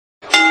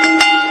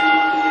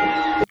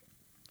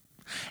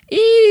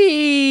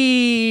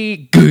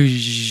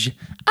Goosh.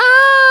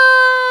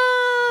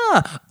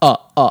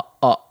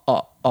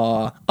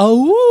 Oh.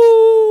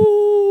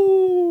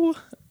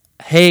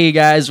 Hey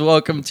guys,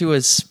 welcome to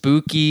a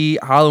spooky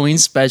Halloween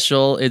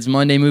special. It's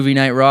Monday Movie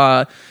Night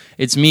Raw.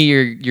 It's me,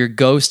 your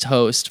ghost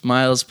host,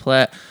 Miles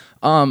Platt.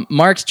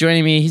 Mark's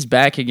joining me. He's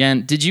back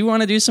again. Did you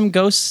want to do some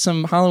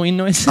Halloween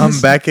noises? I'm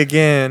back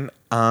again.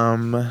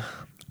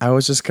 I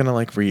was just gonna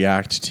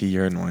react to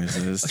your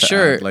noises.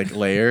 Sure. Add,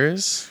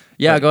 layers.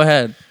 Yeah, go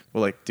ahead.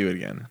 We'll do it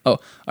again. Oh,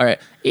 all right.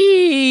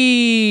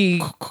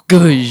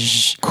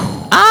 Goosh.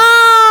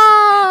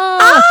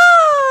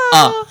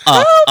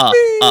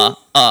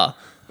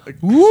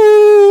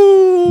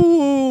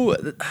 Woo!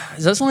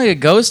 Does that sound like a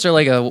ghost or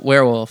like a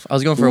werewolf? I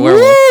was going for a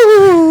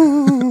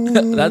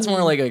werewolf. That's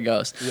more like a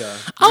ghost. Yeah.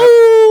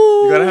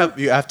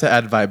 You have to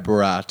add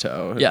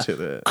vibrato to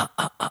the.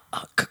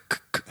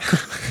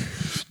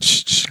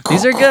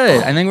 These are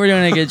good. I think we're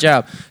doing a good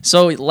job.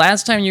 So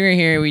last time you were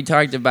here, we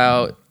talked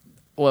about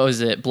what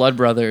was it? Blood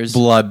Brothers.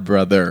 Blood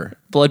Brother.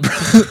 Blood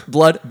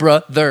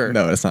Brother.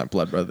 No, it's not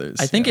Blood Brothers.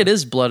 I think it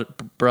is Blood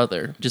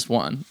Brother. Just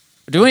one.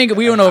 We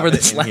went over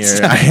this last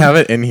time. I have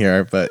it in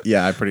here, but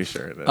yeah, I'm pretty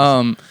sure it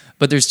is.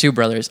 But there's two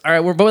brothers. All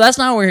right, but that's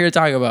not what we're here to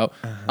talk about.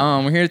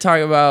 We're here to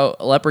talk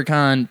about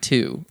Leprechaun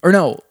 2. Or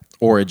no.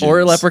 Origins.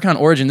 Or Leprechaun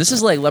Origin. This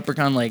is like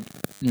Leprechaun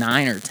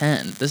 9 or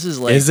 10. This is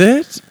like... Is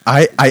it?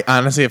 I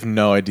honestly have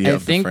no idea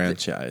of the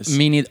franchise.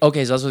 Me neither.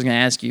 Okay, so that's what I was going to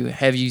ask you.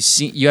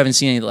 You haven't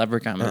seen any of the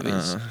Leprechaun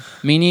movies?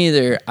 Me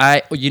neither.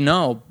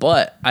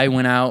 But I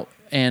went out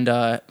and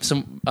last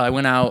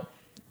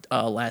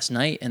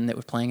night and they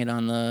were playing it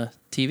on the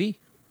TV.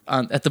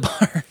 At the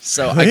bar,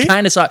 so really? I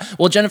kind of saw it.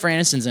 Well, Jennifer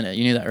Aniston's in it.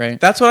 You knew that, right?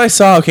 That's what I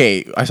saw.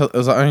 Okay, I saw it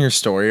was on your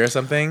story or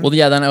something. Well,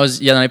 yeah. Then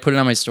I put it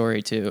on my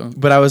story too.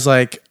 But I was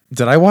like,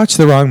 did I watch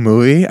the wrong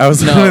movie? I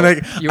was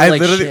like,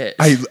 shit.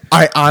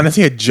 I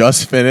honestly had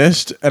just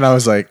finished, and I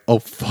was like, oh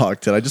fuck,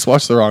 did I just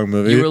watch the wrong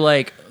movie? You were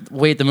like,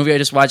 wait, the movie I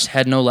just watched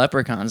had no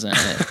leprechauns in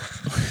it.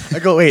 I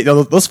go, wait,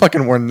 no, those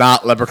fucking were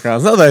not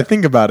leprechauns. Now that I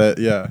think about it,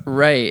 yeah,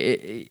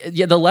 right.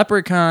 The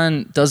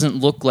leprechaun doesn't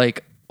look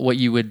like what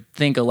you would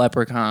think a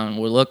leprechaun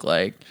would look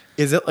like.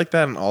 Is it like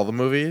that in all the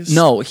movies?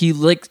 No, it's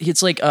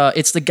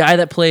the guy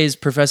that plays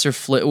Professor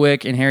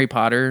Flitwick in Harry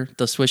Potter,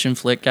 the swish and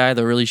flick guy,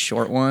 the really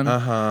short one.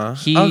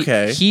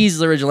 He's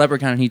the original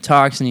leprechaun, and he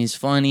talks and he's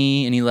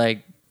funny and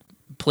he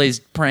plays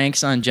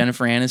pranks on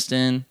Jennifer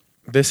Aniston.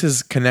 This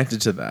is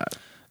connected to that.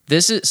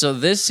 This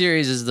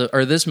series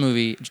this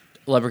movie,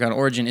 Leprechaun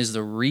Origin, is the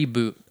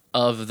reboot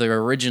of the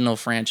original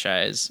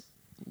franchise,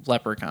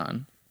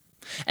 Leprechaun.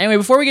 Anyway,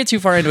 before we get too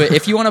far into it,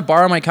 if you want to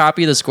borrow my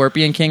copy of The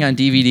Scorpion King on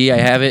DVD, I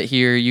have it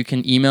here. You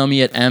can email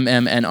me at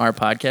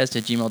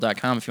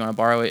mmnrpodcast@gmail.com if you want to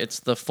borrow it. It's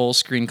the full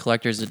screen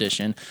collector's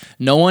edition.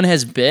 No one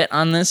has bit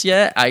on this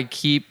yet. I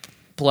keep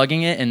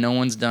plugging it and no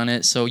one's done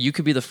it, so you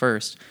could be the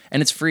first.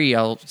 And it's free.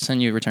 I'll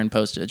send you return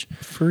postage.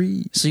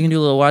 Free. So you can do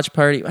a little watch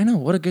party. I know,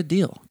 what a good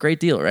deal. Great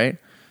deal, right?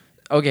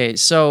 Okay,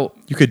 so...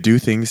 You could do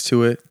things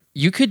to it.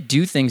 You could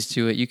do things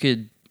to it. You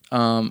could...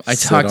 I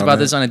talked about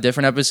this on a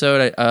different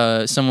episode.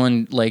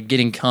 Someone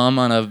getting cum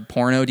on a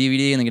porno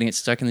DVD and then getting it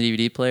stuck in the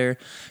DVD player.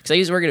 Because I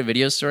used to work at a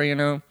video store,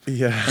 Yeah.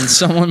 And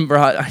someone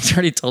brought, I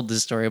already told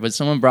this story, but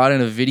someone brought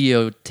in a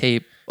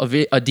videotape, a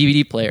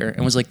DVD player,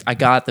 and was like, I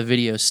got the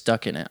video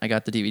stuck in it. I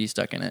got the DVD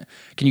stuck in it.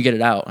 Can you get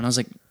it out? And I was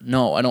like,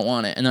 no, I don't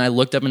want it. And then I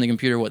looked up in the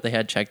computer what they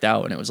had checked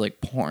out, and it was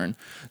porn.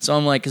 So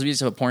I'm like, because we used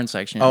to have a porn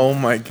section. Oh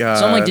my God.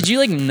 So I'm like, did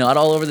you nut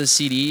all over the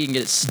CD and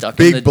get it stuck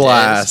in the Big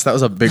blast. disc? That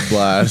was a big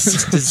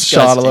blast.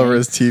 Shot all over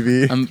his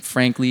TV. I'm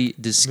frankly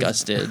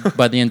disgusted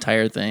by the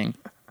entire thing.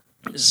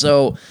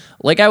 So,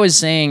 like I was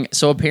saying,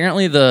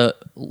 apparently the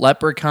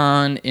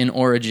Leprechaun in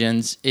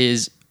Origins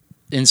is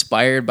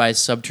inspired by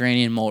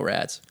subterranean mole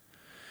rats.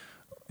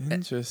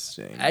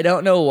 Interesting. I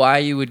don't know why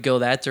you would go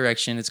that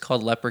direction. It's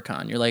called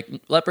Leprechaun. You're like,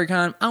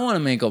 Leprechaun, I want to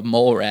make a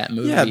mole rat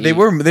movie. Yeah, they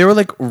were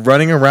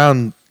running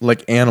around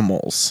like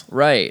animals.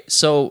 Right.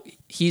 So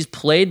he's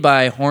played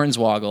by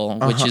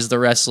Hornswoggle, which is the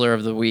wrestler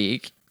of the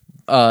week.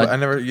 You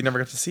never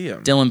got to see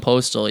him. Dylan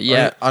Postal,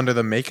 yeah. Under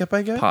the makeup,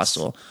 I guess?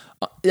 Postal.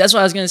 That's what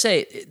I was going to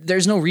say.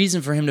 There's no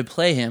reason for him to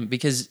play him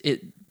because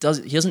he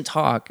doesn't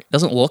talk. It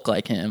doesn't look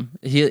like him.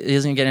 He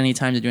doesn't get any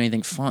time to do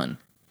anything fun.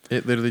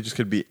 It literally just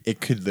could be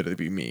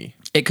me.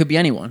 It could be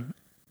anyone.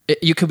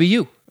 You could be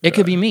you. It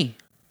could be me.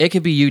 It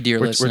could be you, dear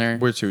listener.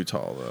 We're too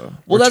tall, though.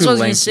 Well, that's what I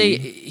was going to say.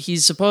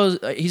 He's a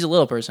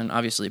little person,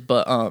 obviously,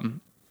 but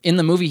in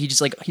the movie,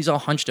 he's all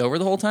hunched over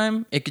the whole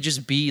time. It could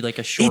just be like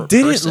a short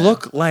person. It didn't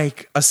look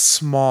like a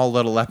small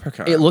little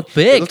leprechaun. It looked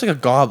big. It looked like a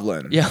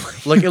goblin. Yeah.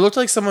 It looked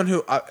like someone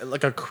who,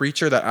 like a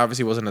creature that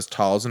obviously wasn't as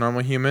tall as a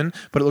normal human,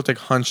 but it looked like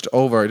hunched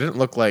over. It didn't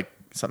look like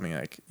something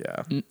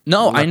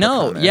No, I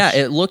know. Yeah,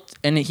 it looked,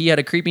 and he had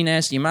a creepy,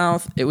 nasty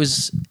mouth. It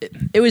was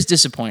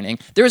disappointing.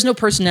 There was no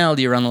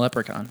personality around the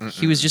leprechaun. Mm-mm.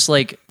 He was just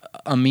like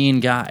a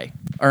mean guy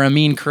or a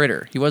mean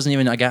critter. He wasn't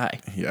even a guy.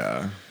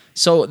 Yeah.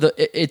 So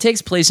it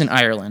takes place in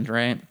Ireland,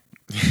 right?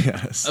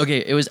 Yes.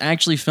 Okay, it was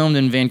actually filmed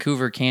in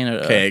Vancouver,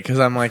 Canada. Okay, because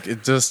I'm like,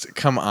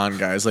 come on,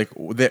 guys. Like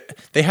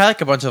they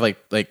had a bunch of like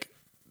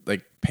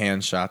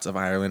pan shots of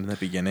Ireland in the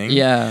beginning.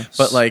 Yeah.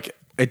 But like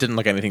it didn't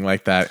look anything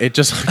like that. It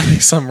just looked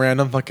like some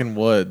random fucking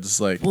woods.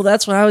 Like, Well,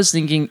 that's what I was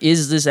thinking.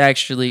 Is this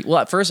actually... Well,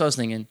 at first I was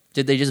thinking,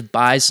 did they just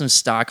buy some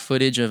stock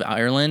footage of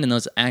Ireland and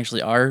those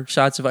actually are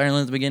shots of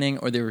Ireland at the beginning,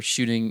 or they were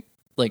shooting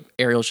like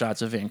aerial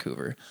shots of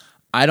Vancouver?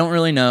 I don't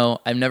really know.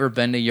 I've never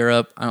been to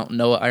Europe. I don't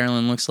know what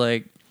Ireland looks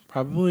like.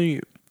 probably.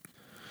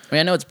 I mean,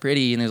 I know it's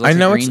pretty and there's I lots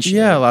know of green it's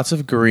shit. lots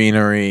of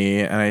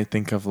greenery, and I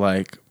think of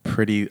like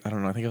pretty. I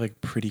don't know. I think of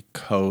like pretty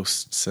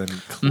coasts and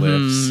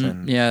cliffs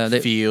and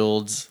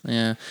fields.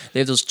 Yeah. They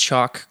have those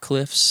chalk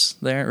cliffs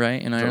there,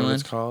 right, in Is that what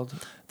Ireland? it's called?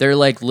 They're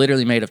like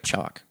literally made of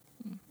chalk.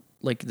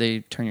 Like they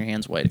turn your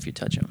hands white if you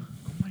touch them.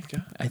 Oh my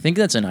god. I think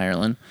that's in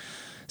Ireland.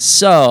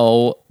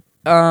 So,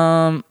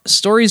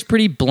 story's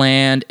pretty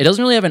bland. It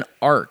doesn't really have an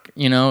arc,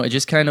 you know? It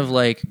just kind of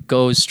like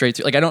goes straight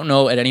through. Like I don't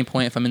know at any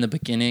point if I'm in the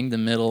beginning, the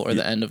middle, or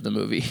the end of the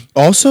movie.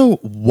 Also,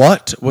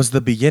 what was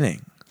the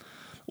beginning?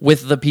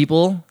 With the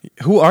people,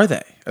 Who are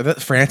they? Are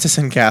that Francis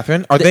and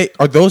Catherine? Are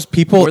those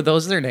people? were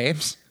those their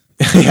names?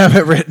 I have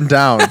it written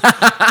down.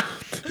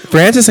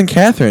 Francis and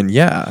Catherine,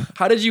 yeah.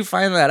 How did you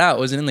find that out?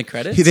 Was it in the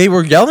credits? They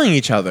were yelling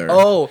each other.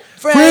 Oh,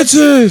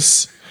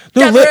 Francis!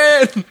 No,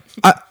 Catherine!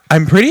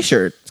 I'm pretty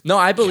sure. No,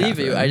 I believe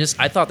you. Catherine.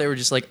 I thought they were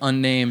just like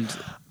unnamed.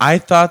 I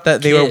thought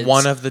that they were Kids.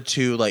 one of the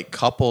two like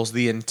couples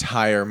the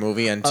entire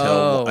movie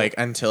until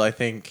until I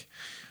think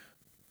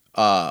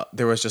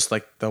there was just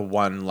like the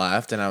one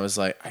left, and I was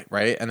like,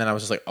 right, and then I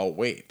was just like, oh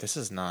wait, this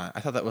is not. I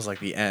thought that was like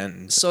the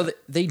end. So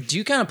they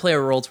do kind of play a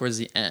role towards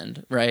the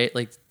end, right?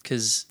 Like,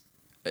 because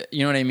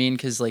you know what I mean?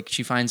 Because like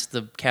she finds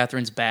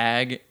Catherine's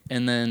bag,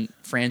 and then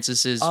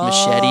Francis's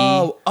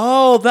machete.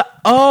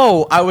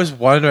 I was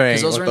wondering.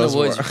 'Cause those what were in the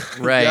woods,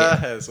 were. right.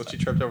 Yes, when she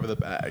tripped over the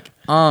bag.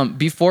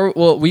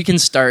 We can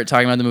start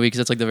talking about the movie because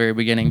it's like the very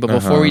beginning. But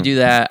before we do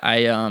that,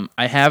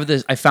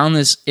 I found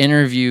this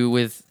interview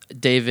with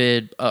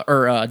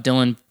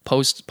Dylan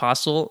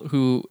Postle,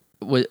 who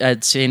was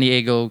at San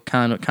Diego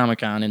Comic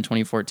Con in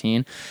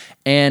 2014,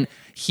 and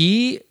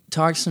he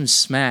talks some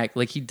smack.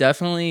 Like he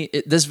definitely,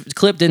 this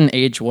clip didn't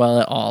age well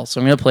at all. So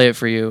I'm gonna play it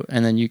for you,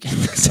 and then you can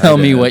tell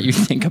me what you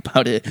think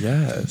about it.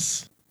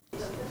 Yes.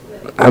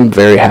 I'm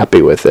very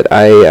happy with it.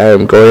 I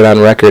am going on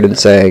record and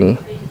saying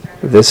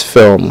this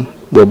film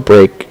will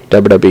break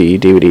WWE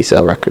DVD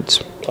sale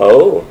records.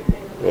 Oh,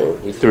 well,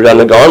 you threw down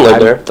the gauntlet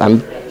there. I'm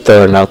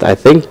throwing it out. I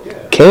think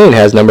Kane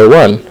has number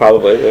one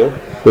Probably, yeah.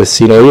 with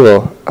See No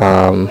Evil.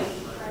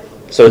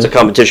 So it's a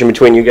competition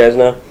between you guys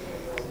now?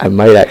 I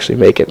might actually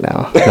make it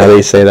now. Now that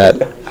you say that,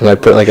 I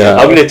might put like a.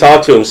 I'm going to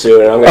talk to him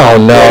soon. And I'm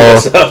gonna Oh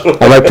no!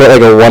 I might put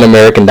like a $1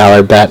 American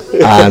bet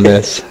on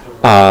this.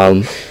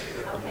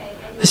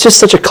 It's just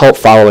such a cult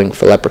following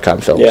for Leprechaun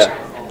films.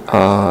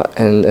 Yeah.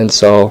 And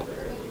so,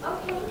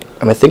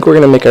 I think we're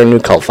gonna make our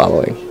new cult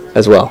following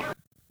as well.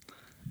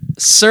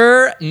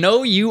 Sir,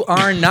 no, you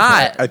are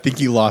not. I think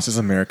he lost his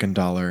American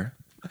dollar.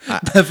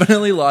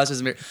 Definitely lost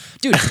his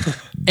dude.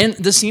 And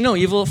the See No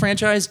Evil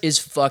franchise is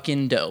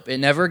fucking dope. It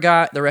never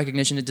got the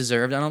recognition it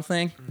deserved, I don't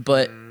think,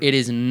 but it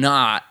is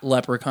not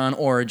Leprechaun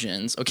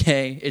Origins.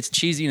 Okay, it's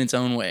cheesy in its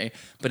own way,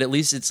 but at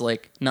least it's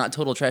like not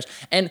total trash.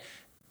 And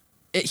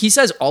he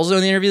says also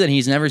in the interview that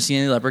he's never seen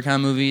any Leprechaun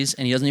movies,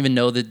 and he doesn't even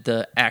know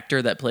the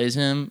actor that plays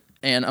him.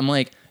 And I'm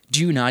like, do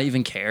you not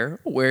even care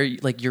where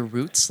like your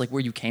roots, like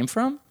where you came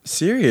from?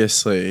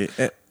 Seriously,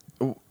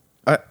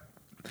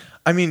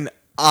 I mean,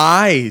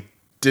 I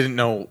didn't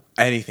know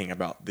anything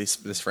about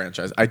this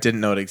franchise. I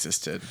didn't know it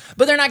existed.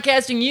 But they're not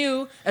casting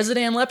you as the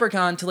damn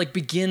Leprechaun to like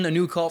begin a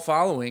new cult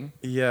following.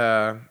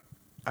 Yeah,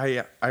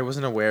 I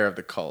wasn't aware of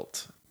the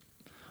cult.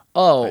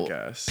 Oh, I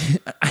guess.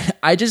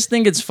 I just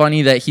think it's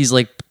funny that he's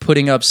like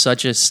putting up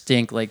such a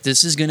stink. Like,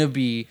 this is gonna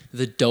be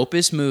the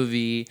dopest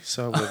movie.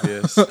 So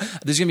oblivious.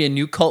 There's gonna be a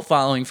new cult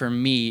following for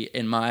me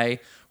in my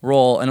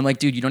role, and I'm like,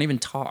 dude, you don't even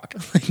talk.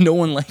 Like, no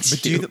one likes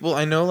But you. well,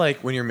 I know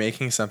like when you're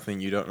making something,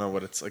 you don't know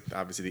what it's like.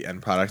 Obviously, the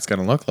end product's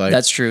gonna look like.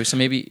 That's true. So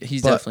maybe he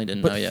definitely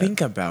didn't know yet. But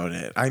think about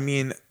it. I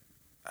mean,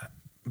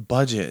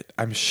 budget.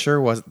 I'm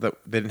sure was that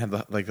they didn't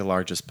have the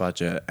largest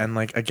budget, and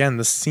like again,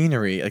 the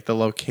scenery, like the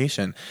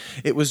location,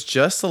 it was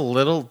just a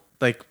little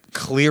like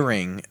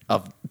clearing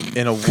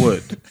in a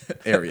wooded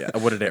area. It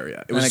was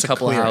And just a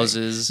couple clearing.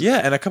 houses.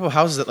 Yeah, and a couple of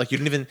houses that like you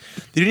didn't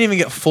even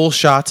get full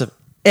shots of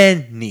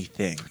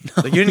anything.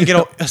 Like you didn't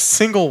get a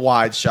single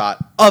wide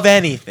shot of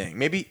anything.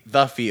 Maybe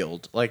the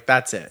field. Like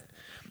that's it.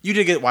 You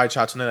did get wide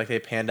shots when they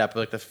panned up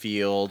like the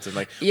fields and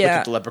like look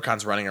at the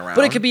leprechauns running around.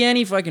 But it could be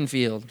any fucking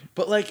field.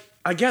 But like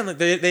again, like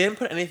they didn't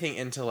put anything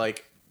into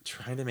like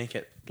trying to make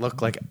it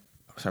look like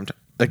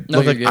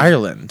No, you're good.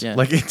 Ireland. Yeah.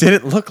 Like it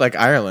didn't look like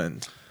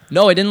Ireland.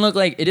 No, it didn't look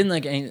like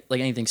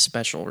anything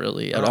special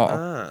really at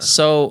all.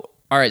 So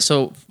all right,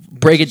 so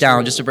break it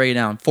down. Just to break it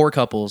down, 4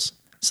 couples.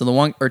 So the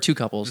one or 2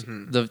 couples.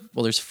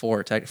 There's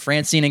 4.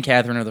 Francine and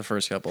Catherine are the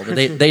first couple. But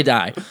they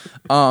die.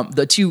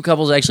 The 2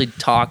 couples that actually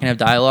talk and have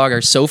dialogue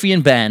are Sophie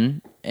and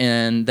Ben,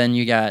 and then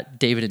you got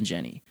David and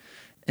Jenny.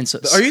 And so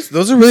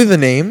Those are really the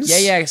names?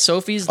 yeah.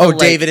 Sophie's Oh, the,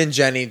 David and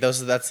Jenny.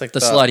 That's like the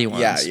slutty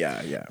ones.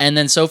 Yeah. And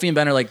then Sophie and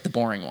Ben are like the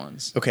boring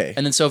ones. Okay.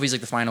 And then Sophie's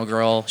like the final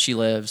girl. She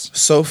lives.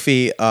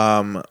 Sophie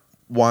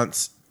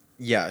wants.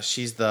 Yeah,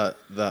 she's the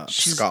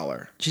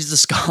scholar. She's the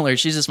scholar.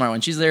 She's the smart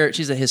one. She's there.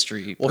 She's a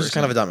history. Well, she's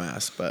person. kind of a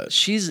dumbass,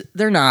 but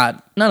They're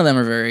not. None of them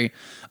are very.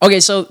 Okay,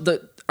 so all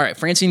right,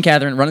 Francine and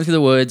Catherine running through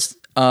the woods.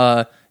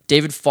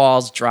 David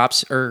falls,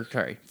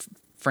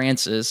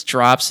 Francis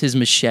drops his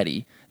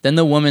machete. Then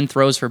the woman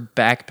throws her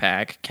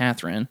backpack,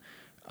 Catherine.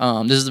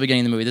 This is the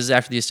beginning of the movie. This is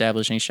after the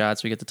establishing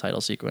shots. We get the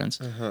title sequence.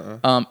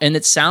 And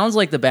it sounds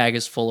like the bag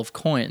is full of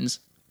coins.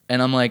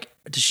 And I'm like,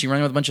 does she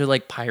run with a bunch of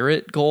like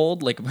pirate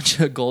gold, like a bunch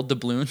of gold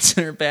doubloons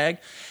in her bag?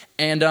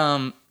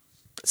 And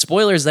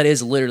spoilers, that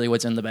is literally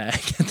what's in the bag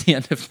at the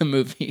end of the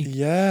movie.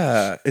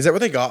 yeah, is that where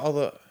they got all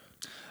the?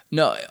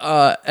 No,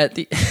 at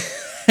the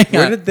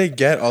Where did they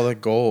get all the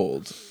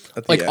gold?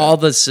 At the like end? all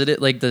the city,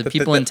 like the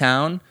people in the-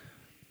 town.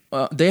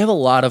 They have a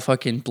lot of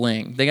fucking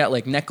bling. They got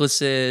like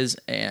necklaces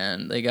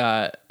and they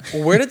got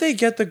Where did they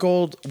get the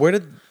gold?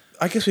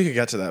 I guess we could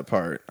get to that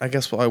part. I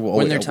guess I will.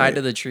 when they're tied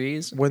to the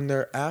trees. When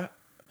they're at.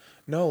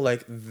 No,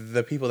 like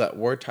the people that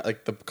were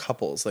like the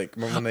couples. Like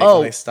remember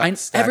when they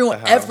stacked everyone,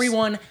 the house?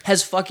 everyone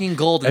has fucking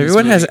gold. In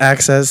Everyone this has movie.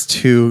 access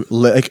to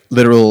like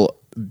literal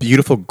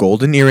beautiful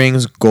golden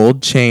earrings,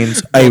 gold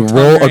chains, a Gold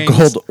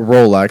gold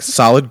Rolex,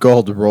 solid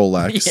gold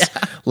Rolex.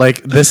 Yeah.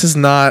 Like this is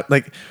not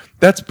like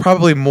that's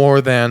probably more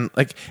than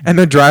like, and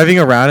they're driving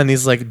around in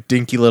these like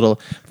dinky little.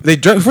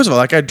 First of all,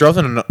 that guy drove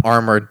in an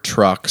armored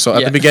truck. So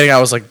at Yeah. the beginning, I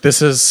was like,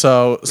 this is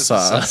so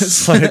sus.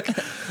 sus. Like,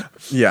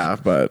 yeah,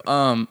 but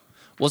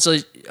Well, so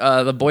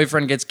the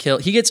boyfriend gets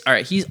killed. All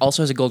right. He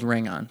also has a gold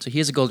ring on. So he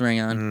has a gold ring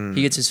on.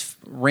 He gets his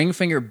ring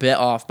finger bit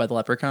off by the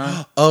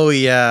leprechaun. oh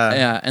yeah,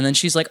 Yeah, and then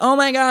she's like, "Oh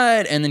my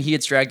god!" And then he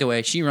gets dragged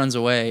away. She runs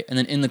away, and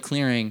then in the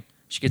clearing,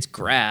 she gets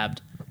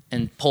grabbed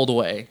and pulled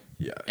away.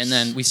 Yes. And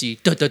then we see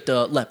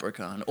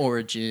Leprechaun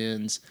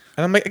Origins.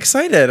 and I'm like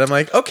excited. I'm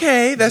like,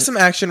 okay, there's some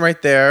action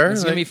right there.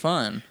 It's gonna be Like,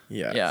 fun.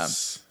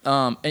 yes.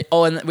 Yeah.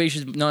 And we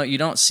should no. You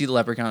don't see the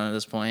leprechaun at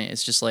this point.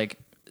 It's just like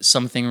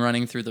something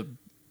running through the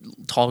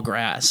tall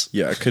grass.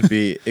 Yeah, it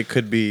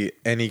could be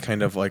any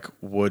kind of like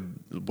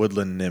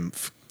woodland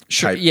nymph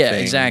Sure, type yeah,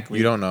 thing. exactly.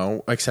 You don't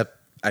know, except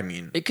I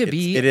mean, It could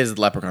be- It is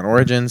Leprechaun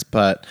Origins,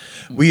 but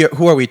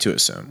who are we to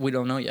assume? We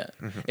don't know yet.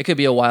 It could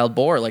be a wild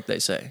boar, like they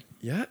say.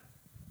 Yeah,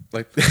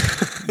 like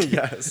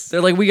yes.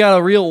 They're like, we got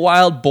a real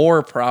wild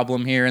boar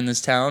problem here in this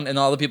town, and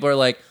all the people are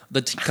like,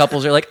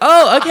 couples are like,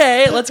 oh,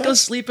 okay, let's go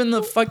sleep in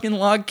the fucking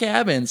log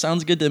cabin.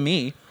 Sounds good to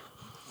me.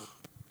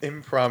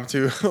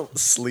 Impromptu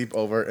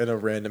sleepover in a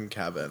random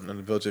cabin in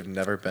a village I've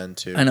never been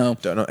to. I know.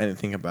 Don't know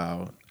anything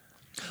about.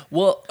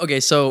 Well, okay,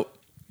 so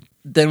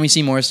then we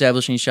see more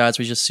establishing shots.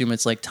 We just assume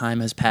it's like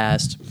time has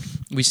passed.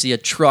 We see a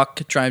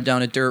truck drive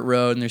down a dirt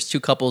road, and there's two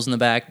couples in the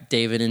back,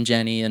 David and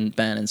Jenny and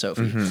Ben and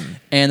Sophie.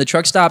 And the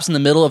truck stops in the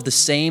middle of the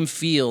same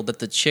field that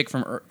the chick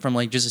from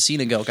like just a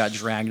scene ago got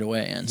dragged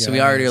away in. So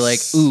we already are like,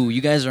 Yes. ooh, you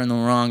guys are in the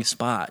wrong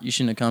spot. You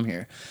shouldn't have come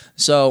here.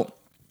 So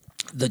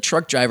the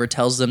truck driver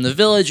tells them the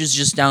village is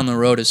just down the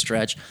road a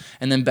stretch.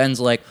 And then Ben's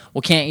like,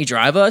 well, can't you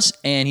drive us?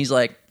 And he's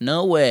like,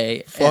 no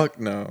way. Fuck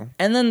no.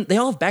 And then they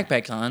all have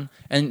backpacks on,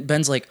 and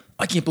Ben's like,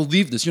 I can't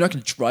believe this. You're not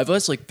going to drive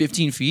us like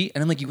 15 feet?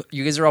 And I'm like,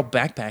 you guys are all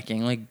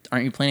backpacking. Like,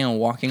 aren't you planning on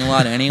walking a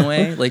lot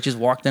anyway? Like, just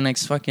walk the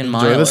next fucking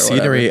mile. Enjoy or the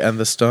scenery whatever. and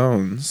the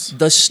stones.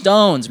 The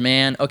stones,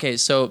 man. Okay,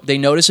 so they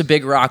notice a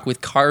big rock with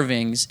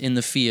carvings in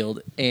the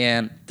field,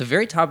 and the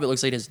very top, it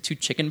looks like it has two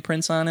chicken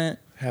prints on it.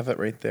 Have it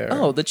right there.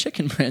 Oh, the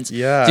chicken prints.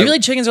 Yeah. Do you feel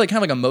like chickens are like kind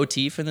of like a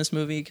motif in this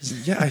movie?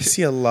 'Cause Yeah, I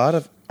see a lot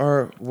of.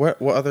 Or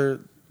what other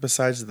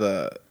besides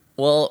the?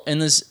 well, in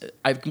this,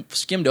 I've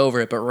skimmed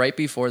over it, but right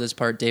before this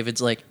part,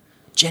 David's like,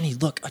 Jenny,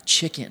 look, a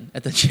chicken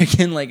at the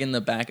chicken, like in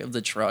the back of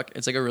the truck.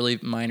 It's like a really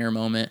minor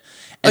moment.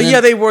 And then-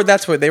 yeah, they were.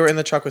 That's what they were in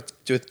the truck with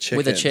chickens.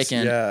 with a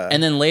chicken. Yeah,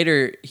 And then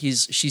later she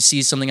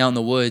sees something out in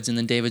the woods, and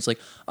then David's like,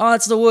 oh,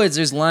 it's the woods.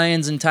 There's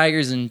lions and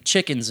tigers and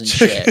chickens and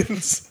shit.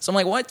 Chickens. So I'm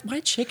like, what?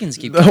 Why chickens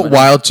keep The coming up?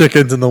 wild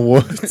chickens in the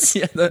woods.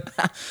 Yeah,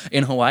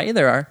 in Hawaii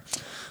there are.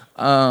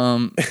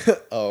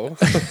 Oh,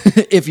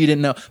 If you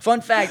didn't know.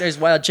 Fun fact, there's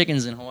wild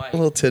chickens in Hawaii. a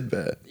little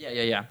tidbit.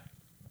 Yeah.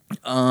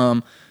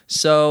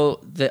 So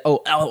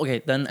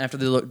okay. Then after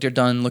they're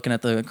done looking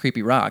at the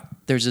creepy rock,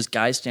 there's this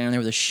guy standing there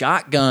with a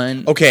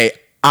shotgun. Okay,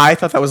 I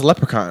thought that was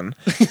Leprechaun.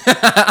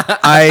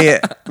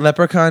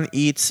 Leprechaun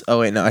eats. Oh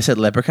wait, no, I said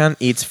Leprechaun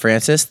eats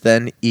Francis,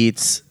 then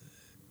eats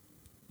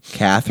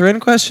Catherine?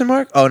 Question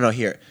mark. Oh no,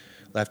 here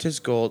left his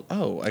gold.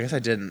 Oh, I guess I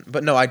didn't.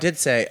 But no, I did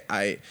say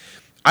I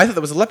thought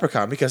that was a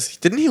leprechaun because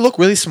didn't he look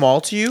really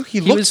small to you?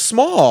 He looked was-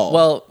 small.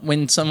 Well,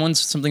 when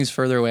something's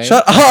further away.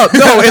 Shut up!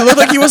 No, it looked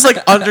like he was like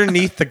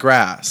underneath the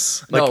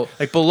grass, No.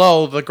 like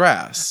below the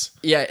grass.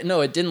 Yeah, no,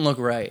 it didn't look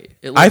right.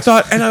 It I looked-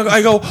 thought, and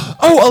I go,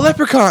 oh, a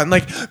leprechaun,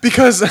 like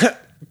because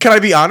can I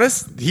be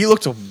honest? He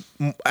looked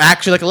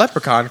actually like a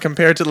leprechaun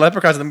compared to the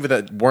leprechauns in the movie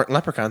that weren't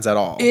leprechauns at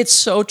all. It's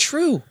so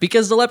true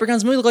because the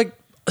leprechauns movie look like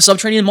a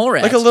subterranean mole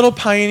rat. Like a little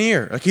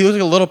pioneer. Like he looked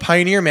like a little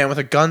pioneer man with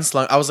a gun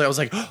slung. I was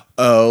like,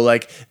 oh,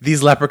 like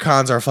these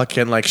leprechauns are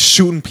fucking like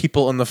shooting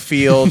people in the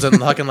fields and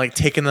fucking like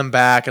taking them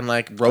back and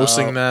like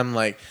roasting them.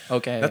 Like,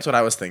 okay, that's what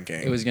I was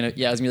thinking. It was gonna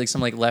be like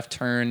some like left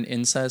turn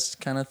incest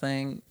kind of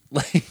thing.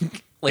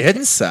 like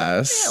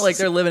Incest. Yeah, like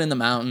they're living in the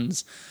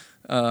mountains.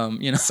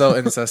 You know, So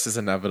incest is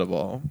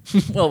inevitable.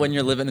 well, when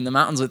you're living in the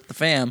mountains with the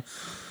fam.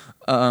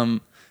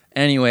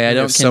 Anyway, I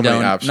don't There's so many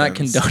condone. options Not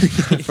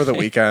condoning for the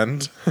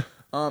weekend.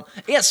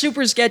 Yeah,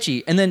 super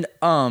sketchy. And then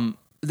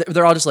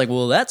they're all just like,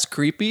 well, that's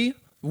creepy.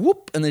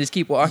 Whoop, and they just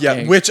keep walking.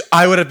 Yeah, which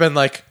I would have been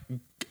like,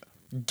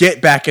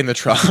 get back in the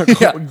truck.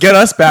 Yeah. Get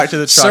us back to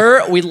the truck.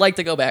 Sir, we'd like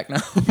to go back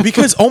now.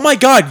 Because, oh my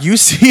God, you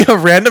see a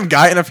random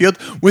guy in a field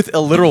with a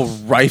literal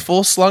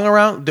rifle slung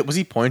around. Was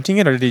he pointing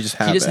it or did he just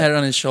have it? He just had it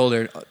on his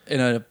shoulder in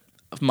a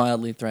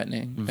mildly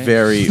threatening.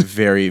 Very,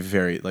 very,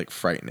 very like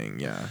frightening.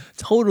 Yeah.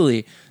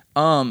 Totally.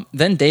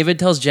 Then David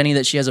tells Jenny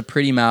that she has a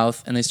pretty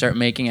mouth, and they start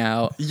making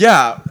out.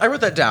 Yeah, I wrote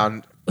that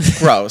down.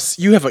 Gross.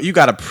 You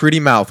got a pretty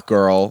mouth,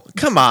 girl.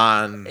 Come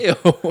on. Ew.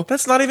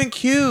 That's not even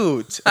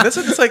cute. And this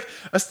is like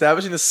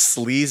establishing this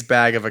sleaze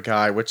bag of a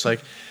guy, which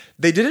like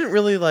they didn't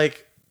really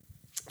like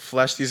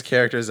flesh these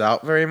characters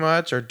out very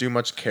much or do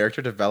much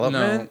character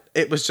development. No.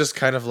 It was just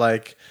kind of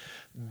like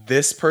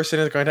this person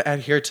is going to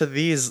adhere to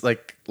these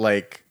like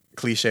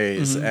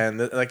cliches and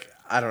like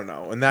I don't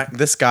know. And that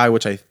this guy,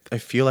 which I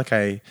feel like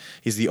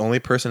he's the only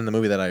person in the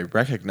movie that I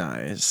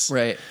recognize.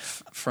 Right.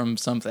 From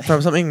something.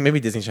 From something, maybe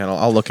Disney Channel.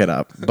 I'll look it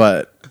up.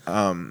 But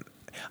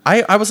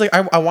I was like,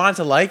 I wanted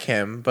to like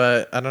him,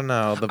 but I don't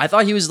know. I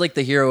thought he was like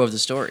the hero of the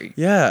story.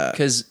 Yeah.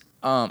 Because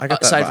got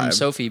that aside from vibe.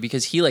 Sophie,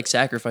 because he like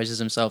sacrifices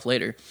himself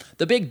later.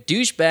 The big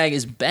douchebag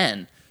is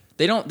Ben.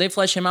 They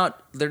flesh him out.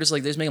 They're just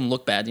like, they just make him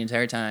look bad the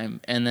entire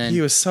time. And then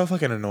He was so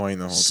fucking annoying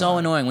the whole time. so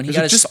annoying when he It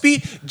got was his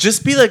like,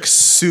 just be like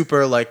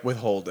super like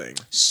withholding.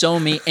 so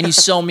mean, and he's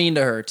so mean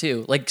to her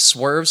too. Like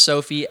swerves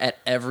Sophie at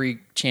every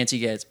chance he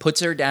gets,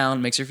 puts her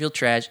down, makes her feel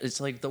trash. It's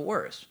like the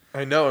worst.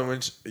 I know, and when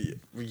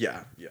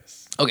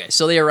yes. Okay,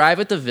 so they arrive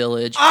at the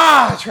village.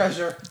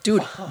 Treasure.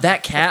 Dude,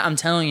 that cat, I'm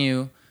telling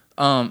you,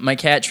 my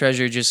cat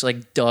Treasure just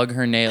like dug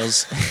her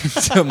nails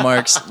into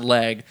Mark's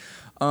leg.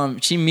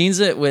 She means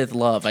it with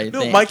love, I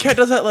No, think. my cat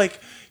does that like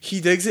he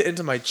digs it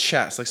into my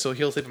chest, like so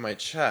he'll sleep in my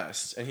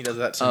chest, and he does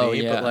that to Oh,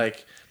 me, yeah. but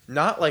like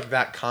not like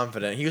that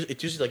confident.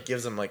 It usually like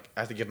gives him like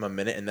I have to give him a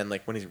minute, and then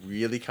like when he's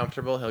really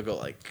comfortable, he'll go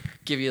like.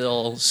 Give you a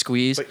little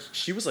squeeze. But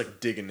she was like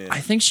digging in. I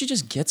think she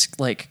just gets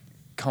like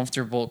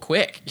comfortable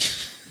quick.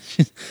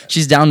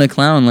 She's down to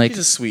clown. Like She's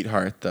a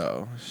sweetheart,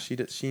 though. She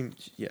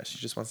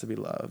just wants to be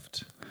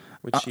loved,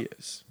 which she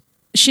is.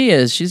 she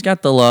is. She's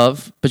got the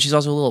love, but she's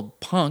also a little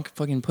punk,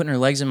 fucking putting her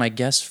legs in my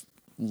guest's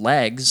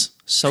legs.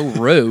 So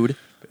rude.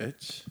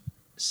 Bitch.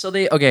 So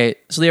they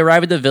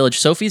arrive at the village.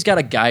 Sophie's got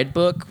a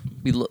guidebook.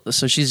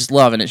 So she's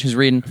loving it. She's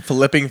reading.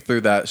 Flipping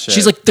through that shit.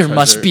 She's like, there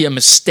must Treasure. be a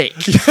mistake.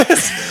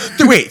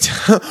 Wait,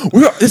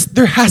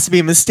 there has to be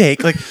a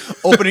mistake. Like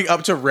opening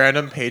up to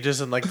random pages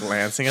and like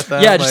glancing at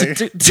them. Yeah, like,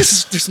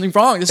 just there's something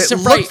wrong. This it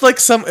isn't looked right.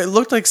 like it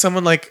looked like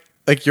someone like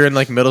you're in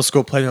like middle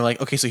school playing. You're like,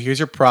 okay, so here's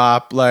your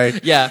prop.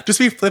 Like, Yeah. just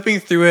be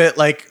flipping through it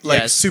like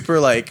Yes. super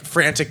like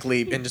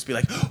frantically and just be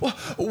like,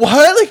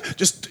 what? Like,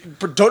 just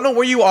don't know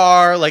where you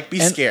are. Like, be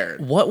And scared.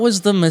 What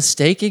was the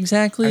mistake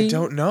exactly? I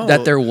don't know.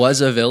 That there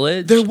was a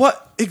village. There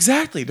what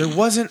exactly? There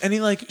wasn't any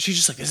like. She's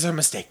just like, this is a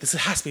mistake. This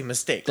has to be a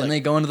mistake. Then Like, they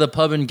go into the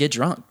pub and get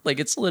drunk. Like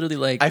it's literally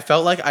like I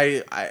felt like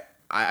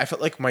I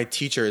felt like my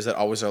teachers that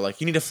always are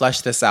like, you need to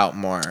flesh this out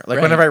more. Like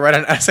Right. whenever I write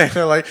an essay,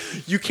 they're like,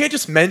 you can't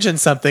just mention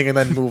something and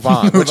then move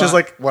on, which is on.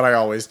 like what I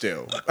always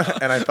do.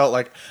 And I felt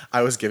like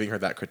I was giving her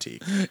that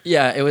critique.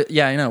 yeah, it was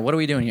yeah. I know. What are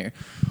we doing here?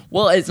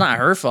 Well, it's not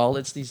her fault.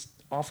 It's these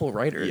awful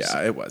writers.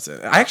 Yeah, it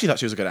wasn't. I actually thought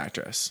she was a good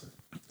actress.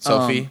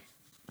 Sophie.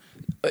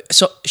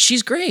 So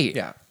she's great.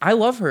 Yeah. I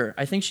love her.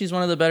 I think she's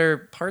one of the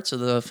better parts of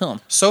the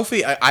film.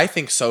 Sophie, I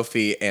think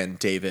Sophie and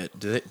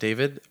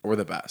David were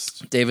the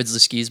best. David's the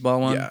skis ball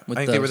one Yeah, with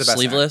I think the they were the best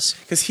sleeveless.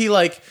 because he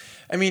like,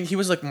 I mean, he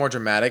was like more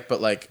dramatic, but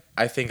like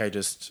I think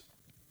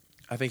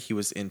he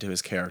was into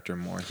his character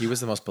more. He was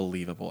the most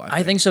believable.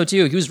 I think so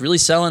too. He was really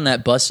selling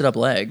that busted up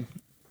leg.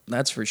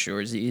 That's for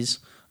sure. Z's.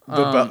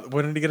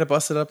 When did he get a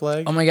busted up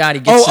leg? Oh my god,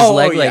 he gets his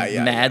leg yeah, like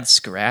yeah, mad yeah.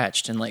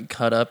 scratched and like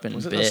cut up and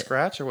Was it bit. a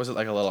scratch or was it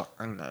like a little?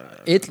 I don't know.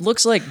 It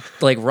looks like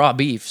raw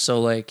beef.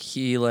 So like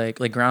he like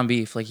ground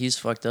beef. Like he's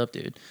fucked up,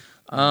 dude.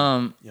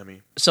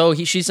 Yummy. So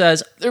she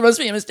says there must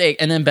be a mistake,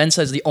 and then Ben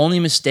says the only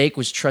mistake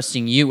was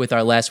trusting you with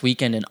our last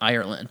weekend in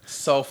Ireland.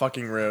 So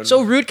fucking rude.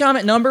 So rude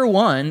comment number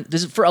one.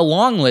 This is for a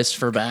long list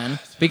for Ben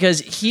because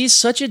he's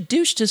such a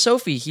douche to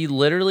Sophie. He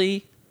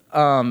literally,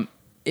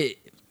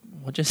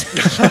 what just?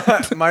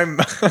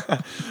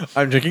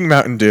 I'm drinking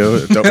Mountain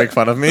Dew. Don't make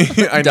fun of me.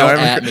 I know Don't I'm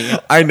at me.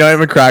 I know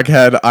I'm a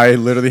crackhead. I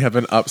literally have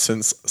been up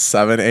since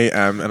 7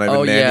 a.m. and I've been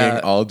Oh, nannying yeah.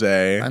 all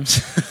day.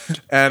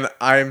 And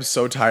I'm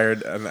so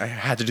tired, and I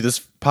had to do this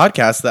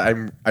podcast that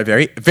I'm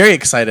very, very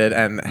excited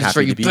and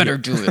happy you to be better here.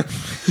 do it.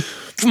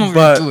 Come over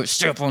But and do it.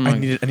 Step on I my.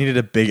 needed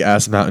a big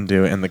ass Mountain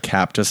Dew, and the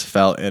cap just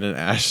fell in an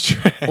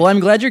ashtray. Well, I'm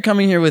glad you're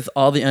coming here with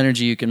all the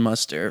energy you can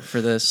muster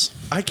for this.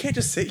 I can't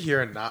just sit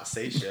here and not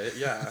say shit.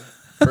 Yeah.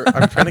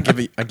 I'm trying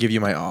to give you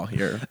my all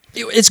here.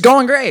 It's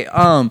going great.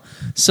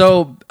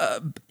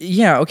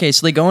 Yeah, okay.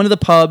 So they go into the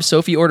pub.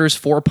 Sophie orders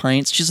 4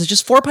 pints. She's like,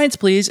 just 4 pints,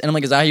 please. And I'm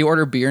like, is that how you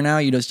order beer now?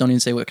 You just don't even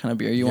say what kind of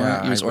beer you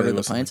want. You just order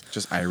the pints.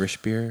 Just Irish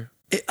beer.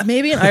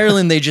 Maybe in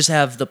Ireland they just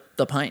have the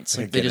pints.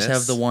 Like Like they just have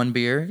Guinness? the one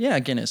beer. Yeah,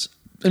 Guinness.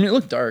 I mean, it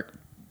looked dark.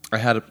 I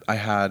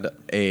had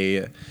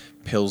a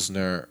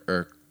Pilsner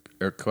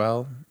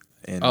Urquell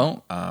in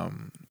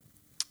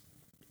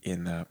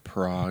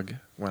Prague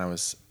when I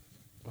was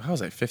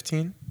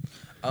 15?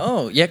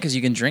 Oh, yeah, because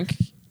you can drink.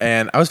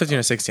 And I was 15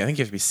 or 16. I think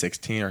you have to be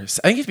 16 or I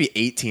think you have to be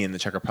 18 in the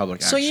Czech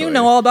Republic. So actually. you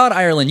know all about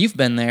Ireland. You've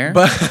been there.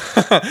 But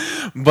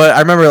but I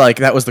remember like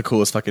that was the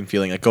coolest fucking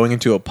feeling, like going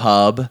into a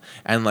pub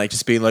and like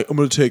just being like, I'm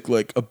gonna take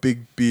like a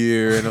big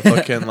beer and a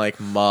fucking like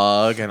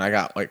mug, and I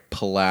got like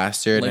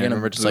plastered. Like and I in a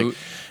remember just like, boot?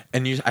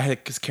 and I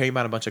had just carrying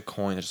out a bunch of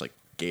coins. I just like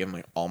gave them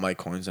like all my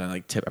coins, and I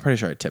like tipped. I'm pretty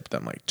sure I tipped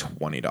them like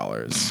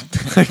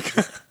 $20.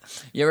 Like,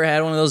 You ever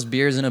had one of those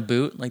beers in a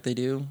boot like they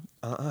do?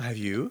 have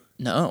you?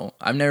 No,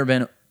 I've never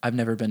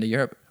been to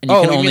Europe, and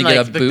you can only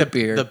get a boot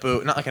beer, The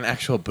boot, not like an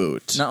actual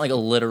boot. not like a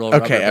literal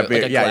rubber Okay, a boot,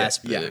 beer. like a Yeah, glass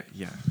yeah, boot,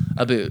 yeah.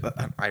 a boot.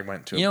 I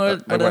went to. You know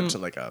what- I what, went um, to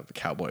like a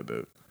cowboy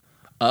boot.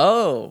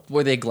 Oh,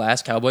 were they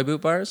glass cowboy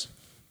boot bars?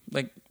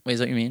 Like, wait, is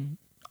that what you mean?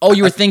 Oh,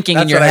 you were thinking in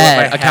That's your what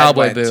head my a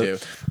cowboy went boot.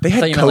 to. They I thought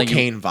had you meant, like,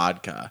 cocaine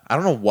vodka. I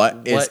don't know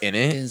what is in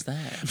it. What is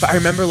that? But I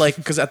remember like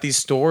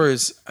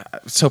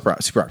super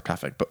off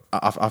topic, but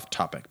off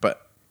topic.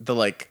 But the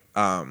like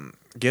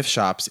gift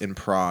shops in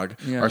Prague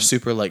Yeah. are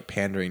super like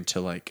pandering to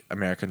like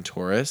American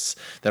tourists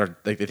that are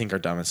like they think are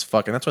dumb as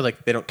fuck, and that's why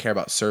like they don't care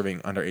about serving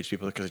underage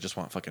people because they just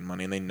want fucking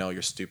money and they know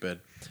you're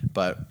stupid.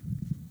 But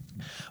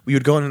we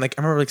would go in and like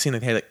I remember like seeing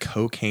they had like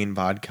cocaine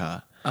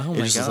vodka. Oh It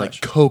my just was, like gosh.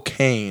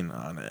 cocaine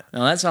on it.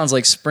 Now that sounds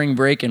like spring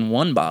break in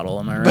one bottle.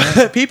 Am I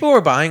right? People were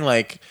buying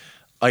like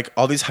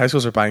all these high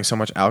schools were buying so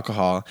much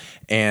alcohol,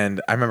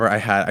 and I remember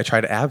I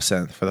tried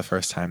absinthe for the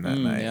first time that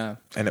night, yeah.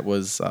 and it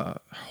was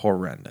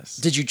horrendous.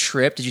 Did you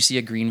trip? Did you see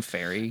a green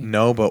fairy?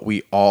 No, but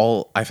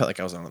I felt like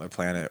I was on another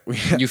planet.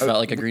 You felt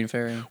like a green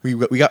fairy?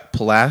 we got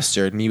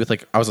plastered. Me with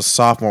like I was a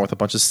sophomore with a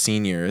bunch of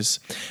seniors,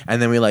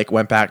 and then we like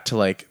went back to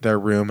like their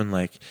room and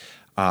like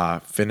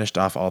finished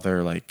off all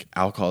their like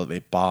alcohol that they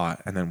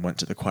bought, and then went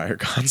to the choir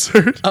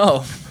concert.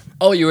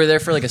 Oh, you were there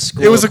for like a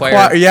school. It was a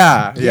choir.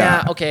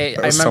 Yeah. Okay, It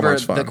I was so remember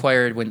much fun. the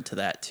choir went to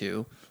that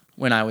too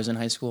when I was in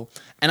high school.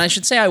 And I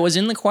should say I was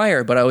in the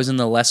choir, but I was in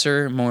the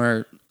lesser,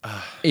 more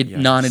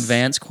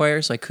non-advanced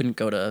choir, so I couldn't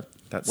go to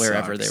That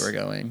wherever sucks. they were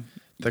going.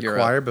 The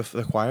Europe.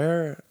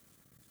 choir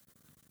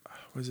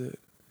was it?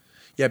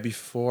 Yeah,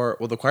 before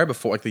the choir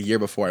before like the year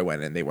before I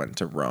went in, they went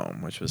to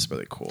Rome, which was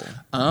really cool.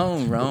 Oh,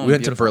 Rome. We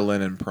went beautiful. to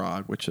Berlin and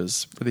Prague, which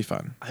is really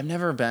fun. I've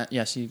never been.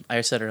 Yeah, see,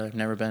 I said earlier, I've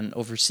never been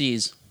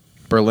overseas,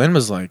 Berlin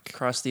was like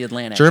across the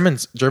Atlantic.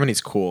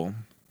 Germany's cool.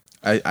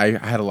 I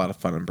had a lot of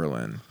fun in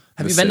Berlin.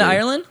 Have The you been to city.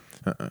 Ireland?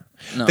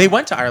 No. They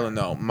went to Ireland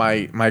though.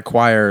 My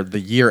choir the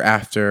year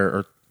after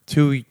or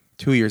two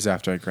years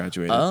after I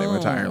graduated, they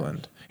went to Oh.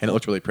 Ireland, and it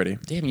looked really pretty.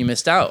 Damn, you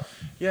missed out.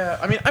 Yeah,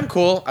 I mean, I'm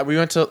cool. We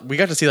got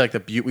to see like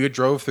we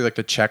drove through like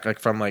the Czech, like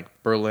from like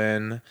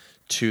Berlin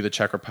to the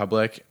Czech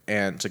Republic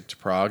and to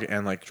Prague,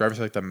 and like driving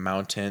through like the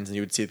mountains, and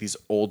you would see these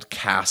old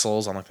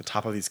castles on like the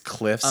top of these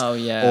cliffs. Oh,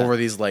 yeah. Over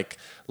these like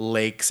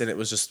lakes, and it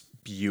was just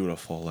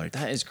beautiful. Like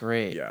That is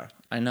great. Yeah.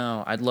 I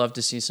know. I'd love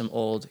to see some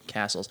old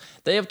castles.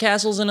 They have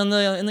castles in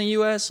the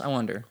U.S. I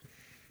wonder.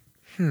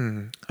 I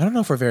don't know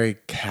if we're very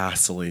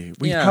castle-y.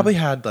 We Yeah. probably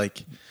had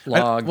like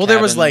Log well,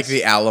 there was like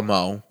cabins. the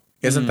Alamo.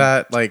 Isn't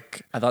that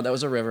like I thought that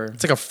was a river.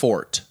 it's like a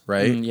fort,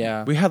 right?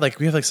 Yeah. We have like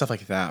stuff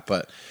like that,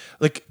 but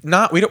like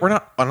we're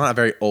not a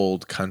very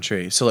old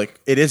country, so like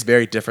it is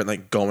very different.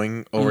 Like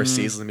going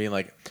overseas and being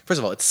like, first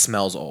of all, it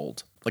smells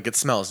old. Like it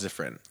smells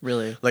different.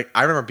 Really? Like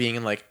I remember being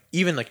in like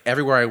even like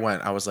everywhere I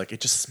went, I was like,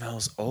 it just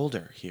smells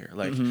older here.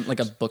 Like Like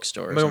a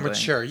bookstore or more something.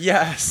 mature.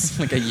 Yes.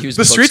 Like a used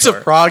the streets of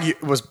bookstore.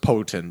 Prague was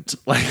potent.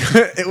 Like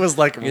it was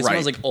like It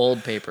smells like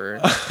old paper.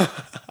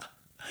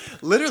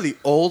 literally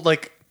old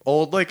like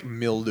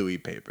mildewy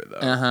paper though.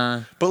 Uh-huh.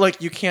 But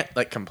like you can't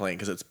like complain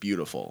because it's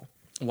beautiful.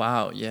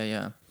 Wow.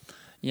 Yeah.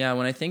 Yeah,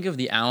 when I think of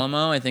the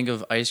Alamo, I think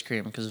of ice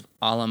cream because of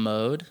a la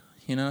mode.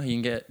 You know, you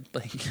can get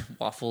like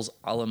waffles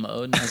a la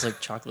mode and it has like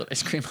chocolate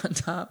ice cream on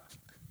top.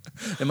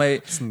 Am I?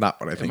 It's not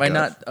what I think Am I of.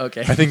 not?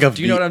 Okay. I think of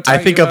Do you know what I'm talking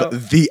I think about?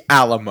 of the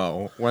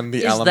Alamo when the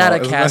Is Alamo that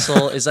a isn't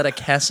castle? Is that a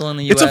castle in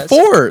the U.S.? It's a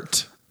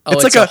fort. Oh,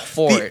 it's a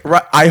fort.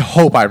 I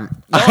hope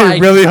I'm. No, I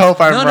really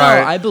hope I'm no,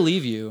 right. No, I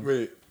believe you.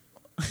 Wait.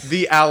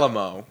 The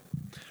Alamo,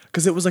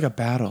 because it was like a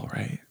battle,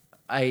 right?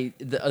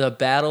 The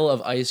Battle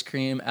of Ice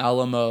Cream, a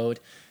la mode.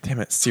 Damn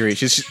it, Siri.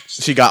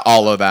 She got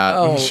all of that.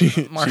 Oh,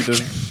 she Mark,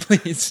 does.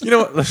 please. You know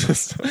what? Let's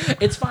just.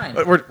 It's fine.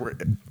 We're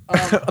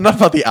enough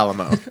about the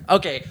Alamo.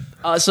 Okay,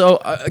 so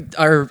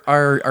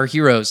our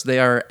heroes,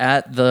 they're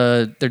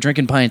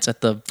drinking pints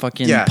at the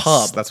fucking Yes,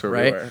 pub. that's where we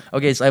right? were.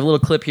 Okay, so I have a little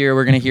clip here.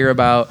 We're gonna hear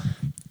about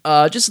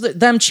just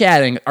them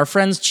chatting, our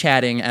friends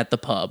chatting at the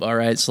pub. All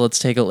right, so let's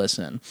take a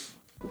listen.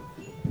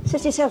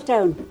 Sit yourself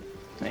down.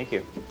 Thank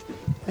you.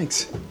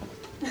 Thanks.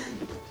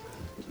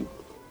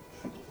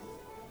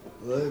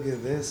 Look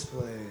at this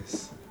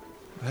place.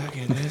 Look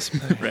at this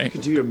place. Right. You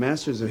could do your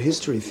Master's of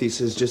History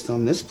thesis just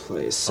on this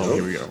place. So Oh,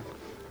 here we go.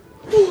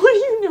 What do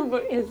you know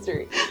about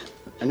history?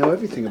 I know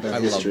everything about I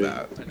love history.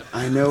 that.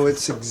 I know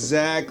it's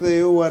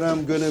exactly what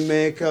I'm gonna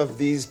make of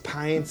these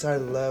pints our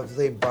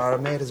lovely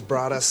barmaid has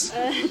brought us.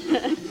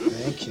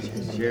 Thank you.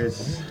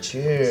 Cheers.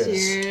 Cheers.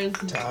 Cheers.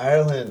 To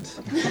Ireland.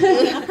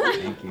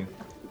 Thank you.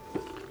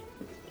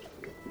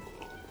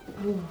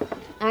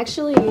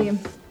 Actually, I'm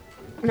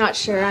not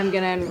sure I'm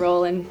gonna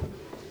enroll in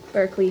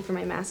Berkeley for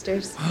my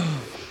master's.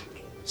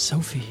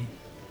 Sophie.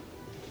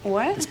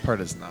 What? This part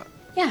is not.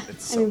 Yeah,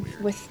 It's so and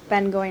with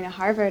Ben going to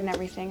Harvard and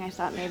everything, I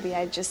thought maybe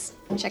I'd just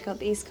check out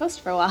the East Coast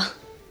for a while.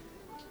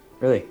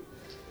 Really?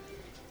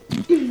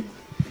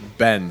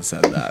 Ben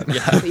said that.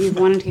 But you've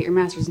wanted to get your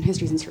master's in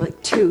history since you were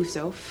like 2,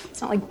 so It's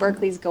not like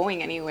Berkeley's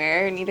going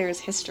anywhere, neither is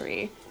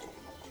history.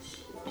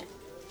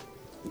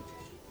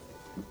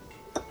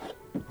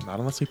 Not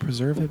unless we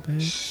preserve it,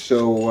 babe.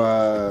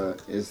 So,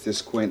 is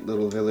this quaint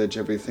little village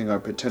everything our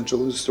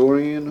potential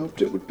historian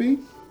hoped it would be?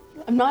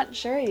 I'm not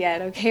sure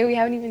yet, okay? We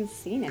haven't even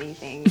seen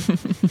anything.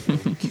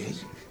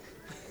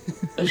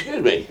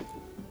 Excuse me,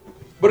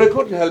 but I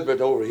couldn't help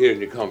but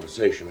overhearing your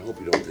conversation. I hope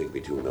you don't think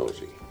me too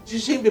nosy. You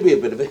seem to be a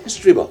bit of a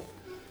history buff.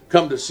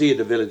 Come to see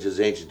the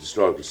village's ancient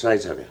historical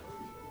sites, have you?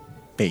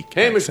 Fake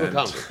Hamish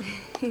accent.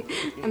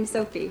 McConville. I'm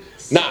Sophie.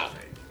 Now,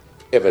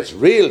 if it's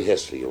real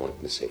history you want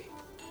to see,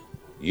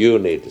 you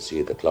need to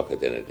see the Clock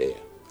of Dinadea.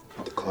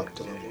 The clock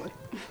to what?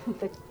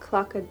 The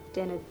Clock of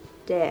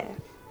Dinadea.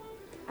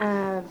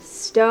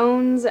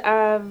 Stones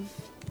of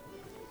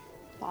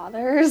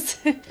fathers.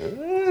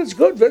 That's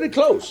good, very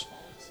close.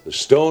 The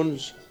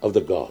Stones of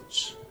the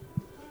Gods.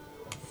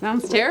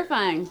 sounds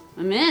terrifying.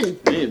 I'm in.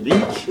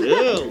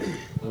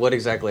 What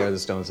exactly are the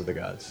Stones of the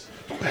Gods?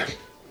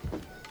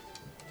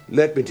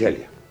 Let me tell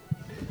you.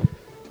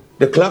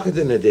 The Clock of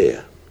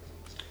Dinadea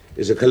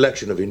is a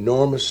collection of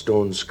enormous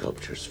stone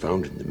sculptures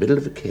found in the middle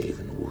of a cave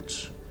in the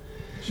woods.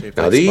 Shaped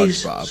Now, like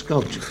these SpongeBob.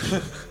 sculptures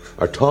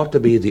are thought to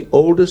be the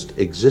oldest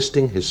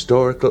existing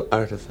historical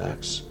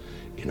artifacts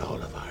in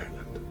all of Ireland.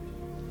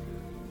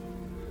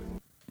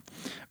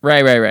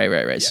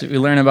 Right. So we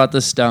learn about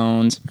the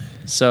stones.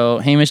 So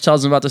Hamish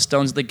tells them about the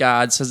stones of the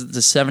gods, says it's a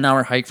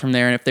 7-hour hike from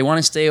there, and if they want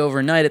to stay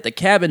overnight at the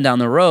cabin down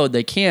the road,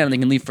 they can. They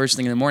can leave first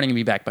thing in the morning and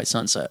be back by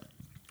sunset.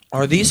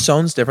 Are these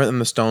stones different than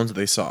the stones that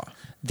they saw?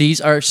 These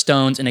are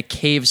stones in a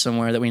cave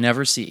somewhere that we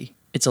never see.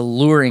 It's a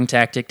luring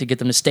tactic to get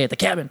them to stay at the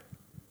cabin.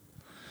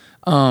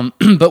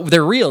 But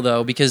they're real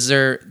though because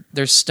they're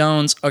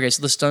stones. Okay,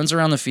 so the stones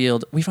around the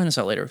field. We find this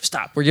out later.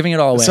 Stop. We're giving it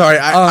all away. Sorry,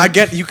 I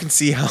get. You can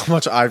see how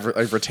much I've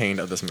retained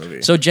of this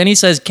movie. So Jenny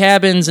says,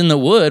 "Cabins in the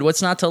wood.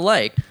 What's not to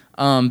like?"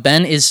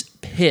 Ben is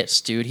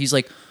pissed, dude. He's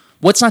like,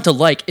 "What's not to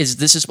like is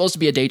this is supposed to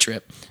be a day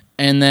trip."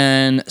 And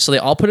then so they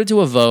all put it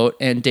to a vote,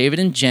 and David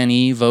and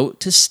Jenny vote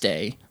to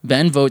stay.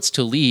 Ben votes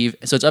to leave,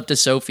 so it's up to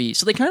Sophie.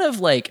 So they kind of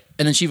like,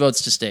 and then she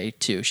votes to stay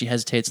too. She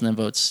hesitates and then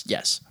votes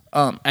yes.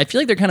 I feel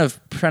like they're kind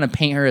of trying to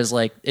paint her as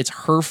like it's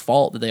her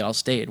fault that they all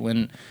stayed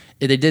when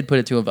they did put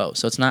it to a vote,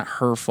 so it's not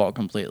her fault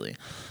completely.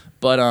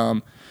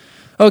 But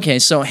okay,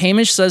 so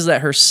Hamish says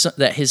that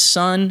that his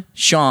son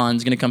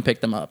Sean's gonna come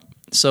pick them up.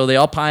 So they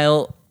all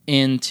pile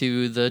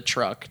into the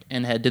truck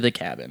and head to the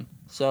cabin.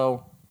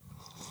 So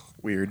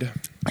Weird.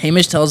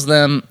 Hamish tells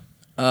them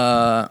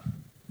that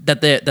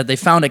they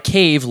found a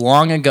cave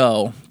long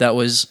ago that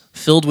was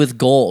filled with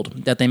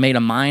gold that they made a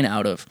mine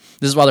out of.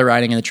 This is while they're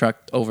riding in the truck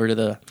over to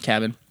the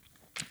cabin.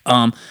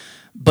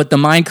 But the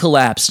mine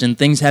collapsed and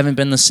things haven't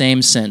been the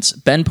same since.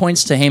 Ben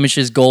points to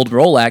Hamish's gold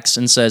Rolex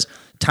and says,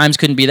 "Times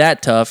couldn't be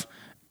that tough."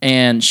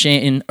 And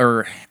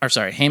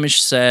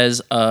Hamish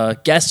says, "A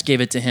guest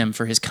gave it to him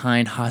for his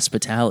kind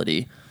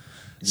hospitality."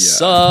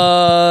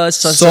 Yeah.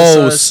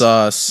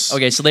 Sus.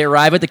 Okay, so they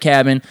arrive at the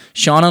cabin.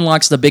 Sean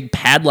unlocks the big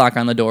padlock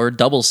on the door,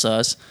 double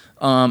sus,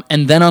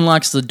 and then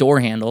unlocks the door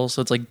handle,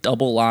 so it's like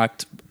double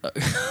locked.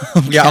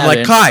 Yeah, I'm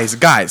like, guys,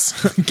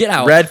 get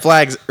out. Red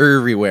flags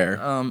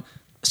everywhere.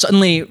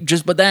 Suddenly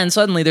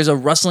there's a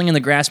rustling in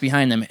the grass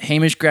behind them.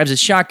 Hamish grabs his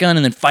shotgun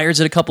and then fires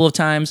it a couple of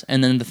times,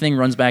 and then the thing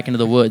runs back into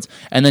the woods.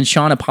 And then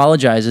Sean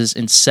apologizes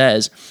and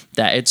says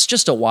that it's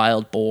just a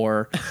wild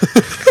boar.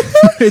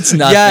 It's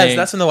nothing. Yes,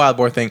 that's in the wild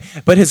boar thing.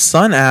 But his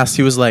son asked,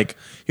 he was like,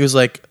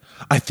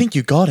 I think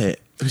you got it.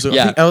 He was like,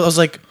 Yeah. I was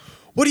like,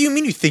 what do you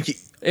mean you think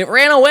It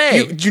ran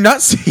away. Did you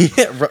not see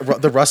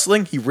it? The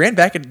rustling? He ran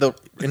back into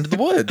the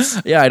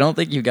woods. Yeah, I don't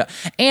think you got.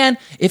 And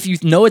if you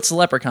know it's a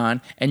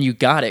leprechaun and you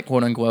got it,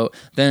 quote unquote,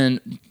 then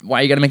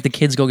why you got to make the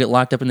kids go get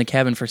locked up in the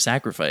cabin for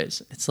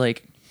sacrifice? It's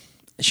like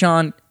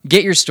Sean,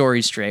 get your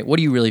story straight. What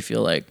do you really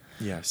feel like?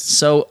 Yes.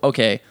 So,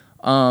 okay.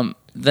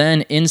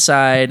 Then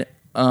inside,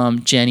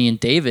 Jenny and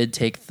David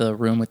take the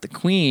room with the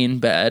queen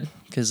bed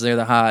because they're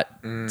the hot,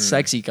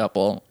 sexy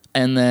couple.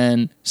 And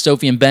then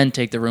Sophie and Ben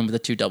take the room with the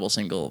two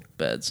single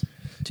beds.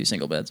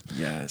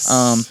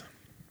 Yes.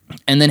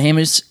 And then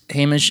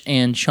Hamish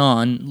and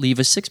Sean leave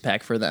a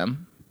 6-pack for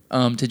them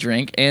to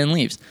drink and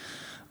leaves.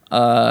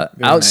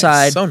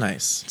 Outside.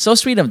 Nice. So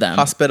sweet of them.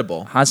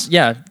 Hospitable.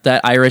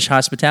 That Irish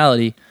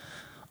hospitality.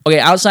 Okay,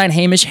 outside,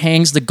 Hamish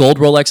hangs the gold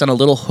Rolex on a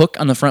little hook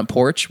on the front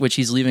porch, which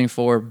he's leaving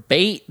for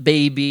bait,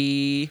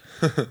 baby.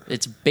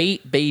 It's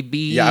bait, baby.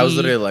 Yeah, I was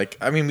literally like,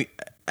 I mean,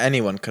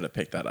 anyone could have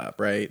picked that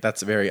up, right?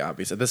 That's very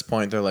obvious. At this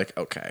point, they're like,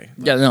 okay.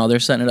 Yeah, no, they're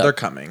setting it up. They're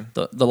coming.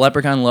 The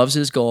leprechaun loves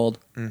his gold.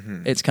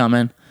 Mm-hmm. It's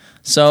coming.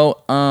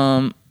 So,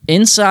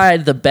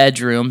 inside the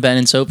bedroom, Ben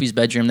and Sophie's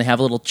bedroom, they have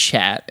a little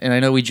chat. And I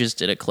know we just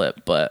did a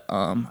clip, but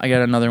I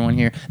got another one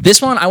here.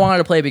 This one I wanted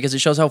to play because it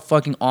shows how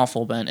fucking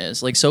awful Ben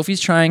is. Like, Sophie's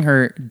trying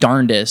her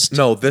darndest.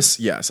 No,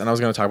 yes. And I was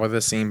going to talk about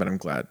this scene, but I'm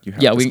glad you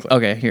have this clip.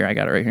 Okay, here, I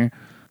got it right here.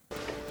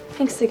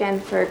 Thanks again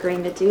for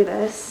agreeing to do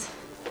this.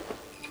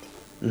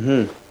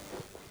 Mm-hmm.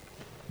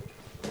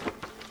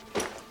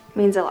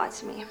 Means a lot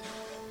to me.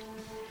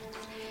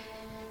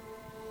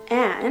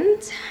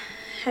 And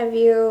have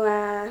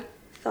you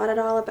thought at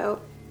all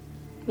about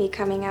me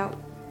coming out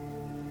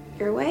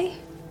your way?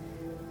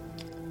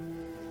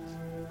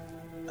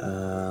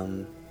 I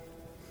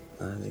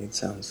think it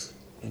sounds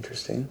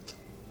interesting.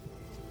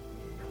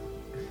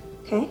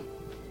 Okay.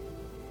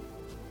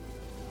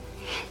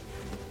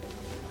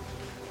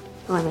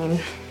 Well, I mean,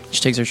 She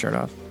takes her shirt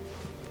off.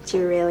 do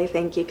you really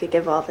think you could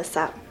give all this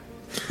up?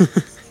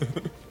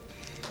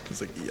 It's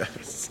like,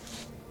 yes.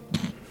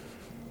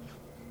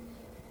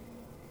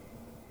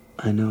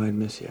 I know I'd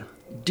miss you.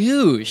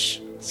 Douche.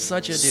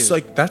 Such a douche. It's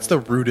like, that's the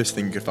rudest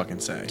thing you could fucking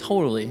say.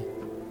 Totally.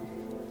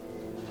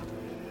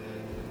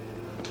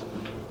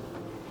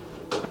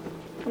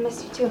 I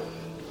miss you too.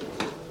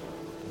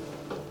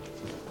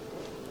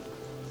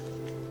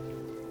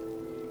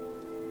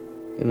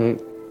 Good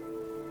night.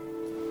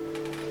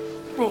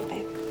 Night,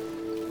 babe.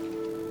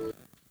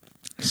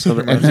 So and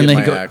Reminds then me they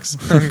of go, my ex.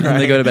 and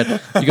they go to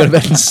bed. You go to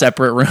bed in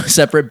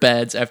separate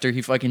beds after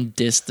he fucking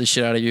dissed the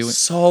shit out of you.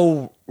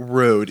 So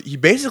rude. He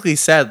basically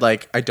said,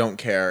 like, I don't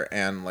care,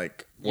 and,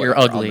 like, You're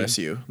whatever, ugly. I'll miss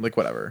you. Like,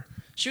 whatever.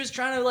 She was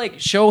trying to like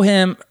show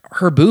him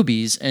her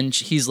boobies, and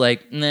he's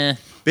like, "Nah."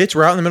 Bitch,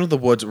 we're out in the middle of the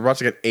woods. We're about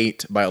to get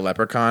ate by a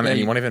leprechaun, Yeah, and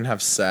you you- won't even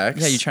have sex.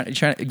 Yeah, you're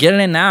trying to get it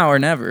in now or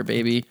never,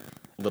 baby.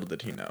 Little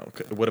did he know.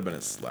 It would have been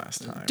his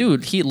last time.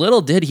 Dude,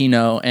 little did he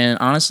know, and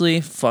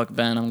honestly, fuck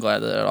Ben. I'm glad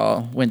that it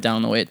all went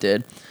down the way it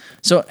did.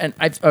 So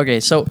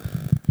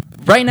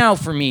right now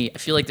for me, I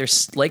feel like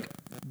there's like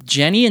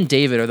Jenny and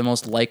David are the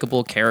most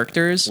likable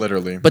characters,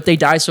 Literally. but they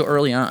die so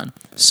early on.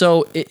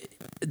 So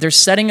they're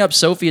setting up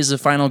Sophie as the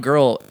final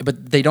girl,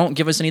 but they don't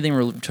give us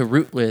anything to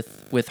root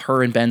with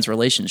her and Ben's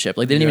relationship.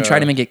 Like they didn't even try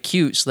to make it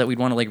cute so that we'd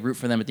want to like root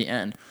for them at the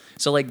end.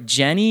 So like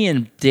Jenny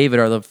and David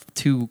are the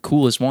two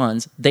coolest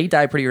ones. They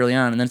die pretty early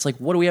on, and then it's like,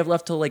 what do we have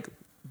left to like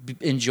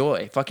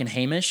enjoy? Fucking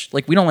Hamish.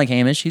 Like we don't like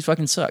Hamish. He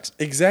fucking sucks.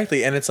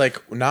 Exactly, and it's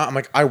like now I'm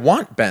like I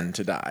want Ben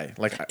to die.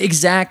 Like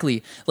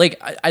Exactly.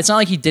 Like it's not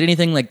like he did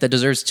anything like that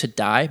deserves to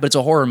die, but it's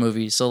a horror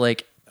movie, so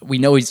like we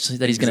know he's gonna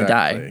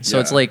die. Exactly, So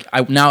it's yeah. like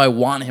I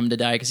want him to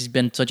die because he's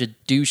been such a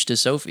douche to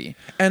Sophie.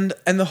 and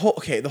the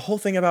whole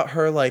thing about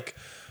her, like,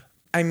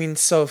 I mean,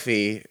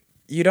 Sophie,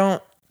 you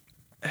don't.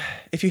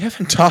 If you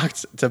haven't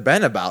talked to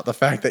Ben about the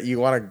fact that you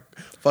want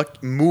to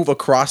move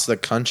across the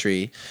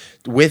country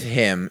with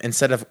him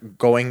instead of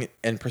going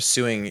and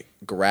pursuing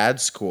grad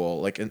school,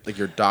 like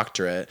your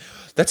doctorate,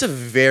 that's a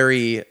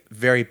very,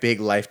 very big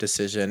life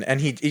decision.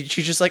 And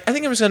she's just like, I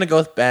think I'm just gonna go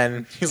with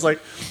Ben. He's like,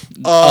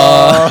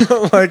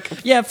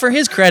 like, Yeah, for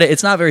his credit,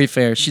 it's not very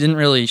fair. She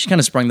kind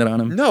of sprung that on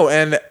him. no.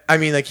 And I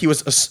mean, like, he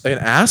was an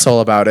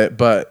asshole about it,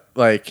 but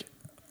like,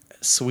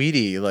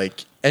 sweetie,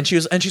 like, and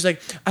she's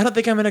like, I don't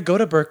think I'm gonna go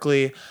to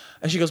Berkeley.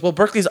 And she goes, well,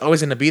 Berkeley's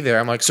always going to be there.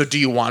 I'm like, so do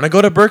you want to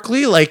go to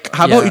Berkeley? Like,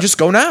 how about Yeah. you just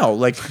go now?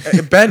 Like,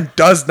 Ben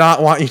does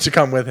not want you to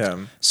come with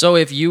him. So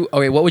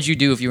what would you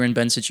do if you were in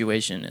Ben's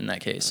situation in that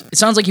case? It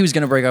sounds like he was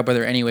going to break up with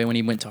her anyway when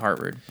he went to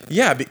Harvard.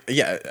 Yeah,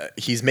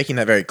 he's making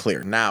that very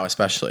clear now,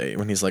 especially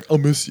when he's like, I'll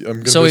miss you. I'm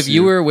going to So miss if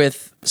you were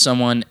with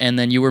someone and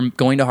then you were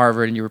going to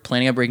Harvard and you were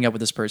planning on breaking up with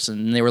this person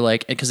and they were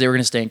like, because they were going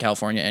to stay in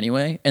California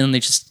anyway, and then they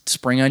just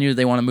spring on you,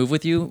 they want to move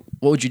with you,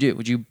 what would you do?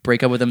 Would you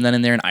break up with them then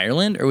and there in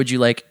Ireland? Or would you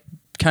like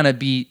kind of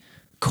be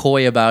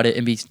coy about it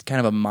and be kind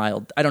of a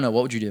mild, I don't know,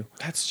 what would you do?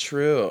 That's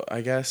true.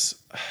 I guess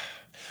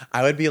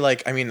I would be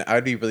like, I mean, I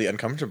would be really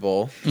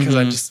uncomfortable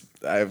because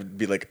I would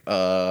be like,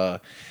 I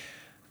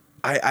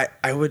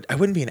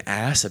wouldn't be an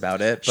ass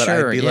about it, but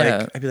Sure,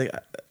 I'd be like,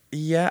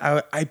 yeah,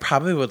 I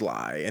probably would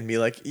lie and be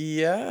like,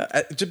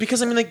 yeah, just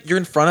because I mean, like, you're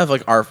in front of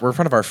we're in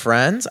front of our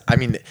friends. I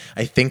mean,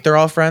 I think they're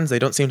all friends. They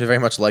don't seem to very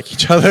much like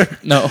each other.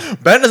 No.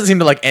 Ben doesn't seem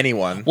to like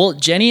anyone. Well,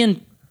 Jenny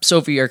and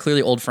Sophie are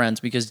clearly old friends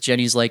because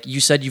Jenny's like, you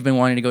said you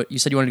wanted to go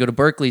to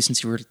Berkeley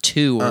since you were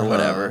 2 or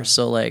whatever.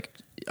 So like,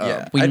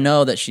 we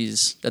know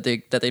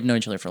that they've known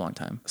each other for a long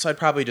time. So I'd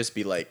probably just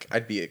be like,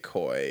 I'd be a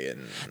coy,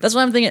 and That's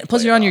what I'm thinking.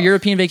 Plus, you're on your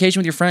European vacation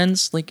with your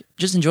friends. Like,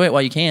 just enjoy it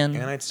while you can.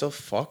 and I'd still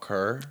fuck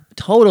her.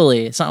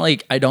 Totally. It's not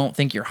like I don't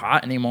think you're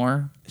hot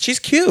anymore. She's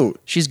cute.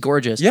 She's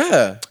gorgeous.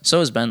 Yeah,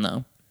 So is Ben,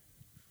 though.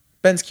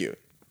 Ben's cute.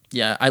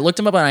 Yeah, I looked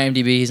him up on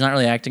IMDb. He's not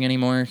really acting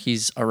anymore.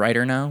 He's a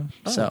writer now.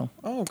 So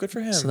good for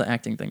him. So the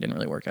acting thing didn't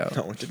really work out.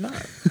 No, it did not.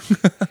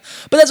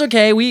 But that's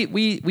okay.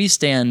 We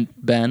stand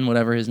Ben,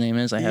 whatever his name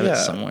is. I have it Yeah.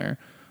 somewhere.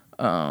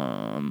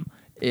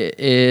 It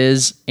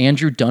is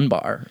Andrew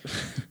Dunbar.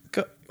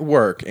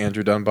 Work,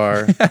 Andrew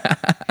Dunbar.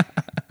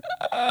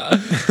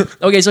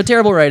 Okay, so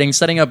terrible writing,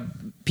 setting up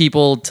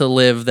people to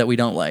live that we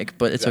don't like,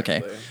 but it's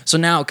okay. So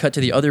now cut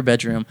to the other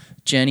bedroom.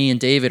 Jenny and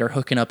David are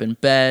hooking up in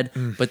bed,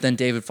 but then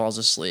David falls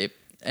asleep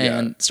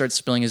and starts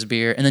spilling his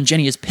beer, and then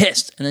Jenny is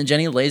pissed, and then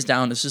Jenny lays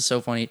down. This is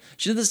so funny.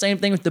 She did the same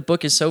thing with The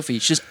Book is Sophie.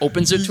 She just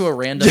opens it to a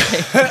random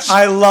page.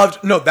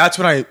 That's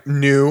when I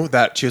knew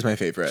that she was my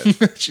favorite.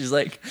 She's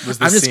like, Was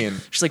the scene.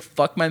 She's like,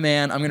 fuck my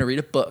man, I'm gonna read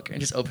a book,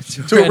 and just opens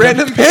To a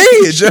random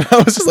page. And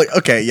I was just like,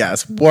 okay,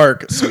 yes,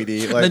 work,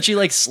 sweetie. Like, then she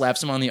like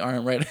slaps him on the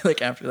arm right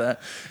like after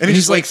that, and he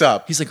just wakes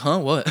up. He's like, huh,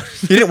 what?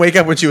 He didn't wake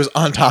up when she was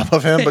on top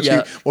of him, but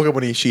Yeah. she woke up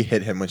when she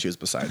hit him when she was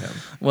beside him.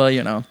 Well,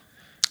 you know,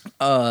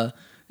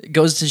 it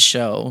goes to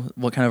show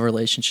what kind of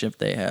relationship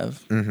they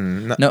have.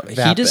 Mm-hmm. No,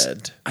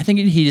 I think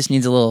he just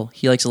needs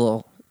he likes a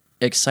little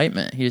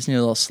excitement. He just needs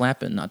a little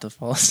slapping not to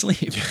fall asleep.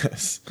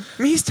 Yes.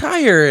 I mean, he's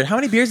tired. How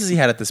many beers has he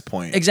had at this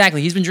point?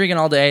 Exactly. He's been drinking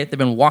all day. They've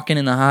been walking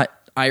in the hot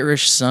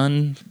Irish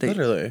sun.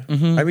 Literally.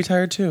 Mhm. I'd be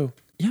tired too.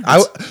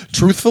 Yeah,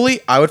 truthfully,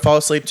 I would fall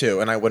asleep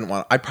too, and I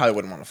probably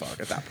wouldn't want to fuck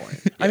at that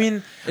point. I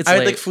mean, It's I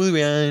would late. like fool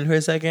around for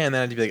a second, and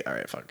then I'd be like, all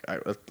right, fuck, all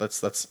right,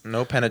 let's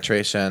no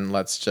penetration.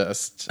 Let's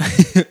just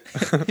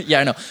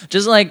Yeah, I know.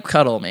 Just like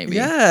cuddle, maybe.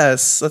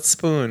 yes, let's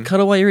spoon.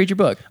 Cuddle while you read your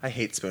book. I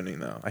hate spooning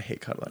though. I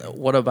hate cuddling.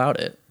 What about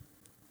it?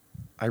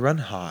 I run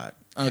hot.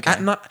 Okay.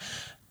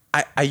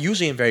 I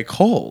usually am very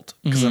cold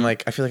because I'm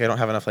like I feel like I don't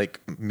have enough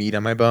like meat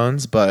on my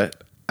bones,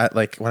 but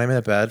like when I'm in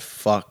a bed,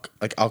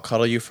 like I'll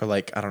cuddle you for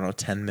like I don't know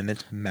 10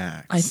 minutes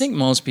max. I think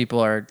most people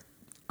are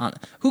on.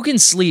 Who can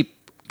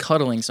sleep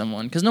cuddling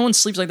someone? Because no one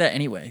sleeps like that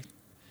anyway.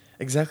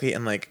 exactly,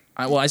 and like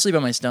I sleep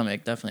on my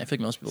stomach. Definitely, I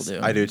think most people do.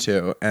 I do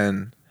too,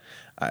 and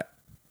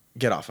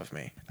get off of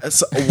me.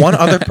 So one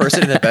other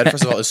person in the bed,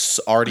 first of all, is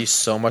already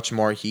so much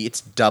more heat.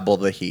 It's double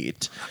the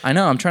heat. I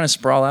know. I'm trying to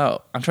sprawl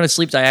out. I'm trying to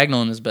sleep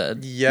diagonal in this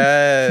bed.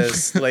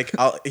 Yes, like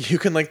you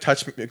can like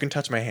touch me. You can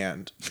touch my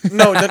hand.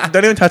 No,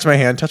 don't even touch my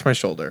hand. Touch my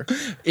shoulder.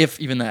 If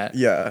even that.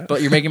 Yeah.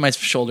 But you're making my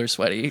shoulder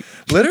sweaty.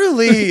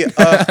 Literally,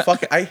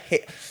 fuck it. I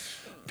hate.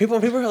 People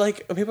are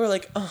like,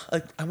 oh,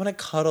 like I want to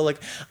cuddle.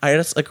 Like I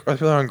just like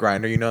people are on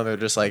Grindr, you know, they're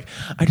just like,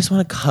 I just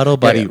want to cuddle,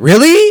 buddy. Yeah.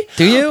 Really?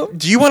 Do you?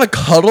 Do you want to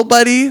cuddle,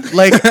 buddy?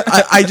 Like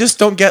I just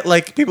don't get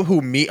like people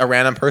who meet a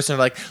random person are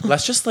like,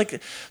 let's just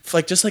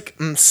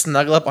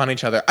snuggle up on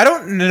each other. I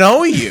don't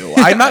know you.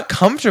 I'm not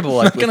comfortable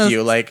like with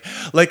you. Like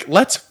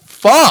let's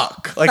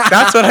fuck. Like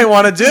that's what I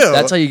want to do.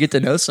 That's how you get to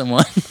know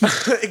someone.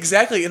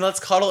 Exactly, and let's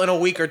cuddle in a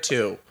week or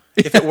two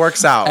if it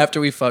works out.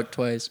 After we fuck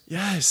twice.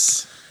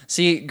 Yes.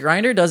 See,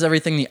 Grindr does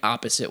everything the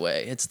opposite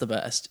way. It's the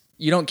best.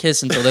 You don't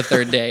kiss until the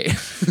third day.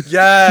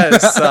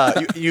 Yes.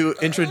 You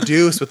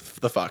introduce with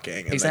the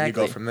fucking, and then you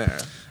go from there.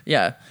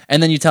 Yeah.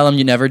 And then you tell them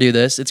you never do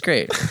this. It's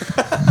great.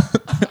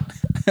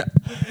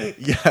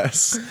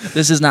 Yes.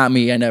 This is not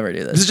me. I never do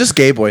This this. is just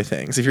gay boy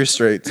things. If you're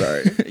straight,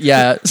 sorry.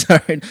 Yeah.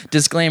 Sorry.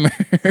 Disclaimer.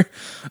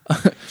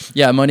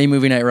 Yeah. Monday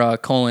Movie Night Raw,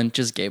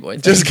 just gay boy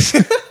things.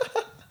 Just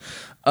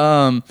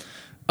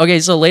Okay,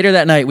 so later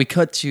that night, we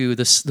cut to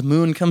the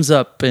moon comes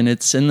up and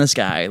it's in the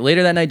sky.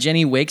 Later that night,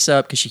 Jenny wakes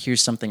up because she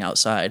hears something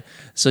outside.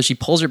 So she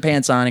pulls her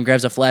pants on and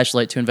grabs a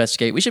flashlight to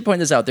investigate. We should point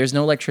this out. There's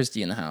no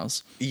electricity in the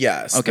house.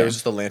 Yes. Okay. There was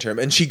just a lantern,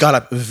 and she got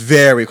up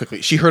very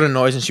quickly. She heard a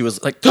noise and she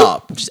was like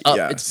up. She's up.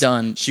 Yes. It's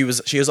done. She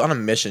was on a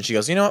mission. She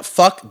goes, you know what?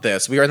 Fuck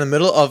this. We are in the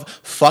middle of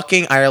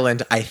fucking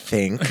Ireland, I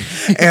think,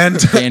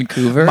 and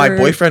Vancouver. My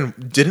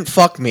boyfriend didn't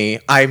fuck me.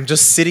 I'm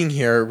just sitting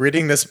here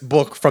reading this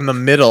book from the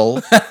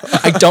middle.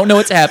 I don't know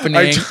what's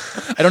happening.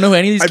 I don't know who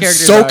any of these I'm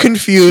characters so are.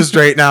 confused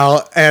right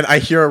now, and I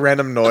hear a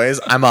random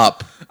noise. I'm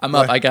up.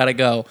 I gotta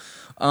go.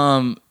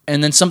 And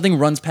then something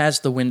runs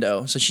past the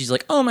window. So she's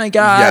like, oh my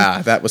God.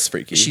 Yeah, that was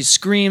freaky. She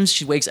screams.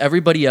 She wakes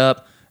everybody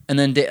up. And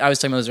then I was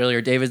talking about this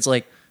earlier. David's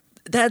like,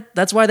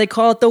 that's why they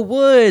call it the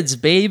woods,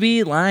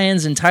 baby.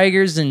 Lions and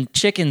tigers and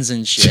chickens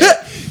and shit.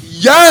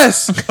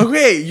 Yes.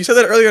 Okay, you said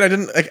that earlier,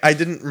 and I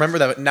didn't remember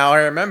that, but now I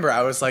remember.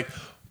 I was like,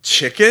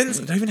 chickens?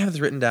 I don't even have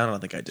this written down. I don't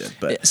think I did.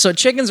 But so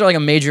chickens are like a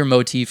major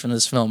motif in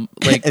this film.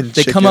 Like And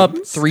they come up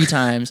chickens. 3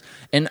 times,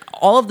 and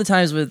all of the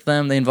times with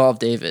them they involve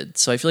David.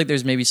 So I feel like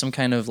there's maybe some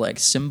kind of like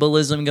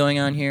symbolism going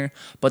on here.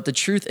 But the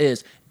truth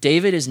is,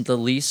 David is the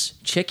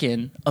least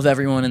chicken of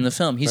everyone in the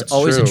film. He's That's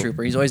always true. a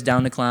trooper. He's always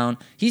down to clown.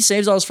 He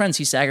saves all his friends.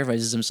 He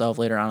sacrifices himself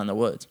later on in the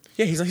woods.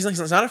 Yeah, he's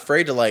not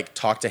afraid to like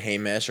talk to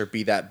Hamish or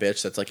be that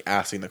bitch that's like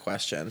asking the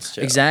questions.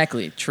 Too.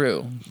 Exactly.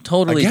 True.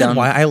 Totally Again, down.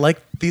 why I like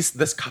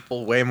this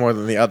couple way more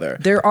than the other.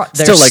 They're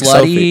Still like slutty.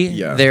 Sophie,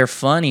 yeah. They're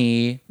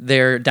funny.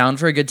 They're down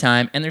for a good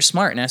time, and they're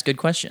smart and ask good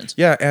questions.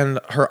 Yeah, and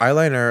her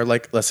eyeliner,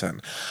 like,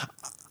 listen,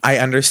 I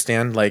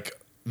understand like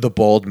the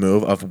bold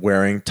move of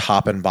wearing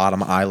top and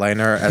bottom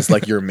eyeliner as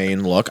like your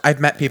main look.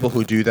 I've met people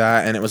who do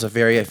that, and it was a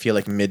very, I feel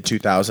like, mid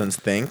 2000s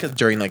thing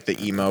during like the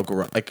emo,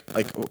 like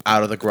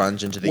out of the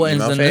grunge into the Well, and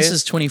emo then phase. this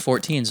is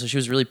 2014, so she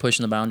was really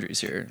pushing the boundaries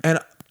here. And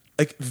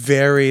like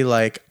very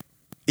like,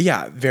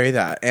 yeah, very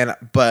that. And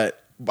but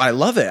I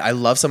love it. I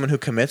love someone who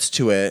commits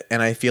to it,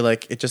 and I feel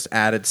like it just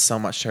added so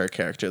much to her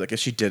character. Like if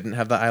she didn't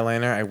have the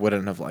eyeliner, I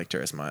wouldn't have liked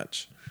her as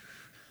much.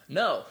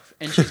 No,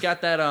 and she's got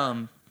that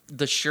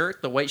the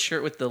shirt, the white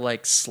shirt with the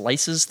like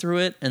slices through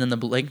it, and then the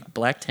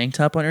black tank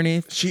top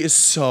underneath. She is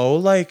so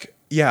like,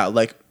 yeah,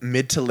 like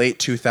mid to late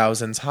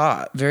 2000s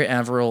hot. Very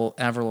Avril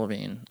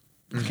Lavigne.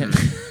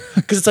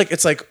 Because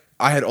it's like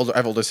I have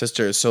older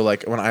sisters, so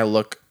like when I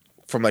look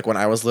from like when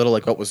I was little,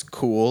 like what was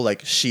cool,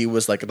 like she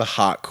was like the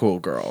hot cool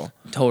girl.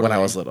 Totally. When I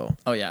was little.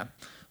 Oh yeah,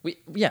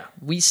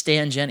 we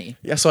stan Jenny.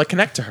 Yeah, so I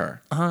connect to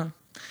her.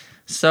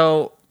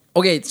 So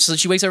okay, so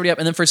she wakes everybody up,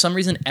 and then for some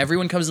reason,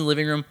 everyone comes in the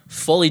living room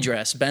fully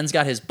dressed. Ben's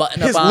got his button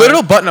His up on,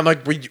 literal button. I'm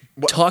like,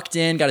 what? tucked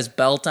in, got his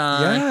belt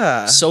on.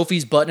 Yeah.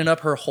 Sophie's buttoning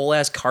up her whole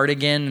ass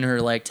cardigan and her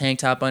like tank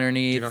top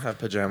underneath. You don't have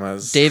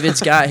pajamas.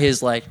 David's got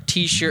his like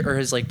t-shirt or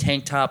his like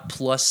tank top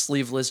plus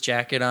sleeveless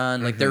jacket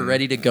on. Like they're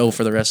ready to go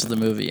for the rest of the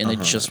movie, and they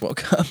just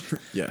woke up.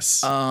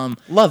 Yes.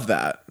 Love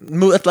that.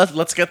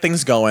 Let's get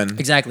things going.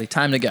 Exactly.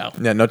 Time to go.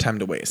 Yeah, no time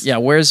to waste. Yeah.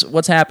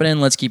 What's happening?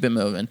 Let's keep it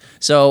moving.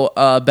 So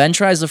Ben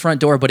tries the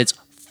front door, but it's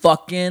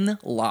fucking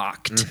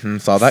locked.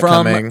 Saw that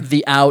from coming.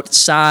 the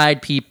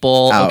outside,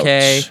 people. Ouch.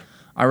 Okay.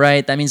 All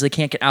right. That means they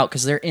can't get out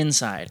because they're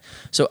inside.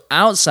 So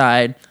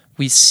outside,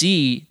 we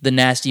see the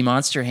nasty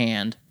monster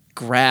hand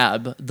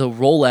grab the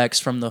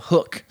Rolex from the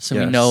hook. So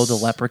we Yes. know the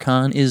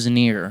leprechaun is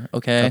near.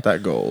 Okay. Got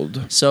that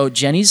gold. So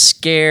Jenny's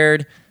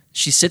scared.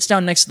 She sits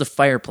down next to the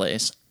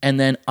fireplace, and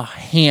then a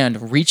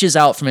hand reaches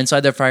out from inside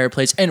the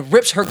fireplace and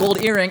rips her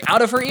gold earring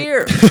out of her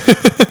ear.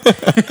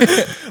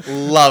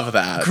 Love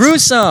that.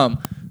 Gruesome.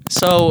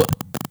 So,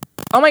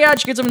 oh my God,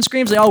 she gets up and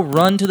screams. They all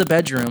run to the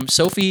bedroom.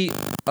 Sophie,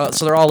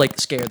 so they're all like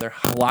scared. They're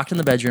locked in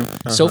the bedroom.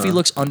 Sophie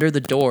looks under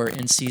the door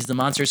and sees the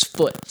monster's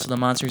foot. So the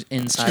monster's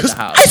inside the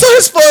house. I saw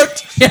his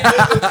foot.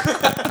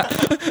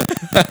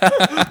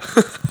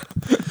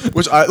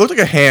 Which looked like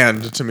a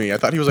hand to me. I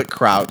thought he was like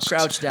crouched.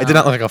 Crouched It did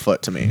not look like a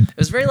foot to me. It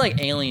was very like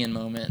alien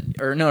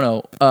moment. Or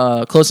no.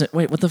 Close.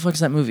 Wait, what the fuck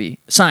is that movie?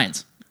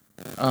 Signs.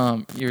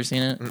 You ever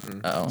seen it?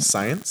 Oh,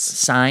 Science?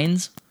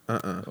 Signs.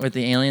 With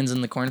the aliens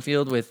in the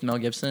cornfield with Mel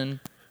Gibson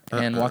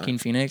and Joaquin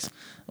Phoenix.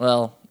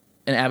 Well,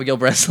 and Abigail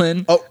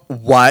Breslin. Oh,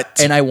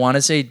 what? And I want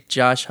to say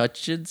Josh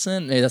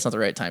Hutcherson. Maybe that's not the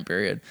right time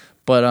period.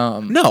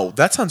 But no,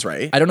 that sounds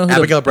right. I don't know who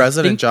Abigail I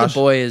Breslin think and Josh. the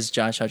boy is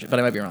Josh Hutcherson, but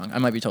I might be wrong. I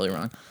might be totally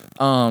wrong.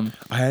 I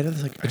had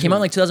this, like, It came out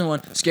in like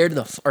 2001. Scared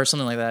or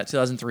something like that.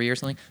 2003 or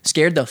something.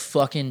 Scared the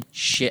fucking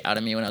shit out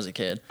of me when I was a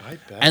kid. I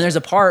bet. And there's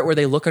a part where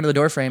they look under the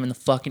door frame and the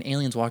fucking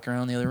aliens walk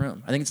around the other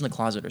room. I think it's in the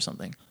closet or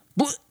something.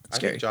 I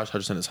Scary. think Josh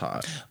Hutcherson is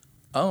hot.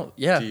 Oh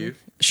yeah. Do you?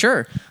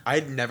 Sure.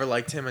 I'd never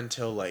liked him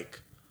until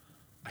like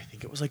I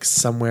think it was like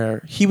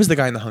somewhere. He was the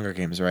guy in the Hunger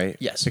Games, right?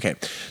 Yes. Okay.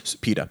 So,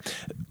 PETA.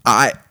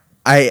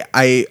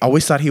 I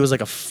always thought he was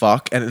like a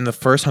fuck, and in the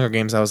first Hunger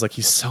Games, I was like,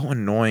 he's so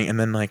annoying. And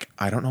then like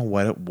I don't know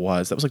what it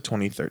was. That was like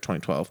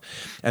 2012,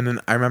 and then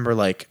I remember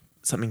like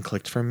something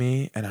clicked for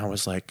me, and I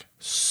was like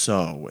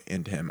so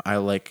into him. I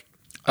like.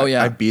 Oh,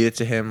 yeah. I beat it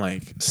to him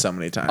like so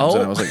many times Oh.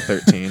 when I was like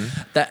 13.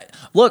 That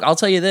look, I'll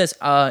tell you this.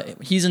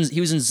 He was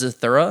in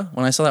Zathura.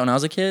 When I saw that when I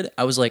was a kid,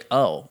 I was like,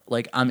 oh,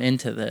 like I'm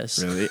into this.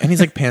 Really? And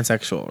he's like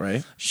pansexual,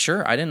 right?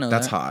 Sure, I didn't know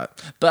That's that.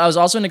 hot. But I was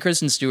also into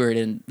Kristen Stewart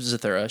in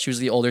Zathura. She was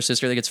the older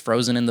sister that gets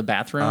frozen in the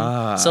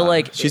bathroom. So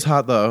like, She's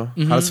hot though.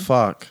 Hot as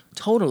fuck.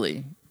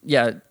 totally.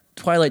 Yeah,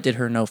 Twilight did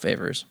her no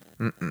favors.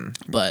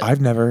 But I've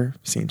never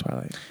seen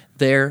Twilight.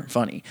 they're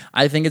funny.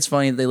 I think it's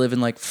funny they live in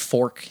like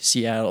Fork,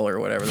 Seattle or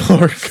whatever.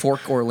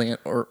 Fork,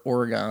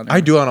 Oregon. I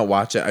do want to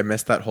watch it. I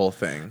missed that whole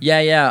thing.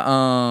 Yeah.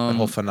 The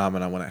whole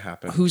phenomenon when it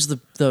happened. Who's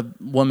the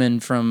woman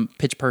from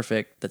Pitch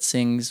Perfect that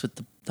sings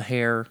with the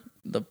hair,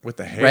 With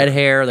the hair? red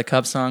hair, the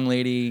Cup Song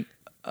lady,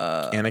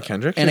 Anna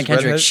Kendrick? Anna She's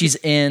Kendrick. redhead? She's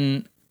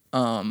in.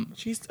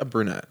 She's a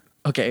brunette.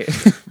 Okay,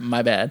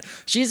 my bad.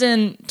 She's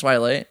in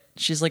Twilight.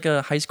 She's like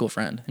a high school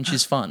friend, and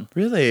she's fun.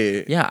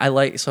 Really?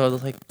 Yeah, so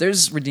like.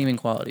 There's redeeming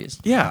qualities.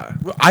 Yeah.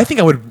 I think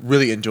I would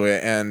really enjoy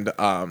it. And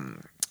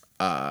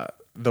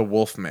the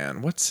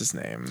Wolfman. What's his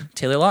name?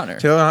 Taylor Lautner.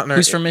 Taylor Lautner.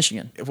 Who's from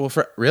Michigan. Well,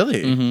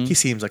 really? Mhm. He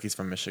seems like he's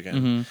from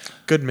Michigan. Mhm.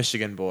 Good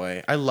Michigan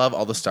boy. I love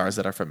all the stars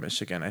that are from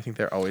Michigan. I think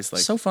they're always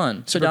like So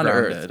fun. So super down to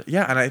earth. grounded.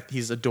 Yeah, and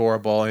he's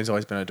adorable. And he's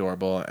always been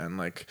adorable. And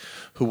like,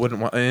 who wouldn't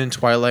want? And in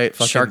Twilight,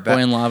 fucking Shark Boy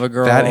and Lava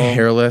Girl. That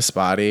hairless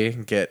body,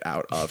 get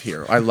out of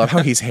here. I love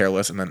how he's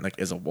hairless and then like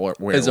is a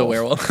werewolf. Is a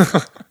werewolf.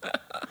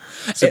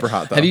 Super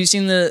hot though. Have you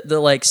seen the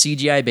like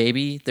CGI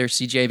baby? Their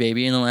CGI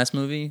baby in the last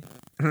movie.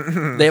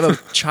 They have a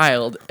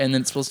child, and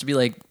then it's supposed to be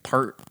like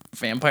part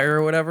vampire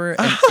or whatever.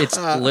 And it's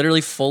literally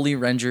fully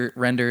rendered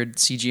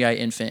CGI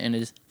infant, and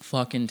it is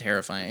fucking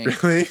terrifying.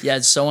 Really? Yeah,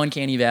 it's so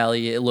uncanny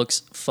valley. It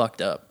looks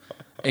fucked up.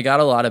 It got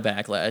a lot of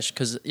backlash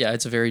because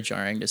it's very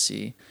jarring to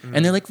see.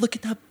 And they're like, "Look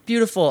at that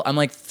beautiful." I'm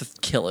like,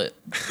 "Kill it,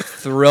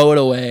 throw it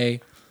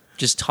away,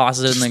 just toss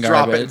it in the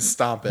drop garbage, it and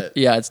stomp it."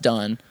 Yeah, it's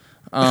done.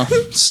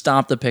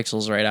 Stomp the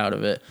pixels right out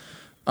of it.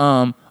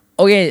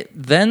 Okay,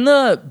 then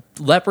the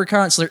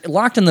leprechaun, so they're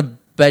locked in the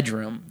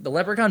bedroom. The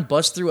leprechaun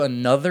busts through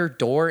another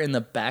door in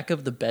the back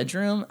of the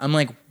bedroom. I'm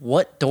like,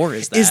 what door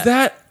is that? Is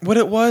that what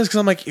it was? Because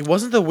I'm like, it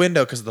wasn't the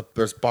window because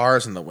there's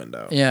bars in the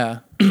window. Yeah.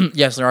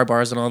 Yes, there are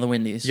bars on all the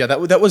windies. Yeah,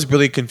 that was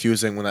really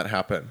confusing when that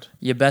happened.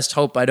 You best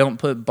hope I don't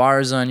put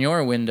bars on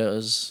your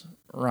windows,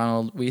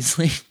 Ronald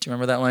Weasley. Do you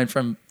remember that line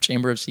from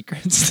Chamber of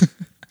Secrets?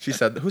 Who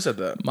said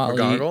that?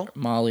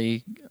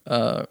 Molly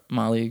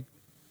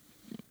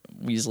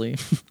Weasley.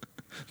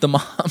 The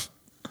mom.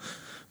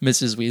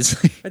 Mrs.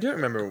 Weasley. I don't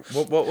remember.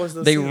 What was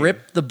the They scene?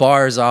 ripped the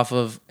bars off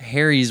of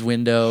Harry's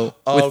window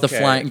with the Okay.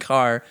 flying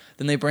car.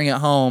 Then they bring it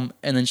home,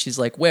 and then she's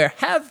like, "Where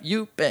have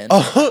you been?"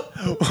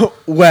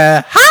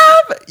 Where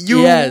have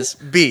you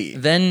be?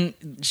 Then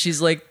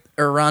she's like,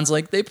 or Ron's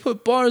like, "They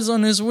put bars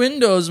on his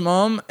windows,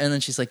 Mom." And then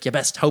she's like, "You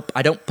best hope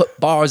I don't put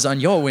bars on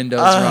your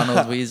windows,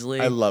 Ronald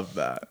Weasley." I love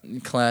that.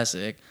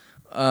 Classic.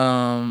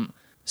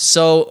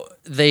 So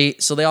they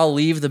all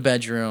leave the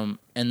bedroom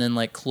and then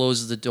like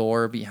close the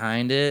door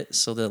behind it,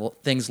 so the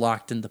thing's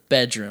locked in the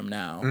bedroom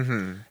now.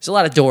 Mm-hmm. There's a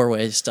lot of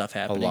doorway stuff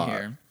happening lot.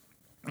 here.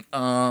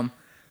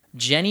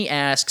 Jenny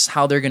asks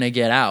how they're gonna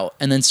get out,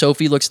 and then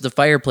Sophie looks at the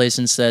fireplace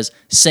and says,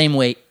 "Same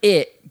way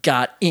it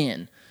got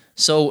in."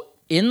 So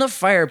in the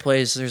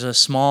fireplace, there's a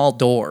small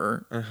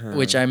door,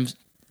 which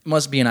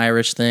must be an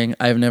Irish thing.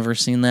 I've never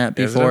seen that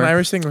Is it before. an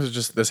Irish thing or is it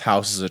just this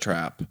house is a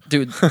trap?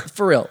 Dude,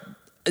 for real.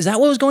 Is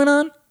that what was going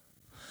on?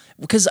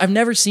 Because I've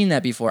never seen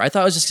that before. I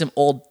thought it was just some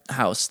old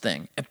house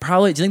thing. Do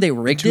you think they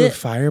rigged To a it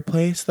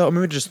fireplace though?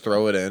 Maybe just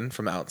throw it in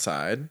from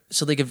outside.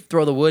 so they could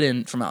throw the wood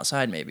in from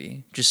outside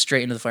maybe? Just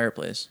straight into the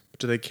fireplace.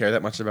 Do they care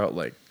that much about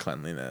like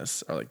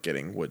cleanliness or like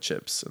getting wood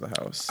chips in the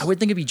house? I would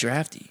think it'd be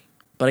drafty.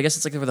 But I guess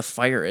it's like where the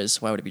fire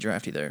is. Why would it be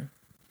drafty there?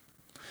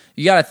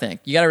 You gotta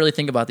think. You gotta really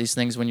think about these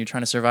things when you're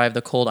trying to survive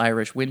the cold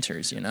Irish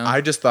winters, you know?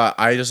 I just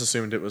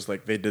assumed it was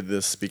like they did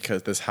this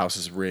because this house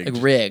is rigged.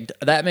 Like rigged.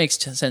 That makes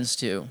sense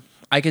too.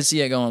 I could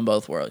see it going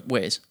both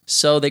ways.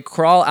 So they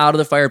crawl out of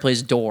the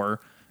fireplace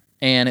door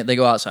and they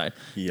go outside.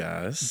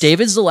 Yes.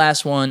 David's the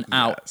last one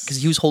out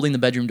because he was holding the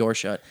bedroom door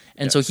shut.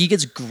 And so he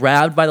gets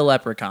grabbed by the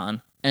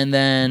leprechaun and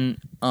then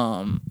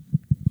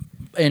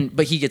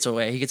but he gets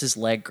away. He gets his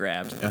leg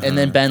grabbed. And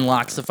then Ben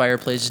locks the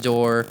fireplace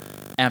door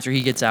after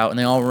he gets out and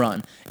they all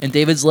run. And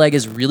David's leg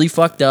is really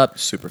fucked up.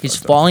 He's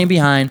falling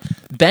behind.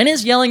 Ben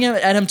is yelling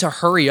at him to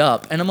hurry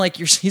up. And I'm like,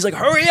 he's like,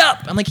 "Hurry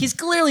up." I'm like, he's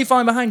clearly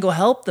falling behind. Go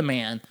help the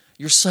man.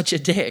 You're such a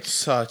dick.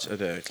 Such a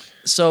dick.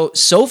 So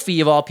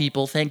Sophie, of all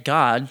people, thank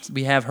God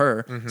we have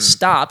her,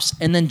 stops,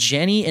 and then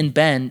Jenny and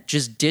Ben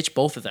just ditch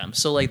both of them.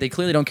 So like they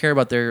clearly don't care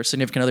about their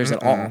significant others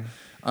at all.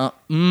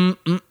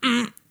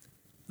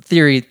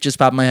 Theory just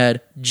popped in my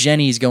head.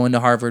 Jenny's going to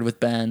Harvard with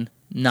Ben,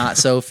 not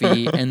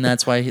Sophie, and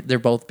that's why they're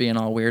both being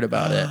all weird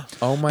about it.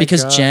 Oh my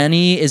Because God.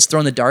 Jenny is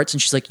throwing the darts,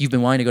 and she's like, "You've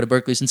been wanting to go to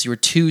Berkeley since you were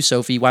 2,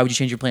 Sophie. Why would you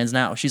change your plans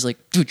now?" She's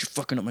like, "Dude, you're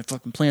fucking up my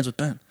fucking plans with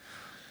Ben."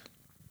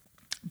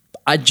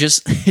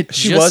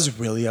 She was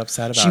really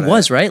upset about it. She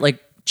was, right?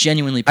 Like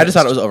genuinely pissed. I just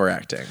thought it was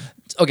overacting.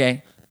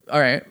 Okay. All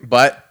right.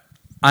 But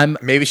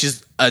maybe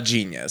she's a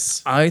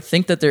genius. I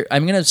think that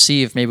I'm going to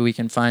see if maybe we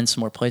can find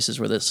some more places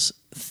where this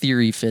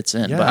theory fits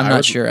in, Yeah, but I'm I not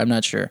would- sure. I'm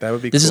not sure. That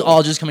would be This is cool.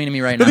 all just coming to me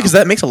right No, now. because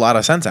that makes a lot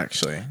of sense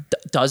actually.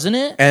 Doesn't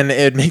it? And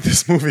it'd make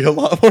this movie a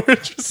lot more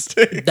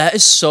interesting. That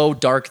is so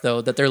dark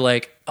though that they're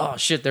like, "Oh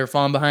shit, they're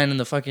falling behind and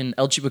the fucking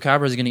El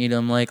Chupacabra is going to eat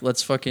them. Like,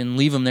 let's fucking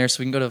leave them there so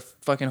we can go to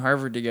fucking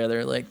Harvard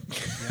together." Like,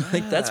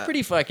 like that's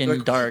pretty fucking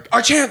dark.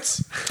 Our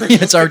chance. Yeah,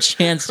 it's our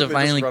chance to They just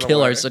finally run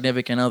kill our away.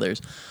 significant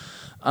others.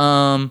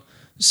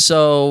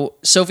 So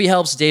Sophie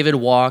helps David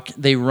walk.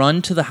 They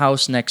run to the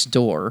house next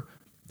door,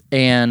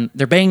 and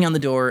they're banging on the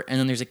door. And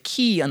then there's a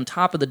key on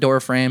top of the door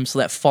frame, so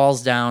that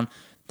falls down.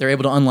 They're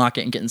able to unlock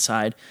it and get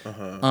inside.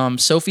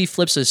 Sophie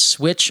flips a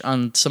switch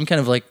on some kind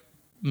of like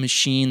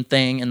machine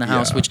thing in the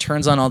house, Yeah. which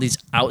turns on all these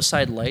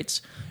outside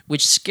lights,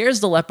 which scares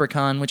the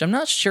leprechaun, which I'm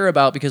not sure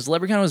about because the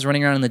leprechaun was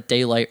running around in the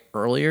daylight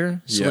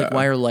earlier. So like, Yeah.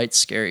 why are lights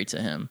scary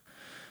to him?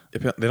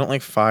 They don't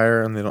like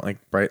fire and they don't like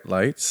bright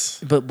lights.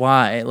 But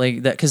why?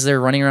 Like that because they're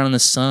running around in the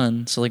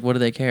sun. So like, what do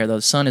they care?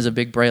 The sun is a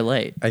big bright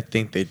light. I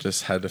think they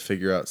just had to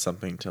figure out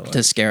something to like,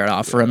 To scare it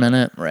off for a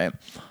minute, right?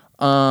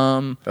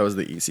 That was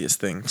the easiest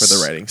thing for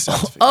the writing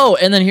staff. Oh,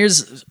 and then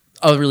here's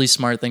a really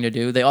smart thing to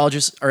do. They all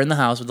just are in the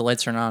house with the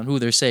lights turned on. Ooh,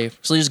 they're safe.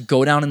 So they just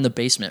go down in the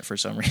basement for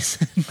some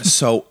reason.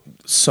 So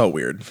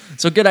weird.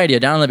 So good idea.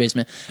 Down in the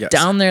basement. Yes.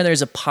 Down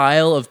there's a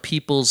pile of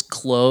people's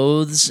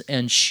clothes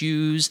and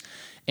shoes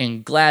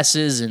and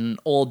glasses and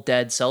old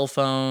dead cell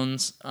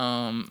phones.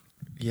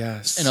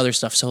 Yes. And other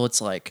stuff. So it's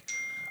like,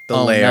 The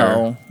oh lair.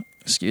 no,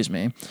 excuse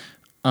me.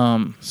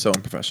 So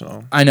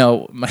unprofessional. I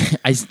know.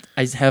 I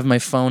have my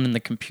phone and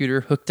the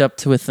computer hooked up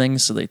to a thing,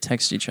 so they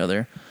text each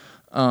other.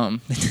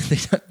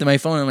 My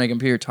phone and my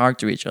computer talk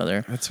to each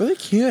other. That's really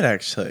cute,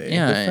 actually. Good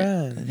Yeah,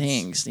 friends.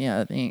 thanks.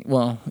 Yeah,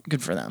 well,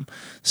 good for them.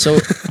 So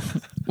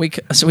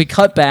we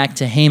cut back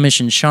to Hamish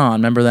and Sean.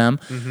 Remember them?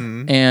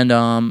 Mm-hmm.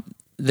 And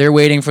they're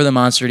waiting for the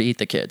monster to eat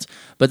the kids.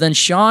 But then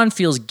Sean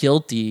feels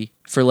guilty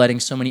for letting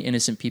so many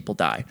innocent people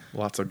die.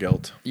 Lots of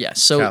guilt. Yeah,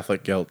 so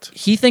Catholic guilt.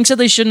 he thinks that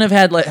they shouldn't have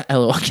had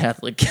LOL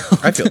Catholic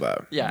guilt. I feel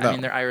that. Yeah, No. I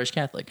mean they're Irish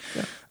Catholic.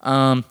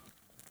 Yeah.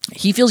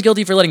 He feels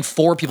guilty for letting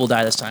 4 people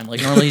die this time.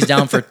 Like normally he's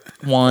down for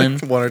 1,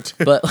 One or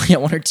two. but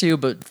 1 or 2,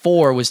 but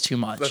 4 was too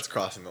much. That's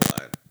crossing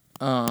the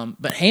line.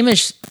 But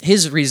Hamish,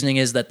 his reasoning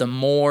is that the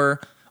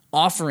more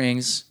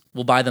offerings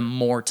will buy them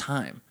more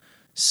time.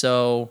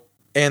 So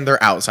And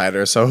they're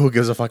outsiders, so who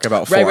gives a fuck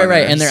about foreigners?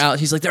 right. And they're out.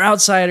 He's like, they're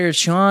outsiders,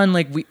 Sean.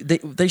 Like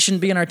they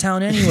shouldn't be in our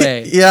town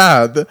anyway.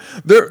 Yeah,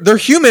 they're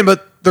human,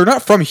 but they're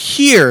not from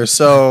here,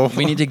 so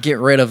We need to get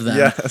rid of them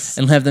Yes.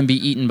 and have them be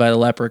eaten by the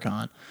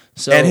leprechaun.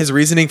 So And his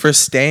reasoning for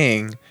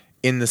staying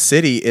in the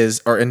city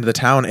is, or in the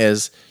town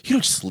is, you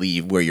don't just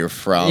leave where you're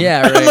from.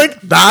 Yeah, I'm right.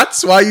 like,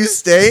 that's why you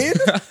stayed?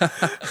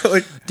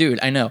 Like, dude,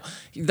 I know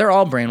they're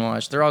all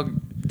brainwashed.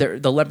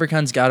 The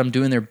leprechauns got them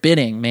doing their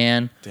bidding,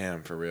 man.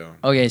 damn, for real.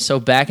 Okay, so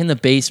back in the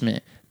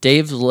basement,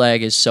 Dave's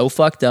leg is so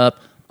fucked up.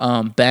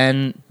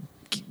 Ben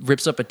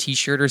rips up a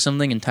t-shirt or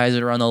something and ties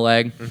it around the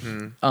leg.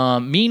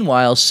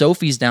 Meanwhile,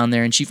 Sophie's down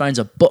there and she finds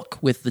a book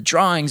with the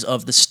drawings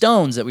of the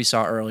stones that we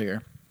saw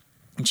earlier.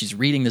 And she's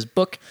reading this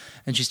book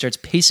and she starts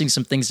piecing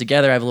some things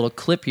together. I have a little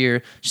clip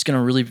here. She's going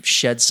to really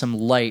shed some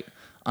light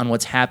on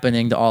what's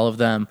happening to all of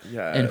them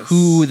and Yes.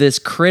 who this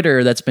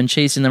critter that's been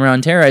chasing them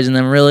around, terrorizing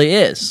them, really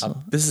is.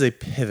 This is a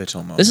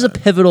pivotal moment. This is a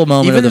pivotal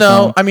moment Even of the though,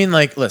 film. I mean,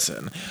 like,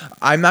 listen,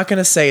 I'm not going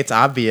to say it's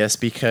obvious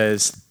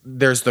because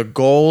there's the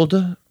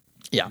gold.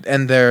 Yeah.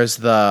 And they're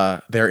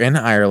in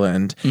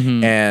Ireland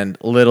and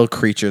little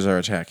creatures are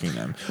attacking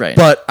them. Right.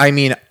 But I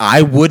mean,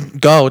 I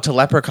would go to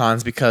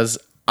leprechauns because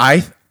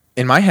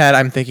in my head,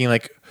 I'm thinking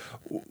like,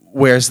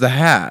 where's the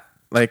hat?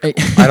 Like,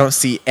 I don't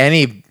see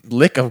any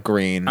lick of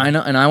green. I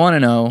know, and I want to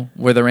know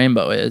where the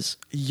rainbow is.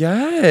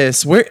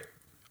 Yes. Where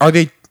are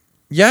they?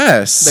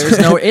 Yes. There's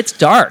no. It's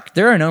dark.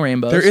 There are no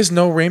rainbows. There is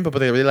no rainbow, but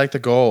they really like the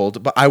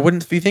gold. But I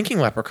wouldn't be thinking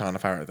leprechaun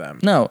if I were them.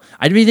 No,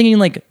 I'd be thinking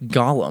like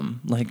Gollum,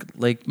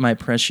 like my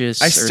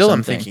precious. I or still am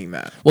something. thinking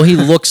that. Well, he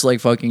looks like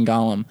fucking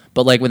Gollum,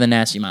 but like with a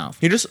nasty mouth.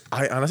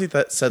 I honestly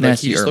said like he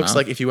Nasty just looks mouth.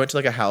 like if you went to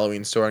like a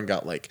Halloween store and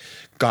got like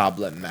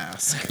goblin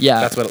mask. Yeah.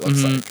 That's what it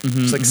looks like.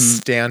 Just like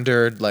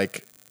standard,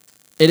 like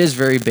It is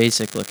very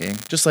basic looking.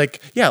 just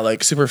like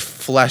like super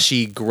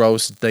fleshy,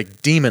 gross,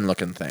 like demon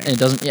looking thing. It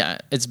doesn't. Yeah,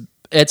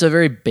 it's a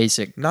very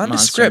basic Nondescript.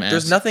 monster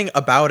There's mask. nothing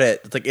about it.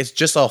 It's like it's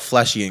just all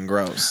fleshy and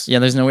gross. Yeah,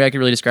 there's no way I could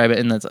really describe it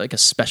in that's like a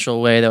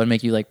special way that would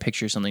make you like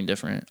picture something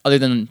different, other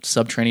than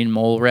subterranean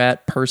mole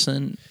rat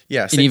person.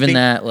 Yeah, and so even think-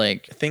 that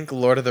like Think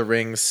Lord of the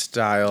Rings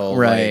style,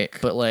 right, like,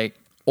 but like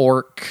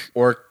orc.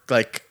 or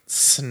like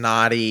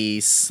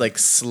snotty, like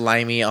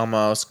slimy,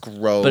 almost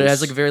gross. But it has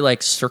like a very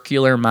like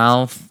circular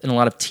mouth and a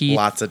lot of teeth.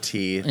 lots of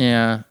teeth.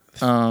 Yeah.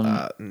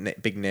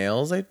 Big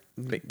nails.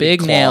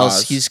 Big nails.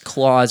 claws. He's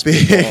claws.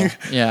 Big- People.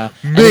 Yeah.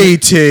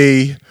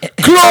 meaty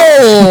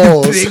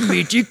claws. Big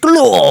meaty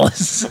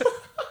claws.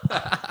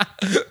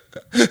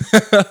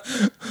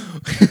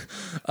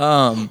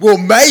 Well,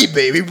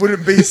 maybe it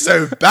wouldn't be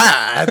so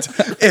bad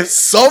if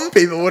some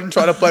people wouldn't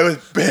try to play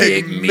with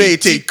big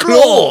meaty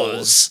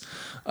claws.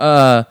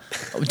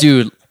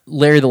 Dude,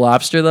 Larry the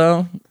Lobster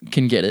though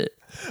can get it.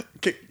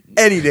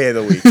 Any day of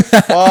the week.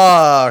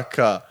 Fuck.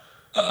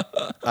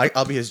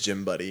 I'll be his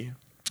gym buddy.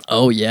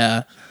 Oh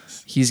yeah,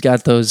 he's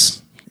got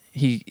those.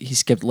 He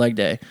skipped leg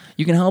day.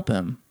 You can help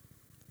him.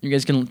 You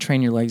guys can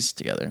train your legs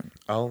together.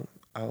 I'll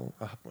help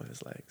him with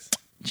his legs.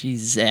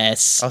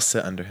 Jesus. I'll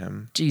sit under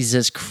him.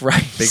 Jesus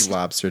Christ. Big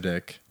lobster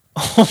dick.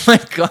 Oh my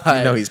god.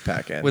 You know he's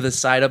packing. with a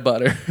side of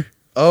butter.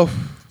 Oh,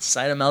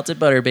 Side of melted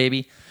butter,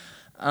 baby.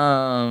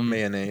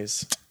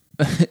 mayonnaise.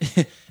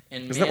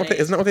 And Isn't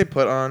that what they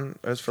put on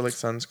as for like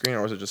sunscreen,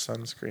 or was it just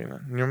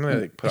sunscreen? Normally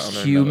they like put it on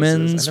their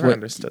Humans noses. I never were-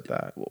 understood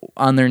that.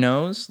 on their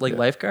nose, like Yeah.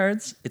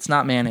 lifeguards? It's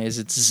not mayonnaise,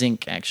 it's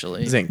zinc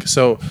actually. Zinc.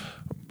 So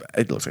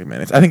it looks like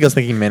mayonnaise. I think I was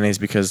thinking mayonnaise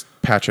because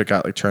Patrick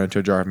got like turned into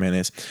a jar of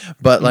mayonnaise.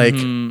 But like,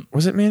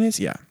 was it mayonnaise?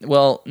 Yeah.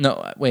 Well,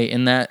 no, wait,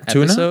 in that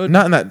Tuna? episode,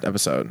 Not in that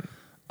episode.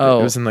 Oh.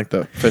 It was in like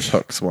the fish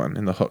hooks one,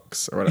 in the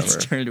hooks or It's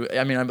whatever. turned into,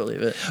 I mean, I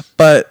believe it.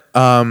 But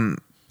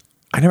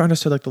I never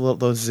understood like the little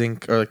those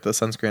zinc or like the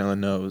sunscreen on the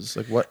nose.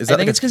 Like what is that? I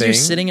think like it's a because you're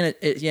thing? sitting in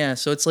it. Yeah,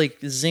 so it's like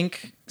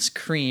zinc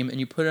cream, and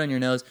you put it on your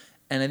nose,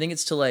 and I think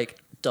it's to like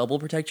double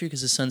protect you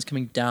because the sun's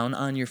coming down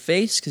on your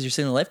face because you're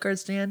sitting in the lifeguard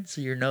stand, so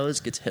your nose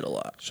gets hit a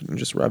lot. Shouldn't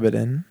just rub it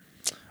in.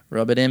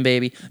 Rub it in,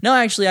 baby. No,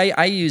 actually,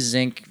 I use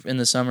zinc in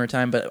the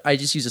summertime, but I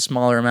just use a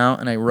smaller amount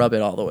and I rub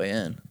it all the way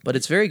in. But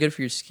it's very good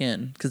for your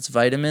skin because it's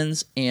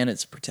vitamins and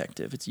it's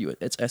protective. It's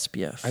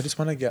SPF. I just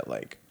want to get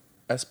like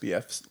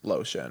SPF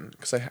lotion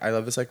because I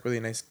love this like really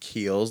nice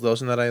Kiehl's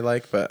lotion that I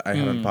like, but I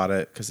haven't bought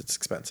it because it's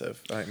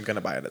expensive. I'm gonna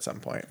buy it at some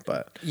point,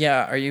 but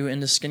Yeah, are you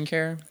into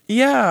skincare?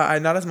 yeah, I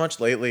not as much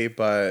lately,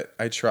 but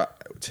I try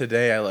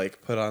today. I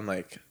like put on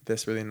like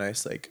this really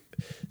nice like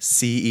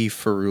CE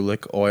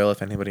ferulic oil.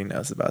 If anybody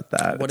knows about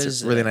that, What it's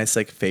is a really it? nice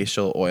like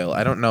facial oil.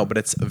 I don't know, but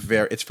it's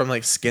from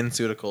like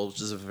SkinCeuticals,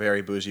 which is a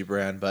very bougie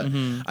brand. But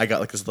I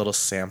got like this little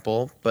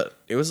sample, but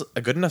it was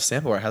a good enough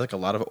sample where it had like a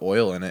lot of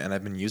oil in it, and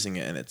I've been using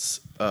it, and it's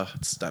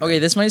stunning. Okay,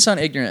 this might sound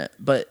ignorant,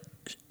 but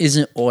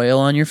isn't oil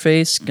on your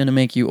face gonna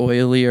make you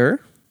oilier?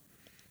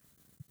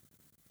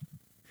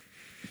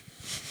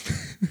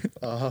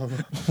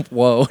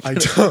 Whoa! I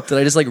don't- Did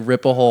I just like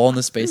rip a hole in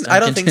the space? I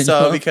don't think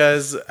so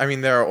because I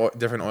mean there are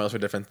different oils for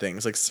different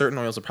things. Like certain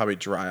oils will probably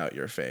dry out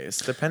your face,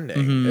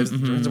 depending. It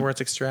depends on where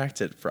it's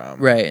extracted from,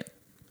 Right.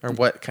 Or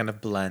what kind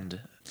of blend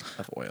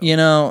of oil. You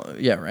know,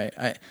 yeah, right.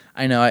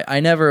 I know. I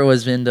never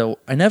was into.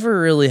 I never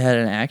really had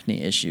an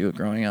acne issue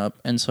growing up,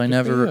 and so I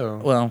never.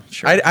 you. Well,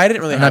 sure. I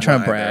didn't really. I'm have not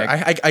trying to one either.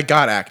 brag. I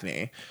got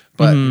acne,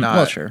 but not.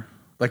 well, sure.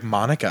 Like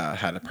Monica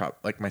had a problem.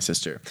 Like my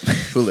sister,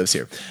 who lives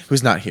here,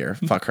 who's not here.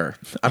 Fuck her.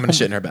 I'm gonna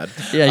shit in her bed.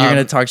 Yeah, you're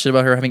gonna talk shit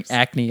about her having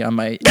acne on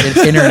my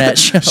internet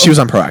show. She was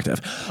on Proactive.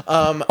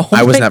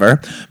 I was my- never,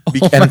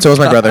 and so was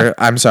my brother.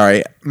 I'm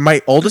sorry.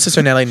 My oldest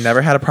sister Natalie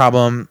never had a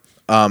problem.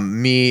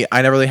 Me,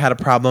 I never really had a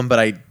problem, but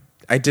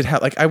I did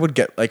have like I would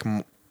get like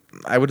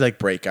I would like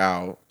break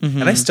out,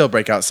 and I still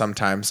break out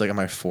sometimes, like on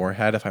my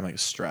forehead if I'm like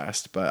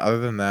stressed. But other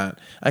than that,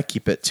 I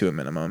keep it to a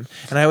minimum.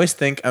 And I always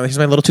think, here's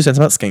my little 2 cents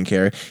about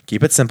skincare: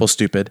 keep it simple,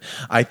 stupid.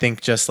 I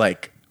think just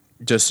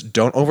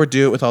don't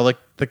overdo it with all like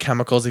the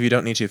chemicals if you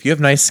don't need to. If you have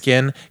nice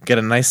skin, get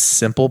a nice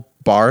simple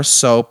bar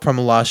soap from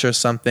Lush or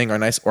something, or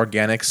nice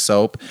organic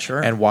soap,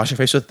 Sure. and wash your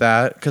face with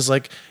that. Because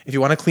like if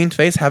you want a clean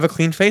face, have a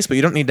clean face, but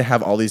you don't need to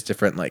have all these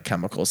different like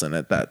chemicals in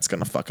it that's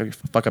gonna fuck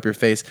up your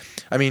face.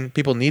 I mean,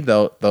 people need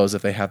those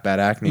if they have bad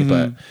acne,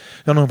 but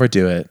don't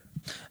overdo it.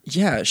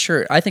 Yeah,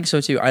 sure. I think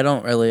so too. I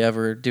don't really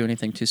ever do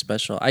anything too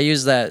special. I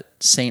use that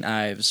St.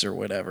 Ives or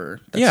whatever.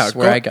 That's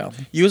where I go.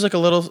 Use like a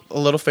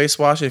little face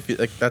wash if you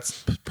like.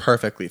 That's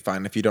perfectly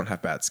fine if you don't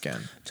have bad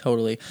skin.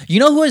 Totally. You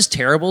know who has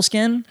terrible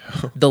skin?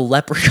 The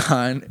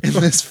leprechaun in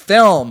this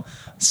film.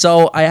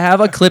 So I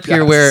have a clip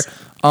here where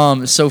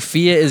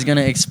Sophia is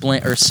gonna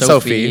explain, or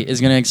Sophie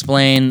is gonna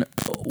explain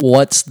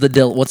what's the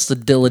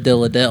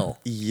dill.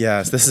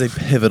 Yes, this is a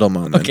pivotal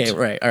moment. Okay,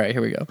 right. All right,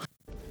 here we go.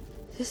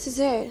 This is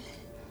it.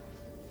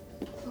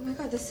 Oh my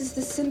god, this is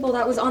the symbol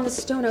that was on the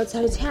stone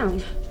outside of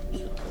town.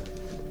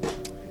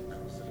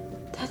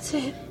 That's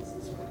it.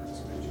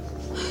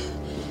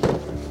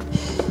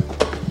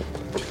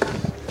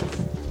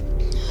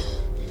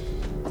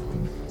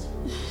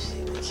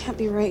 It can't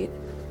be right.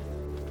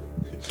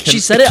 She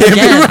said it Can't be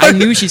again. right. I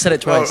knew she said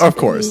it twice. Of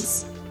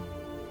course.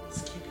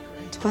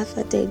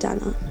 Tuatha De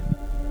Danann.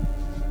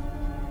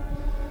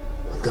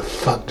 What the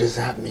fuck does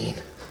that mean?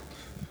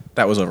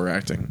 That was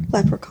overacting.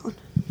 Leprechaun.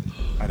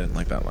 I didn't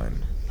like that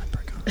line.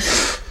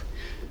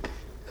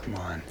 Come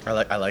on. I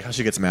like how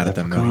she gets mad at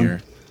them though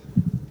here.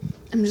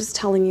 I'm just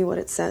telling you what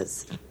it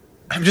says.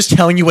 I'm just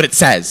telling you what it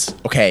says,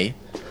 okay?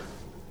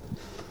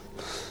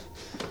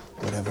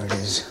 Whatever it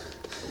is,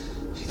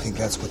 you think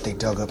that's what they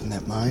dug up in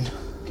that mine?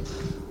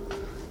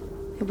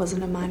 It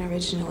wasn't a mine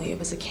originally, it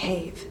was a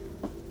cave.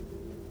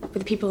 Where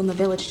the people in the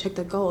village took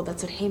the gold,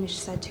 that's what Hamish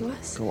said to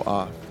us. Go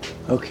off.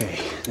 Okay,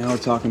 now we're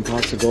talking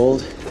pots of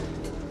gold.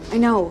 I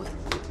know.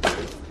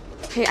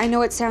 Okay, I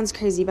know it sounds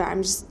crazy, but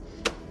I'm just...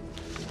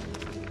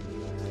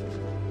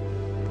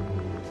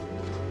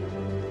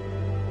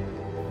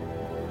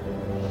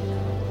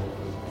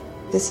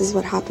 This is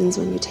what happens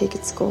when you take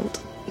its gold.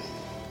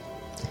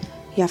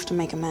 You have to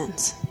make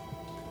amends.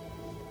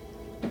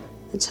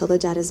 Until the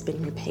debt has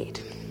been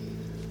repaid.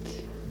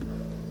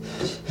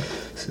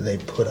 So they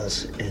put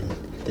us in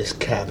this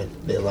cabin.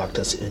 They locked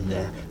us in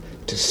there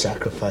to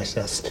sacrifice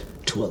us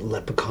to a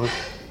leprechaun.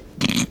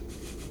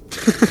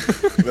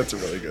 That's a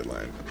really good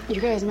line.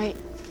 You guys, my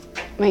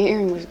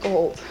earring was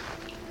gold.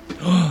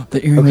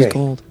 The earring was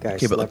gold. Guys,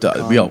 Okay, but like,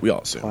 leprechaun, we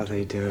all assume. Why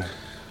they do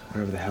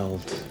whatever the hell,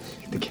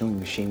 the killing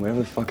machine, whatever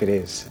the fuck it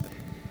is.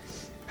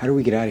 How do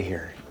we get out of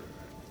here?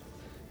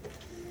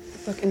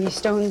 Look, and these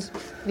stones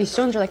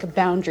are like a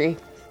boundary,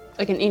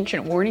 like an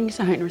ancient warning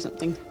sign or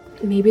something.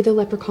 Maybe the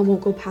leprechaun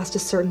won't go past a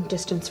certain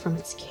distance from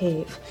its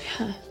cave.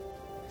 Yeah.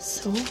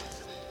 So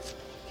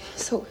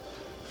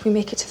if we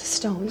make it to the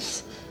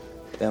stones,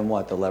 Then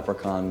what? The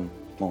leprechaun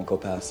won't go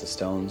past the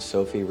stones.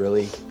 Sophie,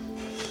 really?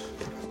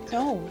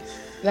 No,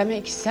 that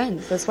makes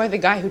sense. That's why the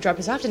guy who dropped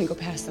us off didn't go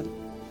past them.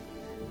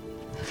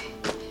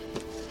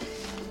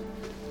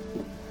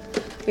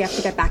 We have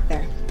to get back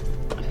there.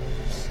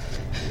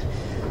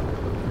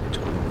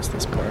 Totally missed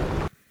this part.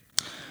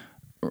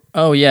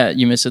 Oh yeah,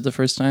 you missed it the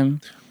first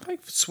time. I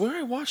swear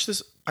I watched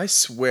this. I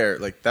swear,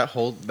 like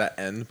that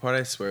end part.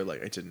 I swear,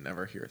 like I didn't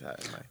ever hear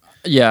that. In my...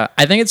 Yeah,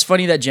 I think it's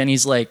funny that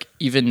Jenny's like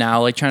even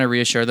now like trying to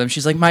reassure them.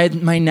 She's like, my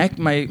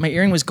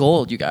earring was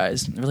gold, you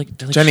guys. They're like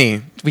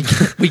Jenny, we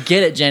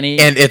get it, Jenny.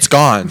 and it's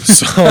gone.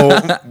 So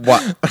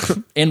what?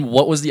 And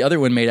what was the other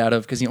one made out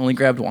of? Because he only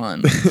grabbed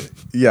one.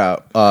 Yeah,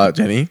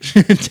 Jenny.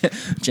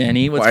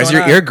 Jenny, what's Why is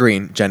going your on? ear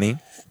green, Jenny?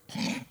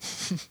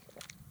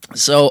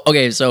 So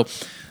okay, so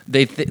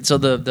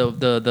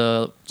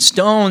the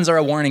stones are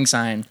a warning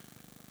sign,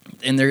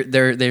 and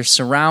they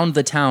surround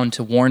the town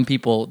to warn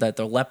people that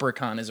the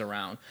leprechaun is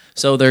around.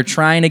 So they're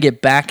trying to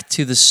get back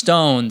to the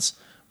stones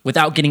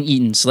without getting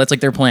eaten. So that's like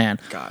their plan.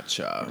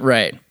 Gotcha.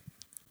 Right.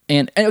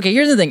 And okay,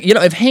 here's the thing. You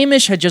know, if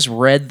Hamish had just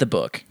read the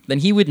book, then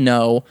he would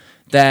know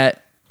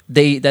that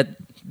the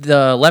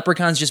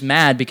leprechaun's just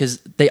mad because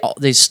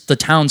the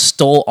town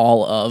stole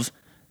all of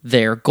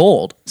their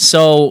gold.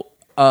 So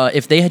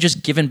if they had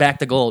just given back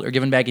the gold or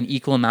given back an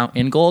equal amount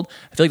in gold,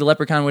 I feel like the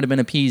leprechaun would have been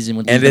appeased and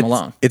would leave them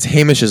alone. It's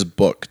Hamish's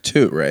book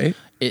too, right?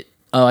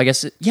 I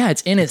guess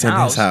it's in his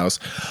house. In his house.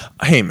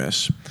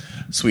 Hamish,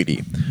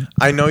 sweetie,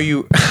 I know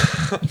you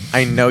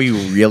I know you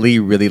really,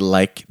 really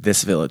like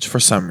this village for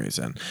some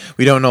reason.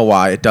 We don't know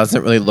why. It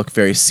doesn't really look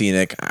very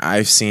scenic.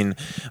 I've seen,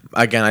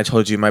 again, I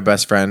told you my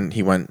best friend,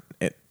 he went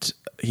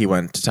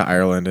to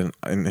Ireland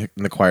in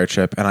the choir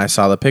trip, and I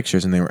saw the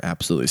pictures, and they were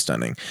absolutely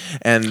stunning.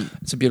 And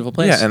it's a beautiful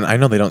place. Yeah, and I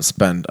know they don't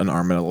spend an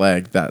arm and a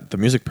leg, that the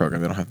music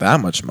program, they don't have that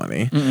much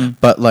money.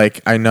 But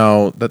like, I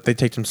know that they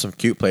take them to some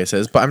cute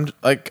places, but I'm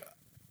like,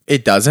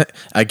 it doesn't.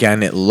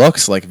 Again, it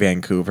looks like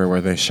Vancouver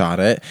where they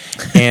shot it,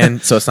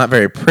 and so it's not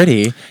very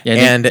pretty,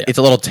 it's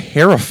a little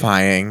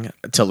terrifying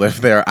to live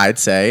there, I'd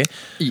say.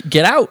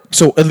 Get out.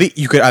 So at least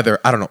you could either,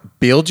 I don't know,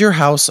 build your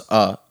house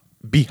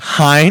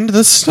behind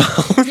the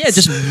stones. Yeah,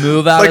 just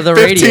move out like of the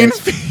 15 radius.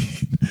 feet.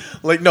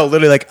 Like, no,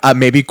 literally, like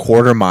maybe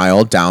quarter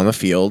mile down the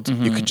field.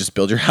 You could just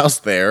build your house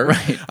there.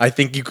 Right. I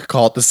think you could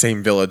call it the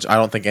same village. I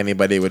don't think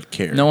anybody would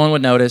care. No one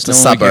would notice. It's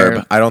a no one would suburb.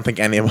 care. I don't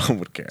think anyone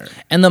would care.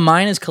 And the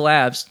mine is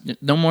collapsed.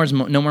 No more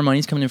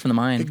money's coming in from the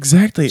mine.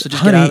 Exactly. So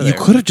just get out Honey, of you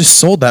there. could have just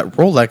sold that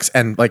Rolex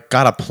and like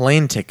got a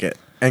plane ticket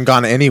and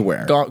gone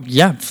anywhere.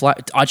 Fly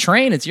a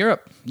train. It's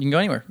Europe. You can go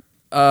anywhere.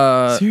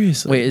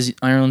 Seriously. Wait, is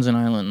Ireland's an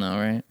island though,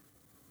 right?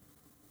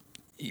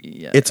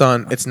 Yeah.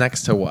 It's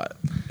next to what?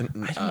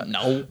 I don't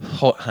know.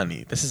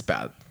 Honey, this is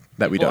bad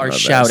that we People don't are know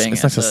shouting.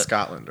 this. It's next to at the-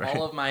 Scotland, right?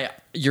 All of my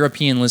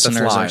European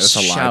listeners That's a lie. are That's a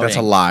lie. shouting. That's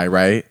a lie,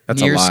 right?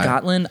 That's Near a lie.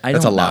 Scotland? I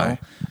That's don't a lie. know.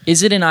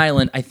 Is it an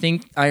island? I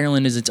think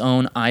Ireland is its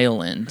own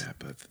island.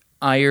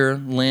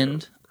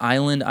 Ireland.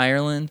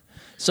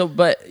 So,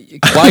 but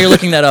while you're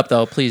looking that up,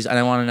 though, please, and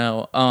I want to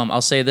know, I'll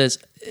say this: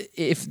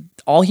 if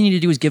all he needed to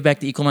do was give back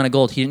the equal amount of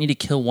gold, he didn't need to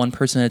kill one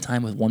person at a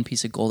time with one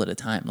piece of gold at a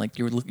time. Like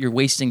you're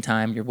wasting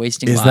time. You're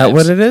wasting. Is lives. that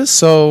what it is?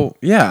 So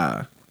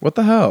yeah, what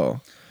the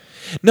hell?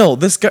 No,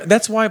 this guy.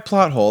 That's why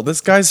plot hole.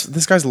 This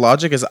guy's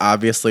logic is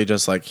obviously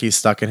just like he's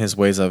stuck in his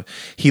ways of.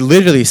 He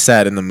literally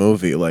said in the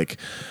movie like,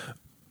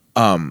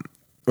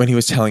 when he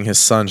was telling his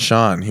son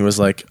Sean, he was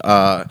like,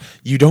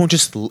 "You don't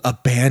just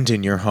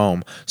abandon your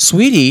home,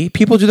 sweetie.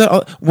 People do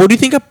that. What do you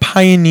think a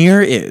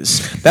pioneer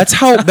is? That's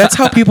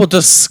how people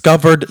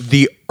discovered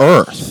the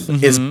earth.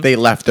 Is they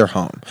left their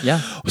home.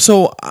 Yeah.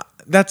 So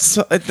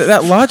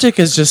that logic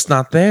is just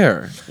not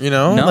there. You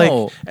know. No.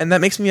 Like, and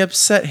that makes me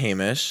upset,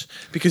 Hamish,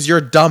 because you're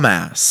a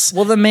dumbass.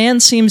 Well, the man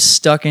seems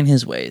stuck in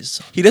his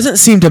ways. He doesn't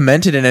seem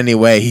demented in any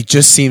way. He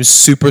just seems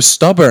super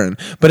stubborn.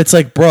 But it's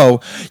like,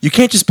 bro, you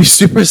can't just be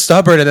super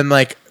stubborn and then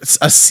like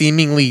a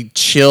seemingly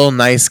chill,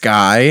 nice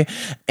guy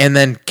and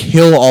then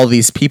kill all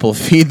these people,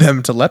 feed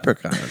them to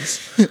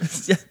leprechauns.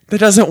 That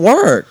doesn't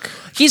work.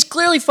 He's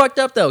clearly fucked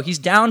up, though. He's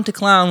down to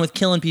clown with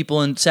killing people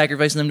and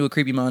sacrificing them to a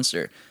creepy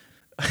monster.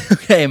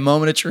 Okay,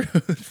 moment of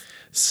truth.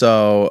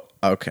 So,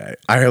 okay.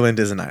 Ireland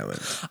is an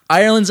island.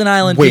 Ireland's an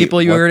island, Wait,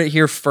 people. You what? heard it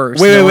here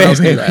first. Wait, No one else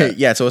knew that. wait.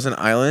 Yeah, so it's an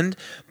island,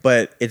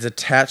 but it's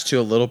attached to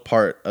a little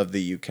part of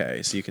the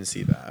UK, so you can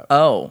see that.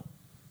 Oh.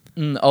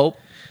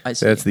 I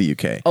see. That's the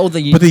UK. Oh,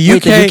 the But the Wait,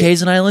 UK the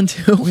UK's an island,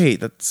 too? Wait,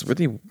 that's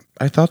really...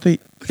 I thought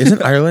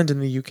isn't Ireland in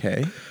the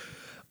UK?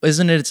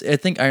 Isn't it? I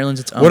think Ireland's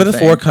its own What are the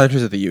thing. 4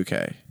 countries of the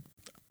UK?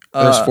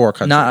 There's 4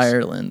 countries. Not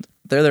Ireland.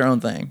 They're their own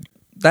thing.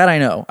 That I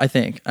know, I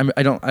think. But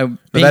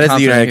that is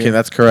the United Kingdom.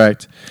 That's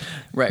correct.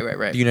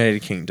 Right. The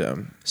United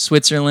Kingdom.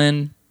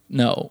 Switzerland,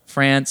 no.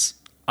 France,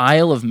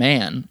 Isle of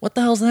Man. What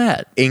the hell's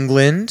that?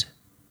 England.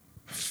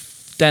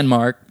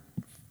 Denmark.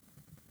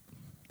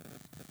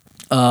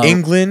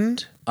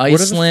 England.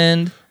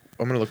 Iceland.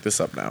 I'm going to look this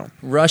up now.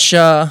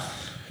 Russia.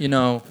 You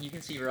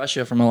can see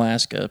Russia from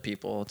Alaska,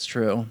 people. It's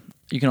true.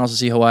 You can also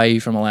see Hawaii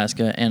from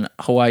Alaska. And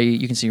Hawaii,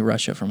 you can see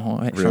Russia from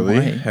Hawaii.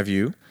 Really? Have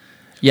you?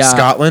 Yeah.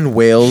 Scotland,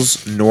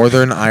 Wales,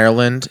 Northern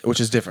Ireland, which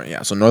is different.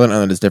 Yeah, so Northern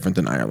Ireland is different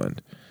than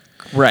Ireland.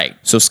 Right.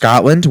 So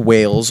Scotland,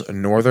 Wales,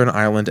 Northern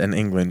Ireland, and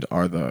England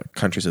are the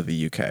countries of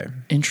the UK.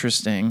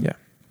 Interesting. Yeah.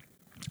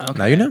 Okay.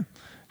 Now you know.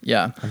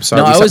 Yeah. I'm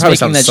sorry. No, We I was probably making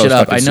sound that so shit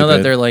up. I fucking know that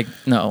stupid. they're like,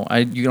 no,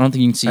 you don't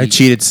think you can see. I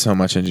cheated so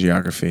much in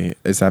geography.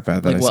 Is that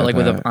bad that Like I what? said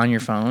Like that? on your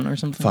phone or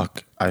something?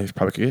 Fuck. I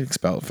probably could get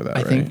expelled for that, I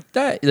right? think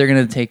that they're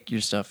gonna take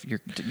your stuff, your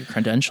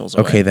credentials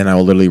away. Okay, then I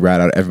will literally rat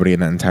out everybody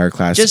in that entire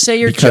class. Just say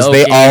you're because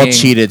they all joking.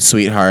 cheated,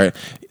 sweetheart.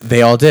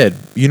 They all did.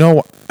 You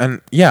know,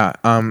 and yeah,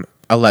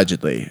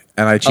 allegedly,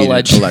 and I cheated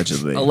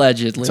allegedly.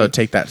 Allegedly. So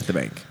take that to the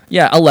bank.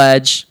 Yeah,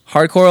 allege,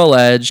 hardcore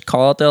allege,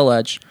 call out the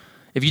allege.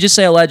 If you just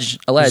say allege,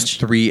 It's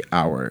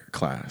 3-hour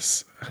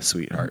class,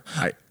 sweetheart.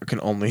 I can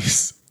only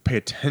pay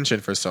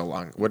attention for so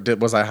long.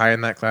 Was I high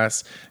in that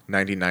class?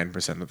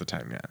 99% of the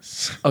time,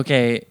 yes.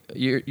 Okay,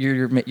 you're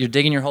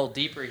digging your hole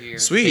deeper here,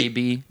 Sweet.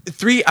 baby.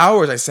 3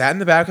 hours. I sat in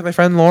the back with my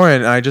friend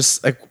Lauren, and I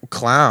just like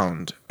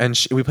clowned, and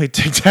we played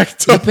tic tac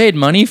toe. You paid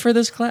money for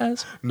this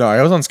class? No,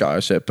 I was on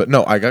scholarship, but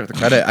no, I got the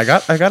credit. I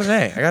got an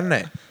A. I got an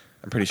A.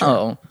 I'm pretty sure.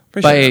 Oh,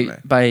 Pretty sure I got an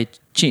A. by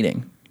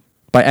cheating,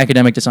 by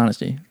academic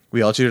dishonesty.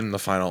 We all cheated in the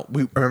final.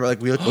 We remember,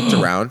 like, we looked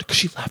around because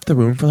she left the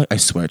room for like, I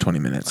swear, 20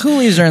 minutes. Who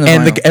leaves her in the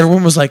and final?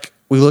 everyone was like,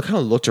 we kind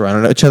of looked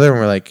around at each other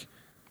and we're like,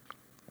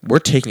 we're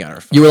taking out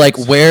our phones. You were like,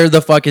 where the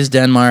fuck is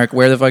Denmark?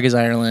 Where the fuck is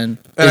Ireland?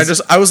 And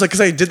I was like,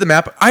 because I did the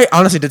map. I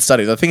honestly did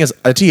study. The thing is,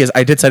 I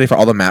did study for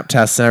all the map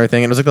tests and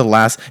everything. And it was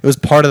like it was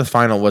part of the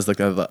final was like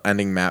the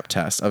ending map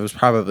test. I was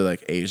probably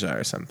like Asia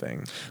or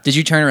something. Did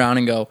you turn around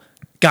and go,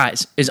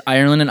 guys, is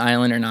Ireland an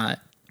island or not?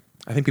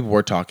 I think people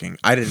were talking.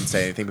 I didn't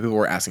say anything, but people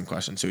were asking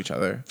questions to each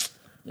other.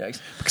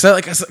 Yikes.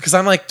 Because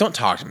I'm like, don't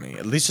talk to me.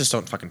 At least just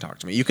don't fucking talk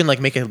to me. You can like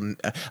make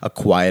a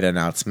quiet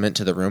announcement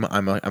to the room.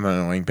 I'm an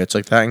annoying bitch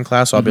like that in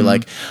class. So I'll be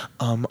like,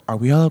 are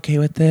we all okay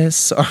with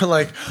this? Or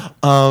like,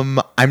 I'm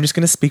just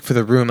gonna speak for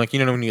the room. Like, you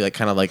know when you like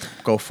kind of like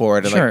go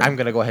forward and Sure. like I'm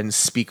gonna go ahead and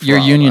speak for You're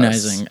all of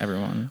us. unionizing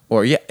everyone.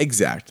 Or yeah,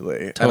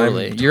 exactly. And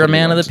Totally. I'm You're a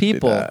man willing of the to do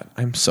people, that.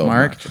 I'm so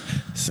Mark.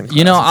 obnoxious. In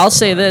You know, class, I'll it's so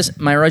say hard. this.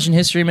 My Russian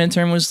history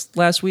midterm was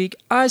last week.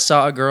 I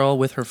saw a girl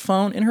with her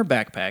phone in her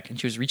backpack, and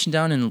she was reaching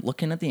down and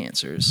looking at the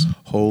answers.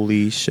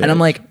 Holy shit. And I'm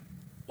like,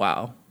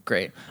 wow,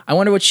 great. I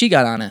wonder what she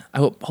got on it.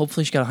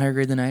 Hopefully she got a higher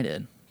grade than I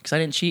did. Because I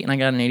didn't cheat, and I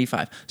got an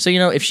 85. So, you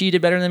know, if she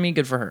did better than me,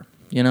 good for her.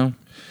 You know?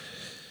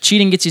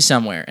 Cheating gets you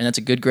somewhere, and that's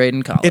a good grade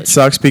in college. It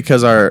sucks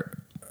because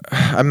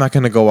I'm not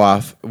going to go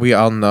off.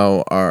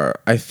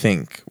 I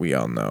think we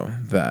all know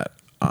that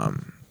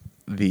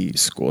the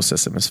school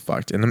system is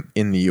fucked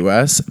in the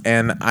US.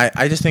 And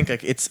I just think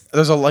like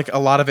there's a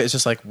lot of it is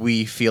just like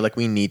we feel like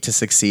we need to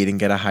succeed and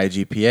get a high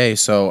GPA.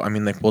 So, I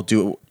mean, like we'll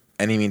do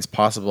any means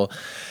possible.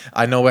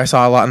 I know I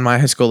saw a lot in my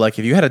high school, like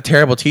if you had a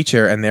terrible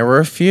teacher, and there were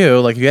a few,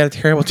 like if you had a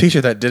terrible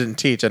teacher that didn't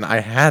teach, and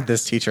I had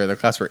this teacher in the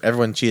class where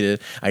everyone cheated.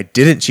 I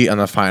didn't cheat on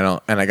the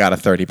final, and I got a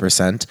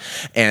 30%.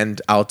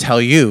 And I'll tell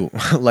you,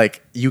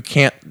 like you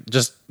can't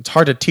it's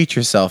hard to teach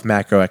yourself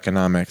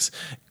macroeconomics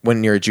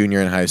when you're a junior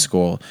in high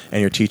school,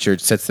 and your teacher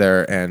sits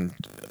there and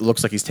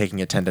looks like he's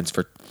taking attendance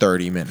for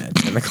 30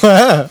 minutes in the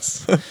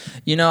class.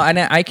 You know,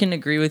 I can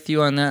agree with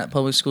you on that.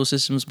 Public school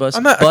systems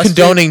I'm not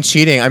condoning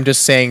cheating. I'm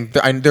just saying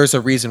there's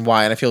a reason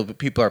why, and I feel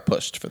people are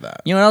pushed for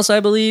that. You know what else I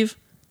believe?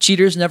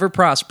 Cheaters never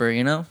prosper,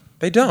 you know?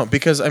 They don't,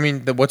 because, I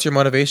mean, what's your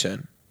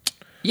motivation?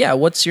 Yeah,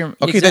 what's your... Okay,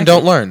 exactly. then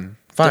don't learn.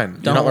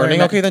 Fine. Don't You're not learn learning?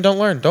 that- Okay, then don't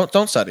learn.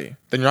 Don't study.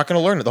 Then you're not going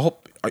to learn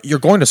it. You're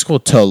going to school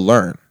to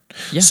learn.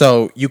 Yeah.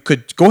 So you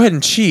could go ahead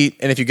and cheat,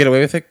 and if you get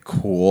away with it,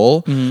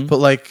 cool. Mm-hmm. But,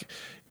 like...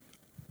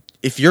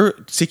 If you're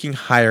seeking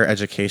higher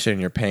education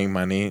and you're paying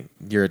money,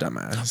 you're a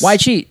dumbass. Why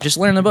cheat? Just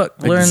learn the book.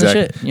 Learn the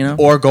shit, you know?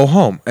 Or go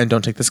home and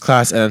don't take this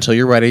class. And until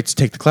you're ready to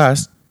take the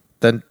class,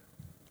 then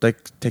like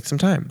take some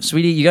time.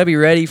 Sweetie, you gotta be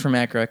ready for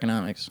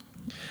macroeconomics.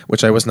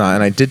 Which I was not,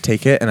 and I did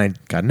take it, and I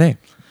got an A.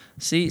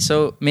 See,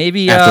 so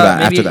maybe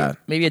After that.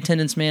 maybe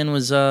attendance man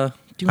was doing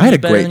I had a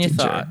better great than you teacher.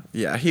 thought.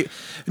 Yeah,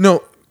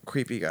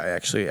 creepy guy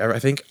actually. I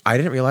think I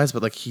didn't realize,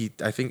 but like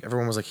I think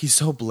everyone was like, he's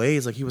so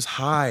blazed, like he was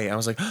high. And I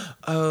was like,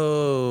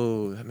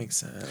 oh, that makes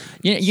sense.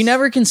 You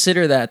never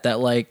consider that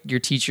like your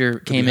teacher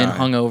came in high.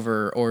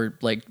 hungover or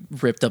like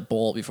ripped a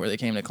bowl before they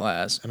came to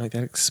class. And like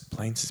that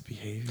explains his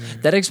behavior.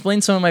 That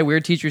explains some of my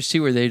weird teachers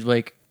too, where they'd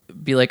like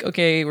be like,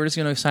 okay, we're just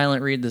gonna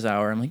silent read this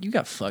hour. I'm like, you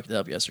got fucked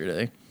up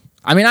yesterday.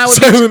 I mean,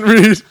 Silent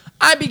read.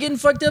 I'd be getting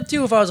fucked up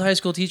too if I was a high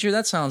school teacher.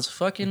 That sounds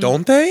fucking.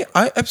 Don't they?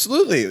 I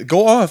absolutely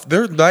go off.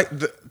 They're like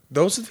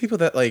those are the people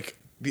that like.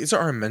 These are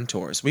our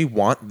mentors. We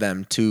want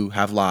them to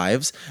have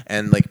lives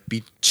and like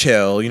be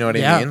chill. You know what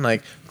I mean?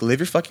 Like live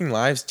your fucking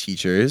lives,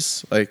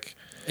 teachers. Like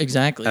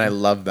exactly. And I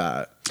love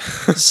that.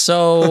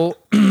 So,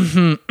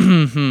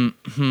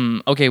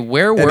 okay,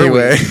 where were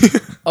Anyway. we?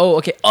 Oh,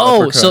 okay.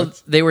 Oh, Uppercut. so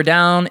they were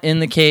down in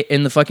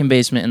the fucking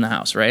basement in the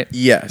house, right?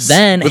 Yes.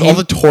 Then with all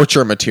the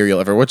torture material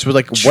ever, which was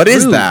like, True. what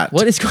is that?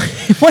 What is going?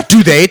 What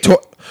do they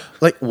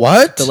like?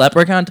 What the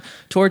leprechaun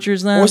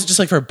tortures them? Or was it just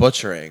like for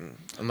butchering?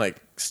 and like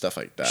stuff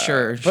like that.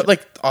 Sure. But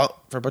like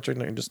for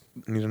butchering, you just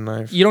need a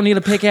knife. You don't need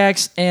a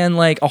pickaxe and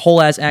like a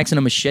whole ass axe and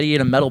a machete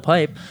and a metal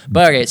pipe.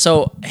 But okay,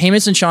 so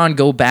Hamus and Sean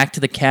go back to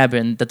the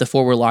cabin that the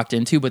four were locked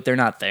into, but they're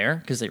not there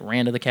because they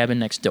ran to the cabin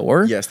next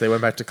door. Yes, they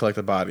went back to collect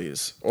the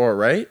bodies. Or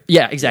right?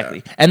 Yeah,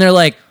 exactly. Yeah. And they're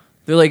like,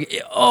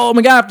 oh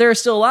my god, if they're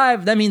still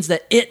alive, that means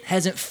that it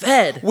hasn't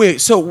fed. Wait,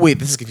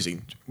 this is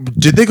confusing.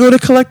 Did they go to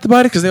collect the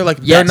body? Because they're like,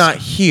 they're not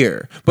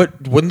here.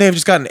 But wouldn't they have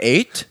just gotten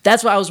ate?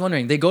 That's what I was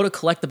wondering. They go to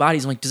collect the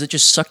bodies. I'm like, does it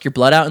just suck your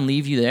blood out and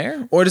leave you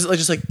there? Or does it like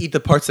just like eat the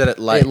parts that it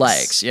likes? It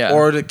likes, yeah.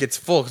 Or it gets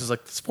full because it's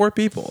like, it's 4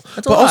 people.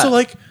 That's but a lot. also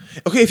like,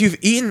 okay, if you've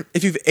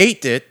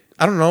ate it,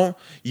 I don't know,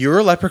 you're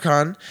a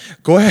leprechaun,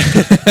 go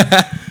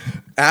ahead.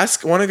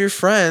 Ask one of your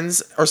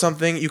friends or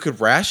something. You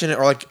could ration it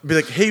or like be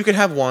like, hey, you can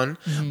have one.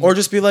 Mm-hmm. Or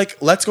just be like,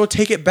 let's go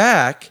take it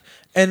back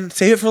and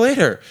save it for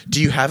later.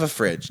 Do you have a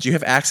fridge? Do you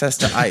have access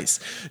to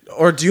ice?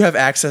 Or do you have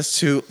access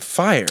to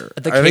fire?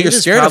 The I know cave you're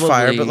is scared of probably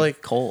fire, but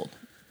like cold.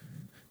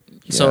 Yeah.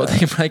 So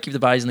they probably keep the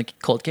bodies in the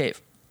cold cave.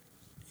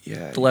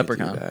 Yeah, the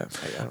leprechaun. I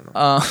don't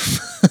know.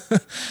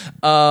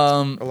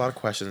 A lot of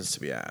questions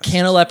to be asked.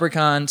 Can a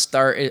leprechaun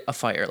start a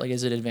fire? Like,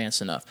 is it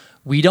advanced enough?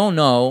 We don't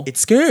know. It's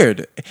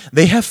scared.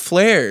 They have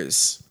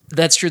flares.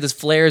 That's true. The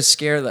flares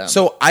scare them.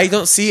 So I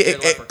don't see it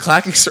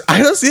clacking.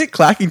 I don't see it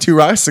clacking 2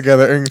 rocks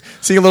together and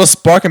seeing a little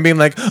spark and being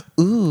like,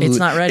 "Ooh, it's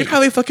not ready." They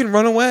probably fucking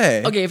run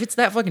away. Okay, if it's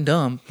that fucking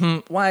dumb,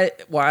 why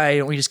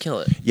don't we just kill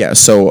it? Yeah.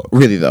 So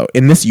really though,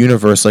 in this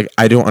universe, like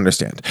I don't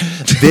understand.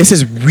 This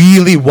is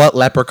really what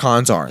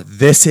leprechauns are.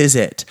 This is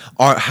it.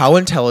 How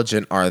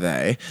intelligent are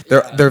they?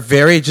 They're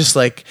very just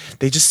like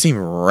they just seem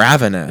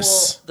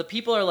ravenous. Well, the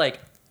people are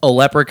like, a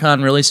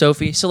leprechaun, really,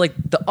 Sophie? So, like,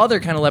 the other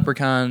kind of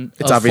leprechaun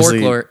it's of obviously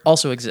folklore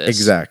also exists.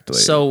 Exactly.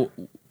 So,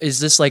 is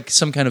this like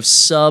some kind of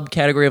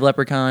subcategory of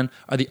leprechaun?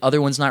 Are the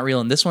other ones not real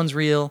and this one's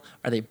real?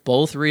 Are they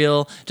both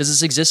real? Does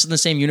this exist in the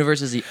same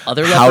universe as the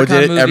other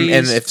leprechaun movies?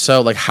 And if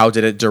so, like, how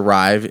did it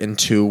derive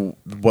into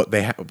what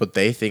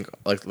they think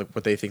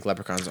what they think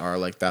leprechauns are?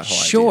 Like that whole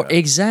idea. Sure,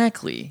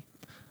 exactly.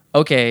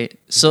 Okay,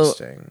 so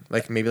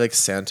like maybe like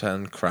Santa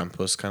and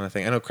Krampus kind of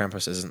thing. I know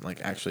Krampus isn't like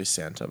actually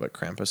Santa, but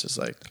Krampus is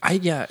like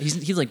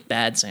he's like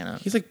bad Santa.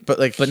 He's like but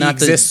he not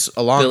exists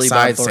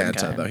alongside Santa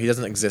kind. though. He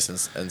doesn't exist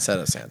instead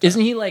of Santa.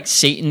 Isn't he like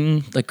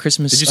Satan? Like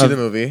Christmas? Did you see the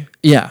movie?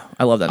 Yeah,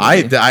 I love that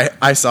movie.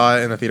 I saw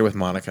it in the theater with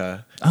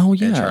Monica. Oh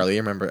yeah, and Charlie.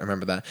 I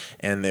remember that,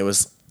 and that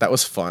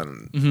was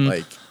fun. Mm-hmm.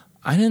 Like.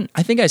 I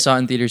think I saw it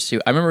in theaters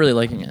too. I remember really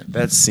liking it.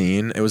 That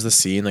scene, it was the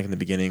scene like in the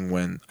beginning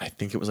when I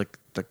think it was like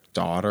the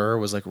daughter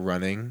was like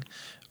running,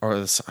 or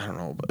the son, I don't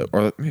know,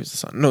 or maybe it was the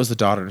son. No, it was the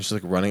daughter, and she's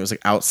like running. It was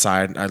like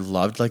outside, and I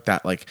loved like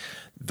that. Like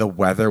the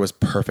weather was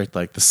perfect.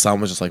 Like the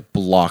sun was just like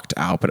blocked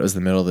out, but it was the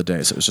middle of the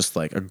day, so it was just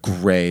like a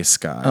gray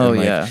sky. Oh and,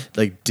 like, yeah,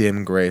 like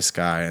dim gray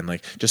sky, and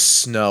like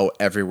just snow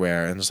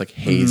everywhere, and just like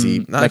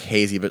hazy, not like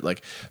hazy, but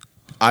like.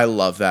 I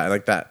love that.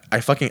 Like that.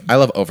 I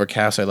love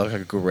Overcast. I love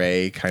like a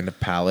gray kind of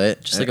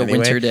palette. Just like a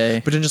winter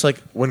day. But then just like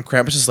when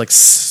Krampus is like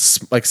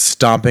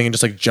stomping and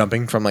just like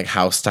jumping from like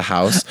house to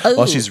house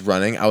while she's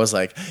running, I was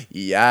like,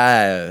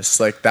 yes.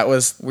 Like that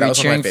was Were you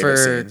cheering for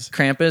scenes.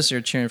 Krampus or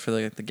cheering for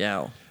the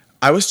gal?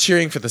 I was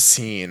cheering for the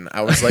scene.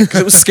 I was like,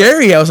 because it was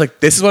scary. I was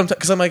like, this is what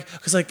I'm,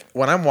 because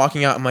when I'm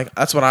walking out, I'm like,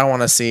 that's what I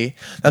want to see.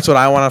 That's what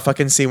I want to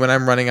fucking see when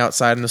I'm running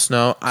outside in the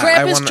snow.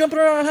 Krampus jumping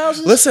around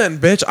houses. Listen,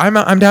 bitch,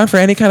 I'm down for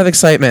any kind of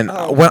excitement.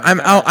 When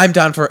I'm out, I'm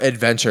down for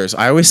adventures.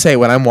 I always say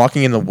when I'm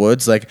walking in the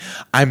woods, like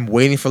I'm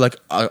waiting for like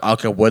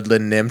a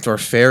woodland nymph or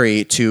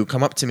fairy to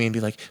come up to me and be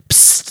like,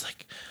 psst,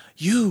 like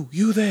you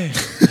there.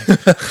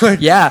 Like,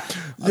 yeah.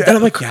 Yeah, and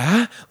I'm like,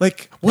 yeah,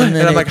 like what? And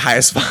I'm like high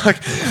as fuck.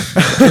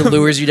 It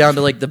lures you down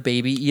to like the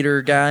baby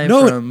eater guy.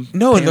 No, from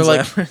and they're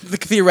like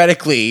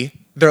theoretically,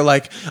 they're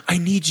like, I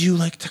need you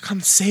like to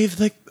come save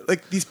like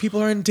these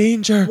people are in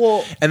danger.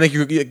 Well, and like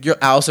you're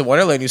Alice in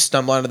Wonderland, you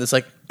stumble into this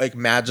like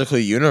magical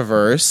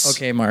universe.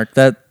 Okay, Mark,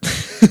 that.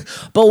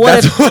 But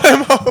what? That's what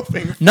I'm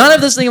hoping for. None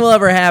of this thing will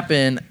ever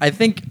happen. I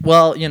think.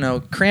 Well,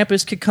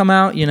 Krampus could come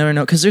out. You never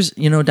know, because there's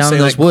down in those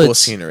like, woods. Cool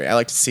scenery. I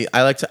like to see.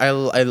 I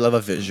love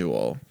a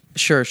visual.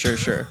 Sure.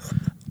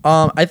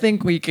 I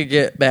think we could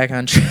get back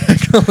on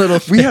track a little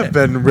bit. We have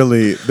been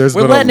really.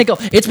 We're letting it go.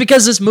 It's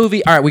because this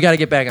movie. All right, we got to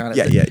get back on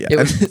it. Yeah.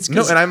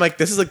 And I'm like,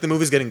 this is like the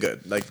movie's getting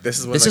good. Like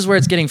this is where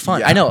it's getting fun.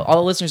 Yeah. I know all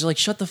the listeners are like,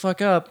 shut the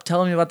fuck up.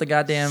 Tell me about the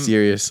goddamn.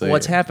 Seriously,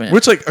 what's happening?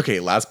 Which like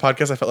last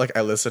podcast I felt like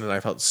I listened and I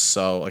felt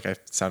so like I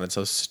sounded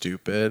so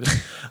stupid.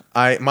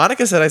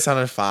 Monica said I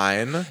sounded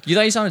fine. You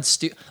thought you sounded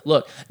stupid.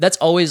 Look, that's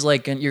always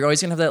like you're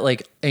always gonna have that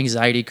like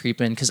anxiety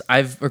creep in because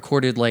I've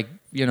recorded like.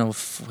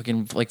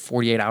 Fucking like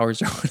 48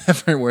 hours or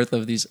whatever worth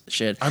of these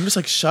shit. I'm just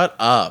like, shut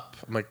up.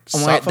 I'm like,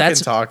 stop fucking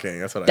talking.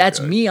 That's what I That's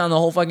feel me on the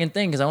whole fucking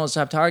thing because I won't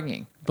stop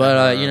talking.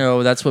 But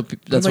that's what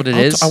it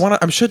is.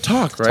 I should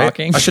talk, right?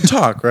 Talking. I should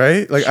talk,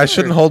 right? Like, sure. I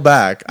shouldn't hold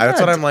back. That's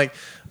what I'm like.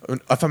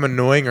 If I'm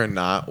annoying or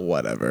not,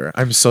 whatever.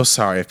 I'm so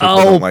sorry if people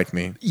don't like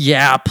me.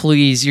 Yeah,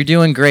 please. You're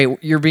doing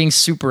great. You're being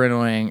super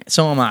annoying.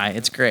 So am I.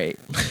 It's great.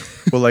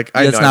 Well, like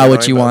That's I know not I'm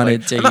what you annoying, wanted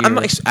but, to like, I'm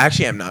hear. like,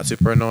 actually, I'm not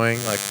super annoying.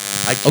 Like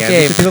I can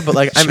Okay. be to people, but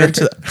like I'm Sure.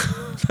 into.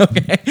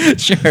 Okay,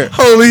 sure.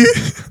 Holy.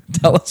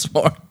 Tell us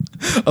more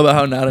about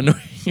how not annoying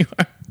you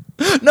are.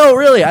 No,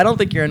 really. I don't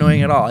think you're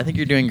annoying at all. I think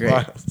you're doing great.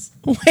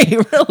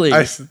 Wait, really?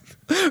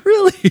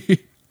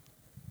 Really?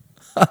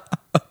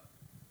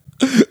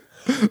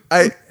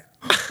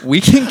 We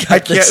can cut I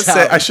can't this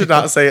say. out. I should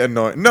not say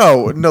annoying.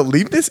 No,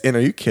 leave this in. Are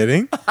you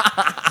kidding?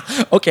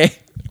 Okay.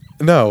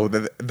 No,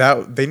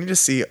 that they need to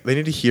see. They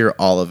need to hear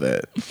all of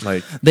it.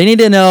 Like They need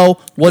to know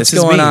what's this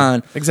is going me.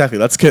 on. Exactly.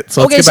 Let's get.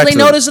 So let's Okay, get so back they to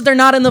notice that they're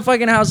not in the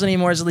fucking house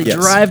anymore, so they Yes.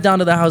 drive down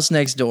to the house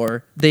next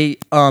door. They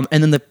and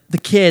then the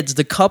kids,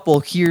 the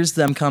couple hears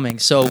them coming.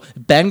 So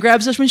Ben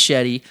grabs a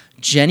machete,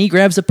 Jenny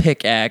grabs a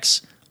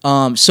pickaxe,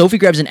 Sophie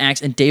grabs an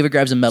axe, and David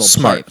grabs a metal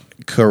Smart. pipe.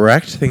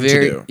 Correct thing to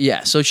do.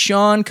 Yeah. So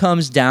Sean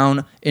comes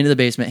down into the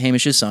basement,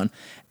 Hamish's son,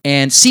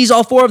 and sees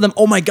all four of them.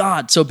 Oh my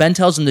god! So Ben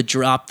tells him to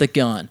drop the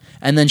gun,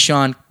 and then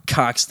Sean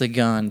cocks the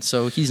gun,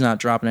 so he's not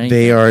dropping anything.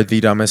 They are the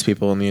dumbest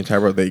people in the entire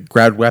world. They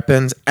grabbed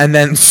weapons and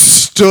then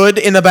stood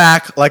in the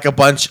back like a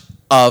bunch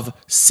of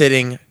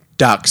sitting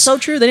ducks. So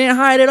true. They didn't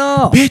hide at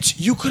all. Bitch,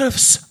 you could have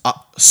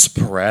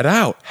spread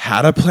out,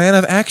 had a plan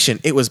of action.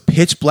 It was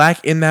pitch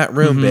black in that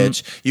room,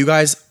 bitch. You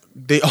guys,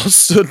 they all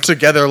stood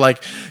together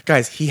like,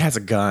 guys, he has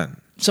a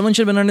gun. Someone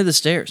should have been under the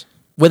stairs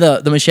with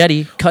the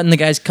machete, cut the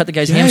guy's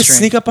Yes, hamstring.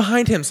 sneak up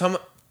behind him.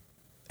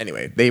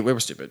 Anyway, we were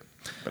stupid.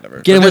 Whatever.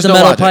 Get him But with the there's no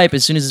metal logic. pipe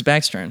as soon as his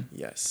back's turned.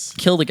 Yes.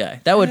 Kill the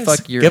guy. That would Yes.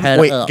 fuck your head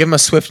up. Give him a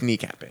swift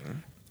kneecapping.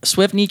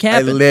 Swift I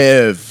kneecapping.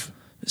 live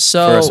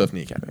So for a swift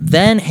kneecapping.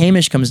 then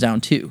Hamish comes down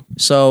too.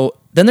 So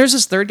then there's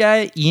this third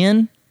guy,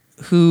 Ian,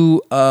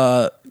 who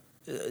do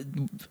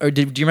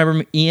you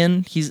remember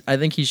Ian? I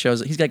think he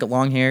shows it. He's got like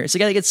long hair. It's the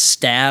guy that gets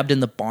stabbed in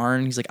the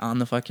barn. He's like on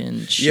the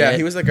fucking shit. Yeah,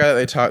 he was the guy that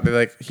they talked.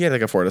 He had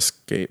like a Ford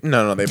Escape.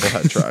 No, they both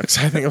had trucks.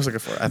 I think it was like a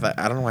Ford. I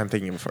don't know why I'm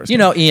thinking of a Ford Escape. You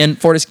know, Ian,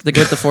 the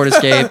guy with the Ford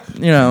Escape.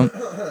 You know.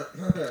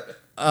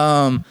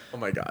 Oh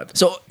my god.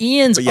 So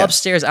Ian's But yeah.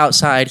 upstairs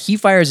outside. He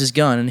fires his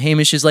gun, and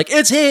Hamish is like,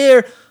 "It's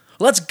here.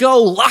 Let's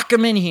go. Lock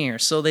him in here."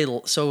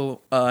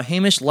 So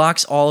Hamish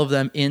locks all of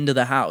them into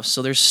the house.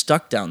 So they're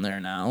stuck down there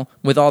now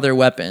with all their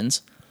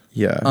weapons.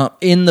 Yeah.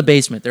 In the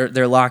basement.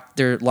 They're locked.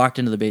 They're locked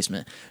into the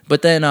basement.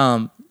 But then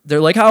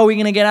they're like, "How are we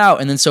gonna get out?"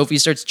 And then Sophie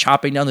starts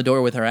chopping down the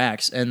door with her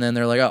axe. And then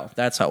they're like, "Oh,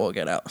 that's how we'll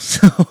get out."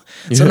 So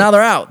now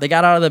they're out. They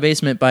got out of the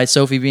basement by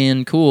Sophie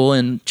being cool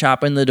and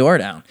chopping the door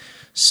down.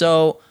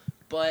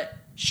 But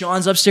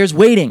Sean's upstairs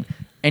waiting,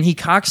 and he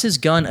cocks his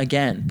gun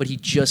again, but he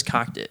just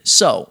cocked it.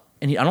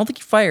 I don't think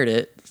he fired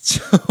it.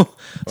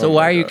 So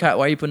why are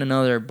you putting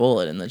another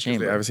bullet in the They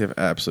chamber? obviously have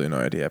absolutely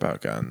no idea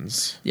about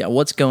guns. Yeah,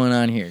 what's going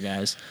on here,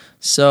 guys?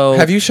 So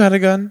Have you shot a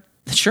gun?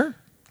 Sure.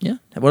 Yeah.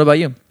 What about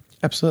you?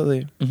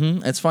 Absolutely.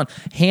 It's fun.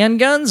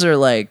 Handguns or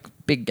like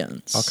big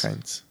guns? All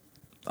kinds.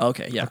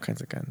 Okay. Yeah. All kinds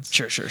of guns.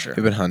 Sure. Have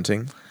you been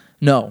hunting?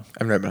 No.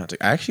 I've never been hunting.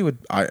 I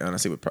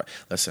honestly would.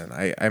 Listen,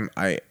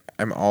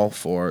 I'm all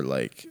for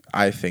like.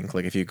 I think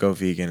like if you go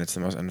vegan, it's the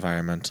most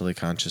environmentally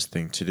conscious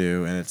thing to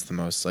do, and it's the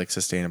most like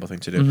sustainable thing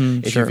to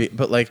do. Sure.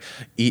 But like,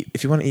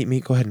 if you want to eat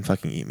meat, go ahead and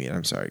fucking eat meat.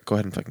 I'm sorry, go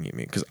ahead and fucking eat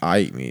meat because I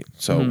eat meat.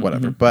 So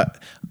whatever.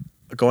 But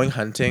going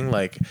hunting,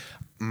 like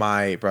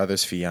my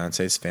brother's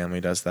fiance's family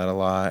does that a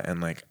lot,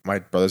 and like my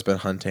brother's been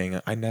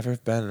hunting. I never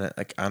have been, and it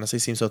like honestly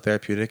seems so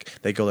therapeutic.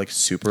 They go like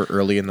super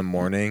early in the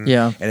morning,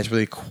 Yeah. and it's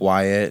really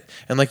quiet.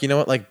 And like you know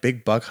what, like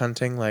big buck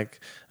hunting,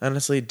 like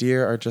honestly,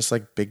 deer are just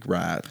like big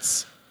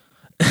rats.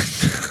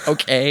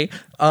 Okay. Is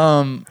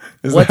What's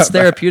that bad?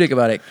 therapeutic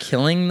about it?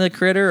 Killing the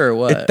critter or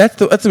what? That's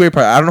the weird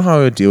part. I don't know how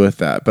I would deal with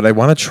that, but I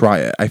want to try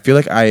it. I feel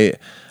like I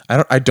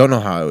don't know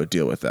how I would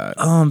deal with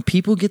that.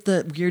 People get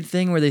that weird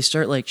thing where they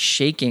start like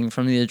shaking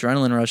from the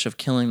adrenaline rush of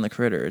killing the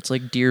critter. It's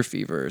like deer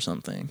fever or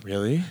something.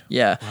 Really?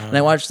 Yeah. And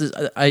I watched this.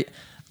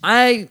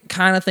 I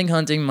kind of think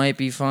hunting might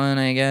be fun.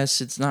 I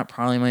guess it's not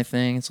probably my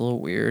thing. It's a little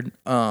weird.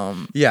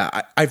 Yeah,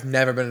 I've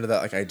never been into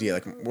that like idea.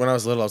 Like when I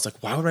was little, I was like,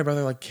 why would my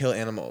brother like kill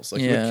animals? Like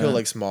he Yeah. would kill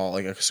like small,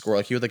 like a squirrel.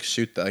 Like he would like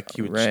shoot that. Like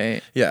he would.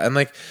 Right. Yeah, and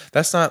like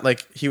that's not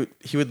like he would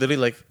literally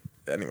like.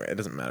 Anyway, it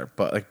doesn't matter.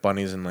 But like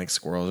bunnies and like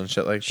squirrels and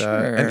shit like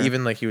that, and Sure.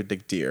 even like he would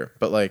dig deer.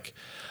 But like,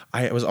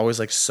 I was always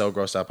like so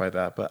grossed out by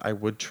that. But I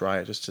would try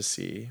it just to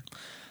see.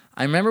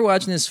 I remember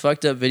watching this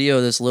fucked up video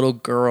of this little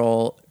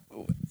girl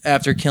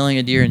after killing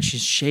a deer and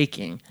she's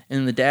shaking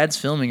and the dad's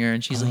filming her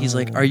and he's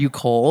like, "Are you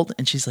cold?"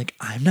 And she's like,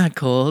 "I'm not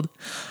cold.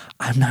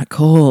 I'm not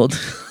cold."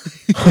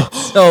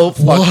 So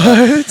fucked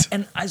up.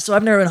 And so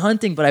I've never been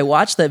hunting, but I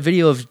watched that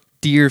video of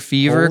deer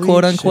fever, Holy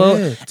quote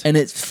unquote, shit. and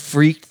it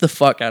freaked the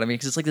fuck out of me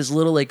because it's like this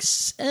little like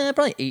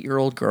probably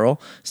 8-year-old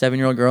girl,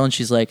 7-year-old girl, and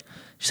she's like,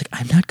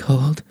 "I'm not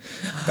cold.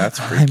 That's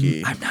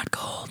freaky. I'm not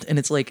cold." And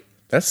it's like,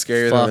 That's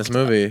scarier than this fucked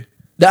movie.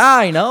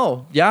 I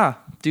know. Yeah,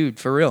 dude,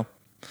 for real.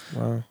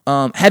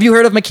 Wow. Have you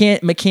heard of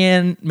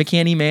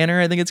McCanny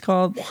Manor? I think it's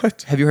called.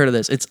 What? Have you heard of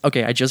this? It's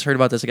okay. I just heard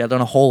about this. I got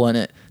done a hole in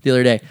it the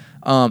other day.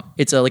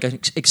 It's like an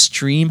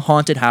extreme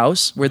haunted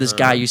house where this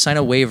guy, you sign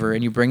a waiver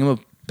and you bring him a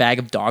bag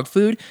of dog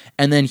food,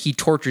 and then he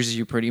tortures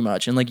you pretty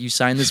much. And like you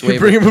sign this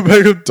waiver. Bring him a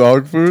bag of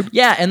dog food.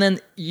 Yeah, and then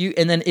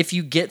if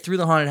you get through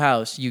the haunted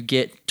house, you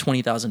get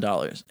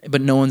 $20,000. But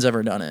no one's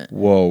ever done it.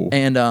 Whoa.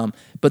 And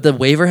but the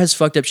waiver has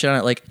fucked up shit on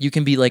it. Like you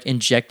can be like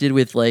injected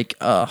with like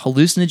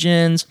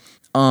hallucinogens.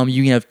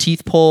 You can have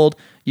teeth pulled.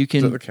 You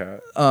can Is that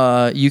the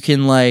cat? you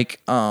can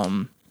like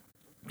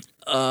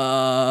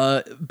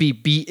be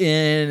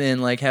beaten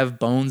and like have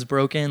bones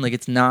broken. Like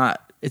it's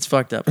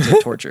fucked up. It's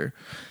like torture.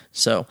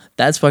 So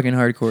that's fucking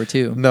hardcore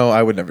too. No,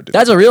 I would never do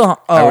That's that. a real.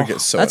 I would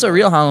get so that's a annoyed.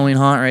 real Halloween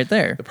haunt right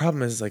there. The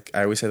problem is, like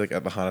I always say, like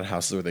at the haunted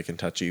houses where they can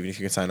touch you, even if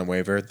you can sign a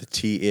waiver, the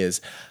T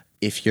is,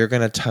 if you're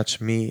gonna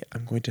touch me,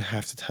 I'm going to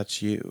have to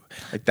touch you.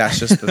 Like that's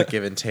just the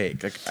give and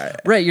take. Like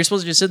Right, you're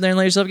supposed to just sit there and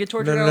let yourself get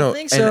tortured. no. I don't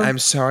think so. And I'm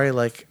sorry,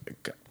 like.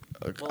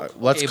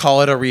 Let's okay.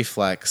 call it a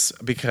reflex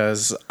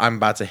because I'm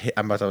about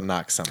to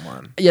knock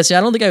someone. Yeah, see, I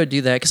don't think I would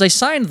do that because I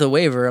signed the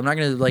waiver. I'm not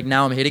gonna like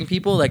now I'm hitting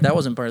people. Like that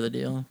wasn't part of the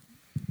deal.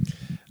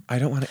 I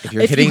don't want to. If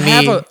you're If you hitting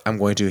have me, I'm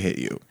going to hit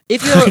you.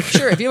 If you have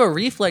if you have a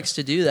reflex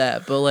to do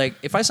that, but like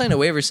if I signed a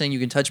waiver saying you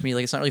can touch me,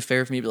 like it's not really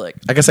fair for me to be like.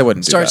 I guess I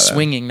wouldn't start do that,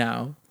 swinging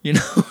now. You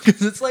know,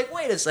 because it's like,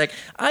 wait a sec,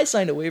 I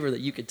signed a waiver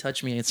that you could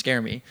touch me and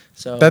scare me.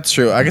 So That's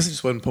true. I guess I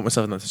just wouldn't put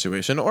myself in that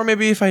situation. Or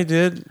maybe if I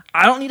did,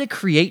 I don't need to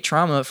create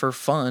trauma for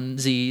fun.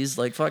 Z's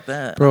like fuck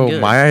that, I'm bro.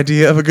 good. My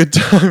idea of a good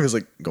time is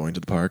like going to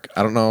the park.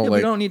 I don't know, Yeah, like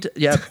we don't need to.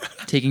 Yeah,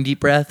 taking deep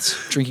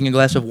breaths, drinking a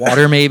glass of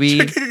water, maybe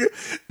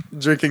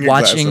drinking a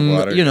watching, glass of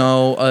water. you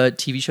know, a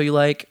TV show you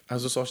like. I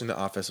was just watching The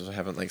Office, which I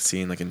haven't like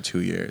seen like in 2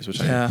 years. Which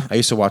Yeah. I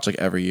used to watch like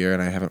every year,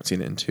 and I haven't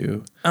seen it in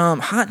 2.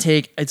 Hot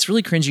take. It's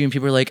really cringy when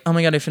people are like, "Oh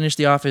my god, I finished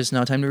The Office.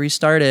 Now time to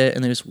restart it,"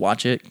 and they just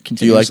watch it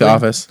continuously. Do you like The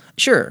Office?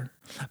 Sure,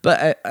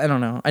 but I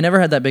don't know. I never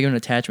had that big of an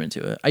attachment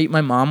to it.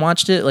 My mom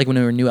watched it like when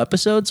there were new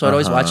episodes, so I'd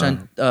always watch it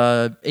on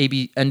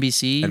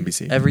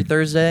NBC every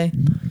Thursday.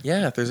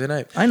 Yeah, Thursday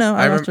night. I know.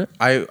 I watched it.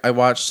 I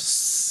watched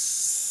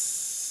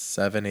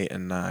 7, 8,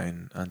 and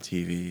 9 on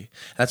TV.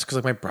 That's because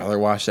like my brother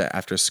watched it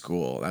after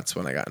school. That's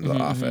when I got into The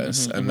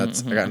Office, and I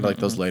got into like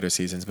those later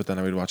seasons. But then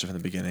I would watch it from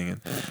the beginning,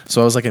 and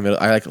so I was like in the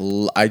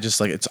middle. I just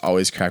like it's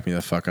always cracked me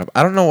the fuck up.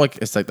 I don't know, like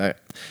it's like that.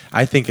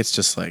 I think it's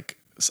just like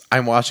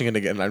I'm watching it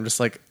again, and I'm just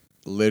like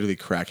literally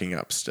cracking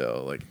up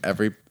still. Like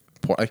every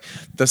point, like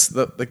this,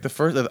 the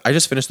first. I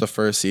just finished the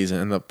first season,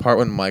 and the part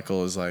when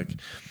Michael is like,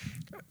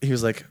 he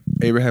was like,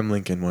 Abraham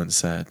Lincoln once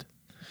said,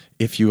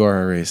 "If you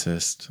are a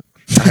racist,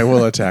 I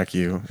will attack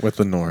you with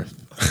the North."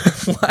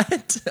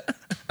 What?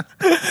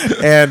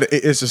 And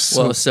it's just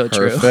so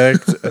true.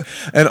 perfect.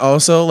 And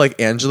also like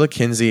Angela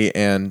Kinsey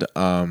and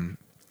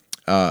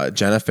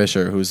Jenna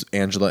Fisher, who's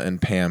Angela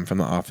and Pam from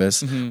The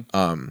Office.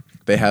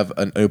 They have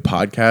a new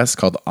podcast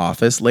called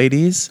Office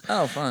Ladies.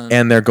 Oh, fun.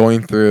 And they're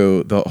going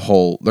through the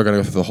whole. They're going to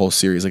go through the whole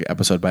series, like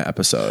episode by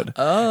episode.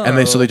 Oh. And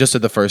they just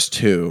did the first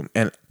 2,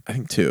 and I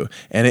think 2,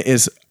 and it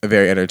is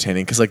very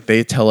entertaining because like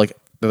they tell like.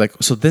 They're like,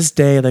 so this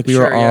day, like we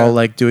were all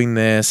like doing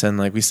this, and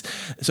like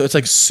so it's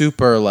like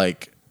super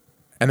like,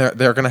 and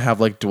they're gonna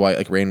have like Dwight,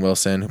 like Rainn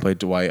Wilson, who played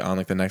Dwight, on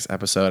like the next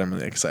episode. I'm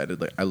really excited.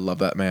 Like I love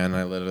that man.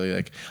 I literally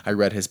like I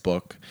read his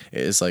book.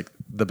 It is like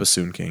The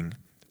Bassoon King,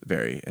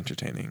 very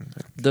entertaining.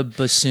 The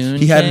Bassoon.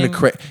 He had King?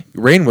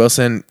 Rainn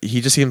Wilson.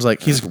 He just seems like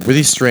he's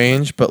really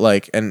strange, but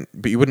like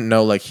but you wouldn't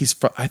know like he's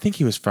from. I think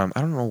he was from. I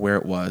don't know where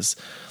it was.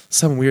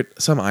 Some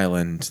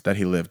island that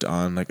he lived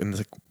on, like in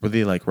this like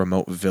really like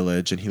remote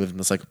village, and he lived in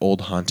this like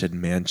old haunted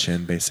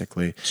mansion.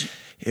 Basically,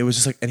 it was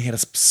just like, and he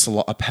had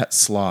a pet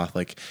sloth.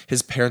 Like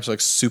his parents were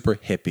like super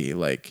hippie,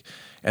 like,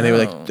 and they were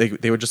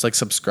like they would just like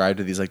subscribe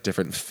to these like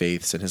different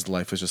faiths, and his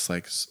life was just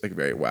like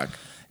very whack.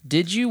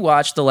 Did you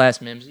watch The Last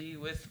Mimsy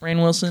with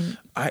Rainn Wilson?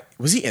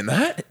 Was he in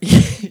that?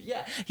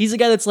 Yeah, he's the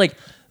guy that's like,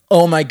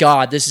 oh my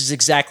god, this is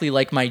exactly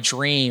like my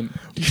dream.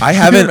 I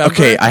haven't.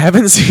 Okay, I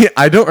haven't seen.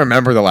 I don't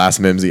remember The Last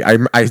Mimsy.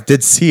 I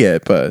did see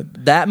it,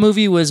 but that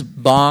movie was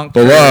bonkers.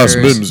 The Last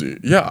Mimsy.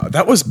 Yeah,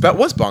 that was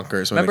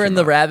bonkers. Remember in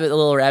the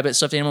little rabbit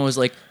stuffed animal was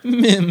like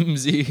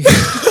Mimsy.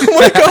 Oh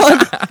my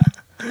god.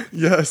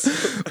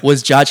 Yes.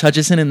 Was Josh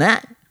Hutcherson in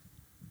that?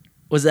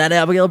 Was that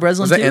Abigail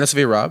Breslin? Was that too? Anna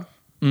Sophia Robb?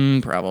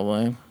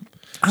 Probably.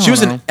 She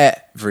was in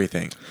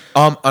everything.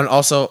 And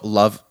also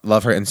love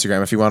her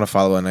Instagram. If you want to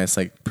follow a nice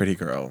like pretty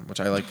girl, which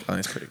I like a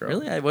nice pretty girl.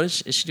 Really? What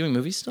is she doing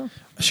movies still?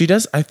 She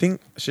does. I think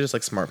she does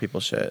like smart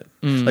people shit.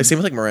 Like same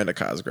with like Miranda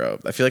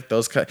Cosgrove. I feel like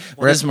those.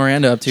 What is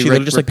Miranda up to? She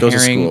literally just like goes to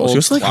school. She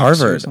was like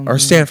Harvard or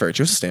Stanford.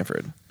 She was at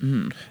Stanford.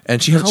 And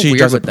she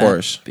drives a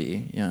Porsche.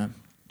 Be? Yeah.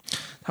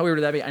 How weird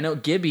would that be? I know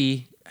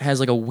Gibby has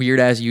like a weird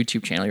ass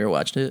YouTube channel. You ever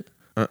watched it?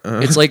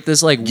 It's like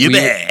this like Gibby.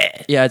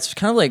 weird. Yeah, it's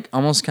kind of like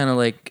almost kind of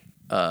like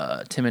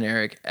Tim and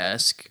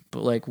Eric-esque,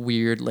 but like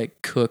weird,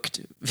 like cooked,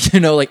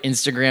 like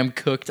Instagram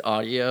cooked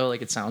audio.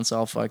 Like it sounds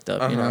all fucked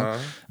up, you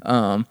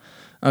know?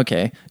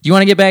 Okay. Do you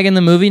want to get back in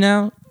the movie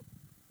now?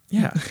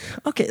 Yeah.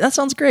 Okay, that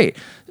sounds great.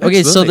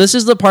 Okay, so Absolutely. this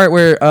is the part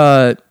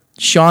where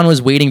Sean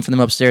was waiting for them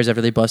upstairs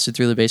after they busted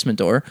through the basement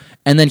door.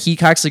 And then he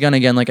cocks the gun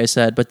again, like I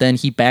said, but then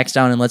he backs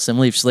down and lets them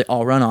leave. So they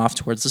all run off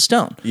towards the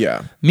stone.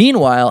 Yeah.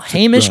 Meanwhile,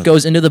 Hamish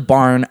goes into the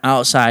barn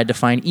outside to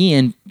find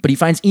Ian, but he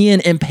finds Ian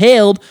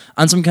impaled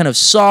on some kind of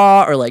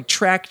saw or like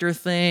tractor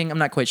thing. I'm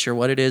not quite sure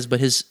what it is, but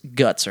his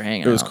guts are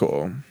hanging out. It was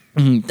cool.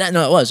 No,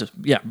 it was.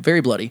 Yeah, very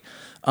bloody.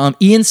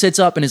 Ian sits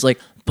up and is like,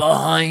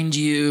 behind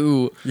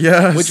you.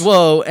 Yes. Which,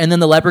 whoa. And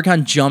then the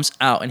leprechaun jumps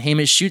out and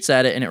Hamish shoots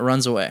at it and it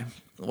runs away.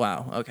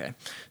 Wow. Okay.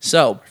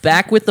 So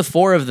back with the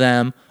four of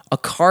them, a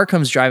car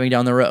comes driving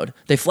down the road.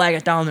 They flag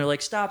it down. They're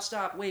like, stop.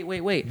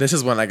 Wait. This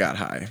is when I got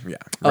high. Yeah.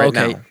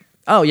 Okay. Now.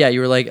 Oh, yeah. You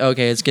were like,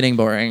 okay, it's getting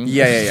boring.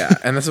 Yeah.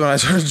 And this is when I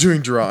started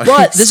doing drawings.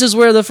 But this is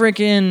where the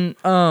freaking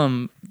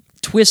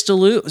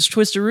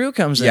Twistaroo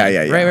comes in.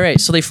 Yeah.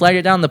 Right. So they flagged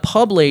it down. The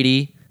pub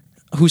lady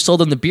who sold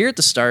them the beer at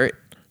the start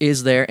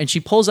is there, and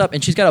she pulls up,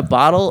 and she's got a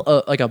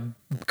bottle, like a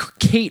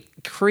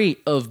crate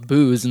of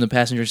booze in the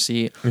passenger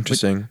seat.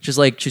 Interesting. Just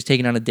like she's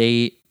taking on a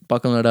date,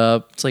 buckling it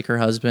up. It's like her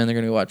husband. They're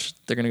gonna go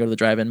to the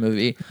drive-in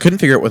movie. Couldn't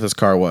figure out what this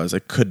car was. I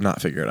could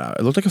not figure it out.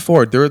 It looked like a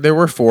Ford. There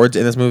were Fords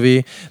in this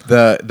movie.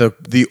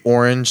 The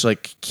orange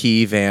like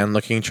key van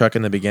looking truck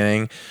in the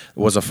beginning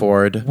was a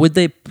Ford.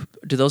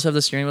 Do those have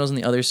the steering wheels on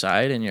the other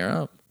side in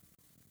Europe?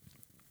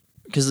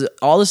 Because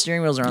all the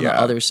steering wheels are on the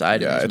other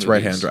side. Yeah, it's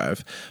right-hand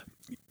drive.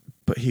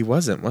 But he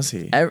wasn't, was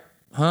he?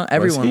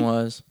 Everyone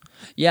was.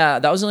 Yeah,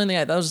 that was the only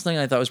thing. That was the thing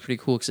I thought was pretty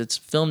cool because it's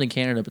filmed in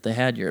Canada, but they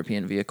had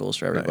European vehicles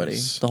for everybody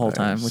the whole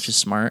time, which is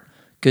smart.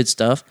 Good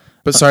stuff.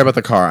 But sorry about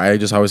the car. I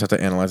just always have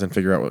to analyze and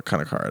figure out what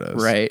kind of car it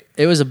is. Right.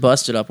 It was a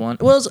busted up one.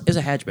 Well, it was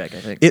a hatchback,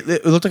 I think.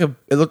 It looked like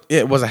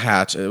it was a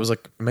hatch. It was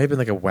like maybe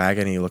like a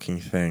wagony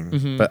looking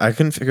thing, but I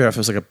couldn't figure out if it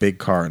was like a big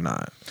car or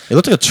not. It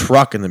looked like a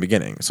truck in the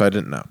beginning, so I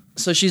didn't know.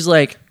 So she's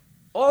like,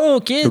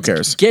 "Oh, kids, who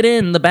cares? Get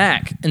in the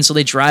back." And so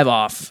they drive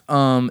off.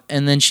 And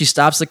then she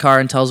stops the car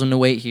and tells them to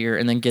wait here,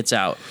 and then gets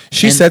out.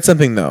 She said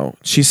something though.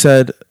 She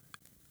said,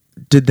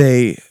 "Did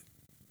they?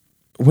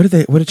 What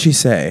did she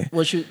say?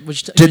 Well, she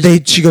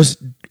goes."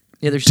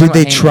 Yeah, did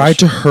they try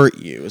to hurt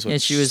you? Is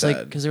what she was like,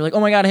 because they're like, "Oh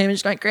my God,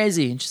 Hamish got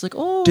crazy," and she's like,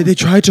 "Oh." Did they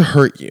try to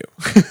hurt you?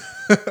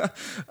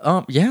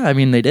 Yeah, I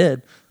mean they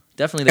did,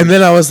 definitely.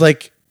 Then I was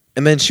like,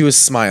 and then she was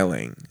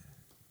smiling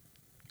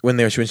when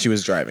she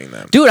was driving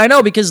them. Dude, I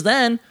know, because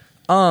then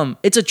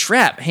it's a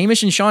trap.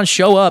 Hamish and Sean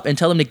show up and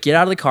tell them to get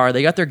out of the car.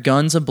 They got their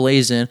guns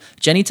ablazing.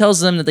 Jenny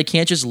tells them that they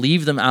can't just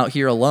leave them out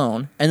here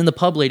alone. And then the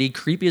pub lady,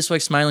 creepy as fuck,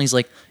 smiling, is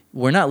like,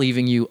 "We're not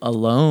leaving you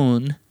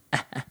alone."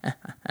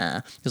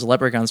 Because the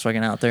leprechaun's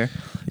fucking out there.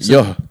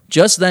 So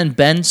just then,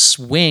 Ben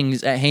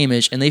swings at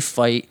Hamish and they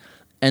fight.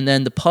 And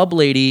then the pub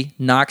lady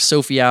knocks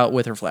Sophie out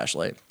with her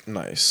flashlight.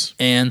 Nice.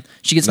 And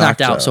she gets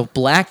knocked out. So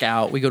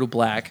blackout. We go to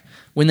black.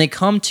 When they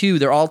come to,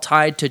 they're all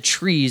tied to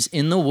trees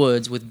in the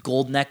woods with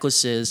gold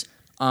necklaces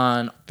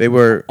on all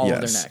of their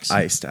necks.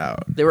 Iced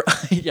out. They were,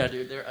 yeah,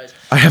 dude, they were iced.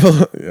 I have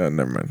yeah,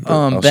 never mind.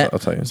 I'll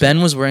tell you.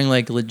 Ben was wearing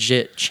like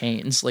legit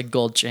chains, like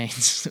gold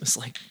chains. It was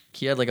like,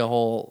 he had like a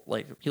whole,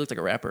 like, he looked like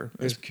a rapper.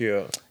 It was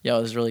cute. Yeah,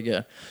 it was really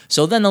good.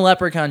 So then the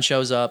leprechaun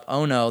shows up.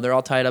 Oh no, they're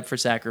all tied up for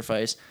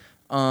sacrifice.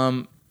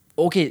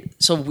 Okay,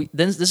 so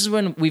this is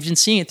when we've been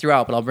seeing it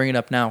throughout, but I'll bring it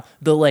up now.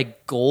 The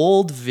like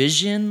gold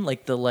vision,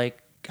 like the like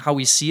how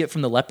we see it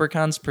from the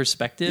leprechaun's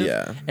perspective.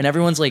 Yeah. And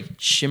everyone's like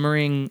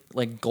shimmering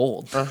like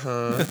gold.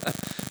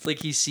 It's like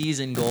he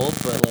sees in gold,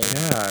 but like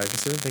yeah, I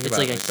just didn't think it's about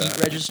like it a heat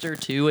register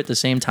too at the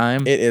same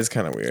time. It is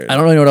kind of weird. I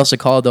don't really know what else to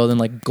call it though than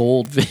like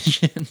gold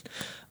vision.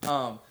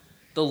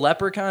 The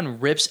leprechaun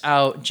rips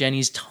out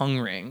Jenny's tongue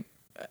ring,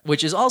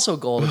 which is also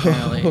gold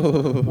apparently,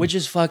 which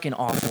is fucking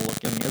awful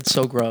looking. It's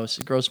so gross.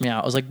 It grossed me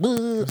out. I was like,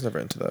 bleh. I was never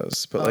into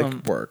those, but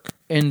like work.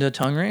 Into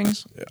tongue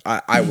rings?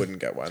 I wouldn't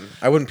get one.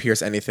 I wouldn't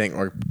pierce anything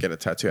or get a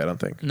tattoo, I don't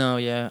think. No,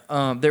 yeah.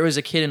 There was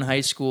a kid in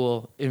high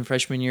school in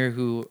freshman year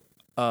who,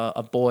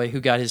 a boy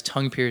who got his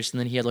tongue pierced and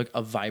then he had like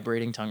a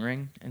vibrating tongue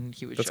ring and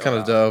he would That's show kind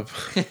of dope.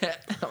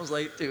 I was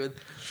like, dude,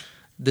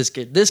 this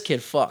kid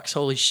fucks.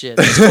 Holy shit.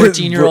 This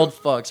 14-year-old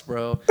fucks,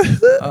 bro.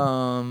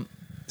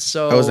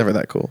 So I was never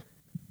that cool.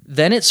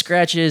 Then it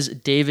scratches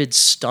David's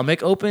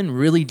stomach open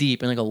really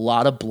deep, and like a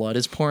lot of blood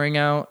is pouring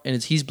out,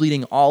 and he's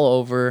bleeding all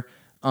over.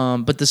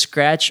 But the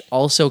scratch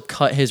also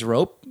cut his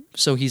rope,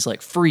 so he's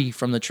like free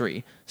from the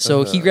tree.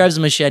 So he grabs a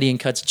machete and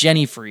cuts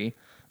Jenny free.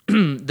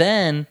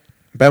 Then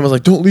Ben was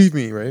like, "Don't leave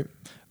me," right?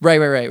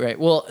 Right.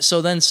 Well,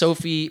 so then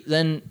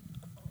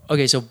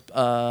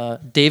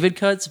David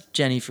cuts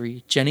Jenny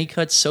free, Jenny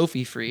cuts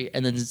Sophie free,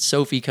 and then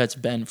Sophie cuts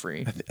Ben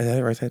free. Did I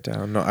write that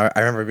down? No, I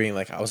remember being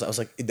like, I was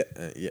like,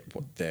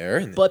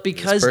 there. But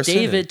because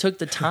David took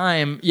the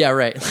time, yeah,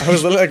 right. I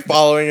was literally like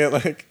following it,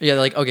 like yeah,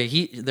 like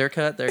okay, they're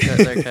cut. All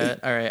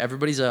right,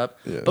 everybody's up.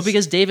 Yes. But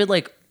because David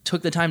like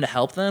took the time to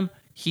help them,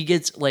 he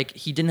gets like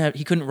he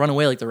couldn't run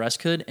away like the rest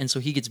could, and so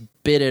he gets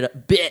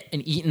bit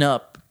and eaten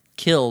up,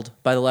 killed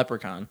by the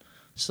leprechaun.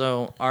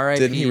 So, R.I.P.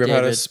 Didn't he rip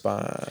David. out his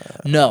spine?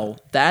 No,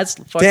 that's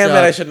fucked Damn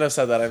up. it! I shouldn't have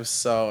said that. I'm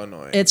so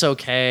annoyed. It's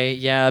okay.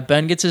 Yeah,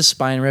 Ben gets his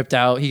spine ripped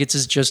out. He gets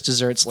his just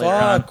desserts later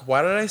on.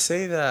 Why did I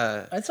say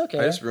that? That's okay.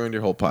 I just ruined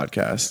your whole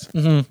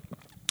podcast.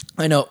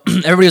 I know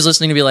everybody was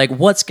listening to be like,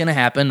 what's going to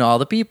happen to all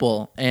the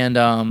people?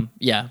 And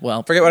yeah,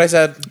 well. Forget what I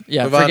said.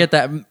 Yeah, Move forget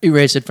that.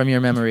 Erase it from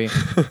your memory.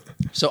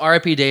 So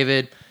R.I.P.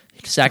 David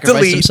sacrificed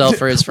Delete. himself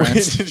for his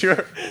friends. Wait,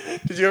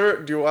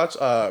 do you watch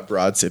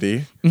Broad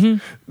City? Mm-hmm.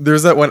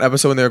 There's that one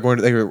episode when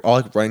they were all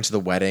like running to the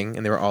wedding,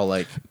 and they were all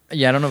like,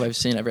 yeah, I don't know if I've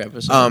seen every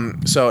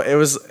episode. So it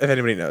was, if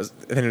anybody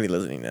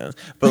listening knows,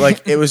 but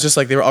like it was just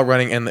like they were all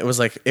running, and it was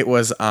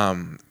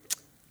Alana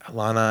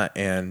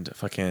and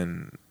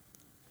fucking,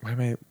 why am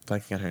I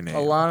blanking on her name?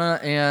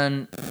 Alana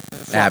and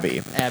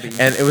Abby. Abby.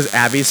 And it was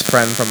Abby's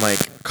friend from like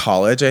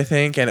college, I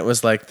think, and it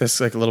was like this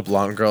like little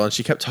blonde girl, and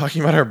she kept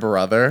talking about her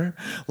brother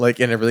like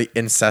in a really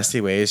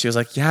incesty way. She was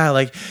like, yeah,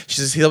 like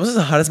she says he wasn't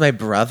as hot as my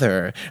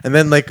brother, and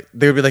then like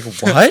they would be like,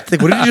 what? Like,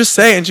 what did you just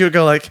say? And she would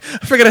go like,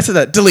 I forget I said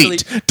that.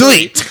 Delete.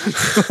 Delete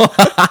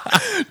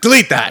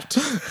that.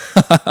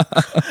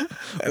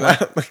 And I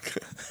like,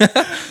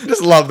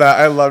 just love that.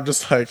 I love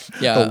just like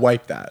Yeah. the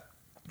wipe that.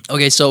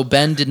 Okay, so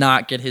Ben did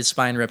not get his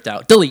spine ripped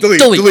out. Delete.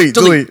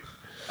 Delete.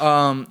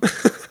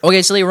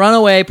 Okay, so they run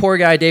away. Poor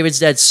guy. David's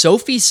dead.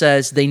 Sophie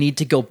says they need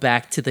to go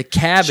back to the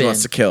cabin. She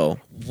wants to kill.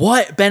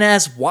 What? Ben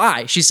asks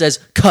why. She says,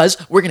 "'Cause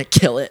we're gonna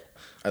kill it."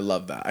 I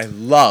love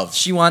that.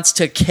 She wants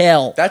to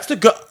kill.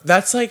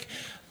 That's like.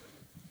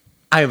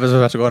 I was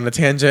about to go on a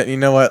tangent. You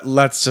know what?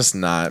 Let's just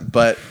not.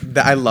 But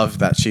I love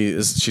that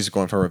she's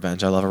going for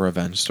revenge. I love a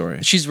revenge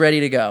story. She's ready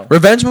to go.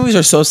 Revenge movies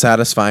are so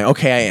satisfying.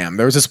 Okay, I am.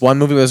 There was this one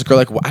movie where this girl,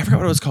 like, I forgot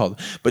what it was called,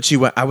 but she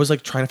went. I was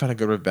like trying to find a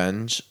good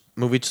revenge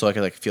movie so I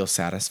could like feel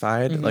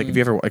satisfied. Like if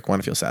you ever like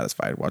want to feel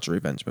satisfied, watch a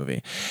revenge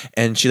movie.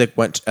 And she like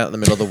went out in the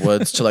middle of the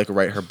woods to like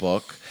write her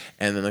book.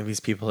 And then like these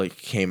people like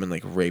came and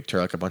like raped her,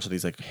 like a bunch of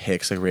these like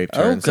hicks like raped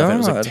her and stuff. And it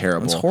was like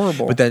terrible. That's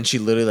horrible. But then she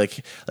literally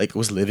like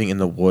was living in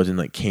the woods and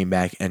like came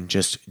back and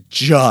just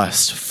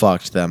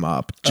fucked them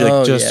up.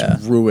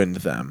 Ruined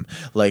them.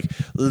 Like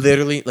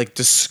literally like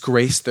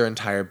disgraced their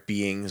entire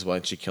beings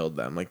when she killed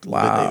them. Like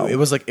wow. It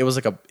was like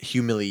a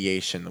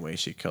humiliation the way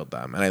she killed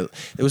them. And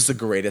it was the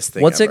greatest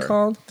thing What's ever. it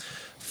called?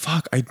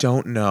 Fuck, I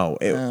don't know.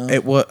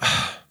 It was.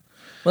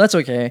 Well, that's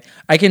okay.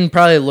 I can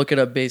probably look it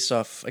up based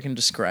off. I can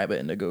describe it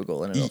into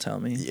Google and it'll tell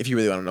me if you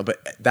really want to know. But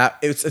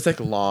it's like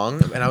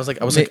long, and I was kind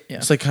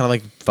of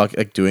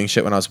like doing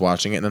shit when I was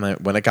watching it, and then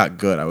when it got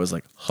good, I was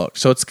like hooked.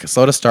 So it's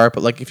slow to start,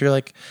 but like if you're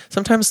like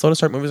sometimes slow to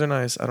start movies are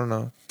nice. I don't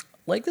know.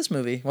 Like this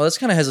movie. Well, this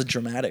kind of has a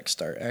dramatic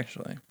start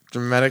actually.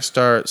 Dramatic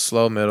start,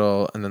 slow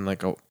middle, and then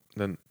like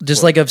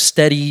like a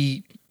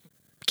steady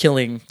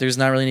killing. There's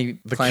not really any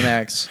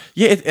climax.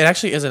 Yeah, it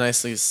actually is a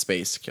nicely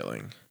spaced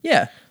killing.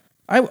 Yeah.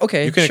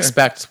 Okay. You can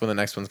expect when the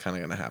next one's kind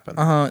of going to happen.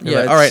 Yeah.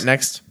 Like, all right,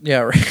 next. Yeah.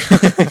 Right.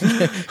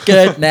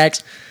 Good.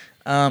 Next.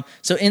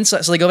 So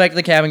inside, so they go back to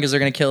the cabin because they're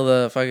gonna kill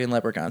the fucking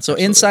leprechaun. So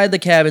inside the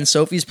cabin,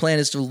 Sophie's plan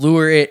is to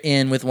lure it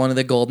in with one of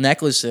the gold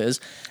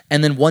necklaces,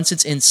 and then once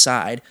it's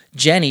inside,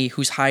 Jenny,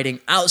 who's hiding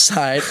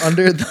outside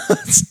under the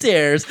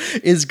stairs,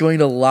 is going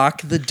to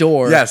lock the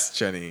door. Yes,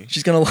 Jenny.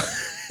 She's gonna.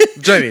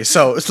 Jenny,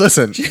 so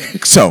listen.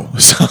 So.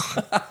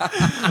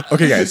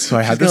 Okay, guys. So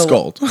I had this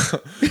gold.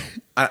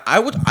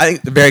 I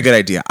think very good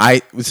idea.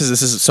 This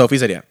is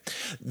Sophie's idea.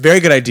 Very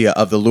good idea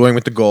of the luring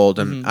with the gold,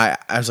 and I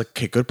was like,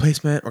 okay, good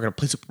placement. We're gonna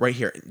place it right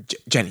here,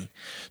 Jenny.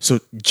 So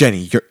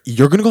Jenny,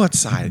 you're gonna go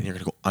outside and you're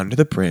gonna go under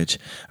the bridge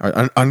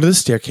or under the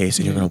staircase,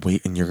 and you're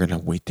gonna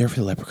wait there for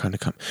the leprechaun to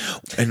come.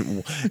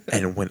 And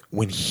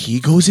when he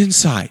goes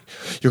inside,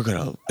 you're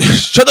gonna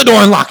shut the door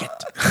and lock it.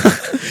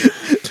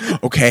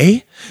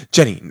 Okay,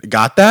 Jenny,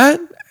 got that?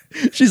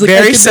 She's like,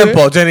 very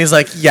simple. Jenny's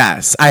like,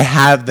 yes, I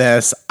have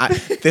this.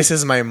 This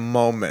is my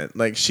moment.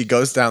 Like she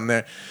goes down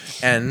there,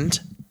 and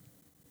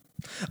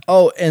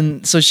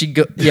and so she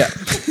go, yeah.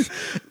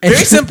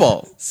 Very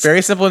simple.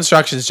 Very simple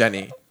instructions,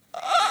 Jenny.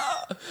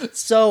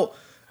 So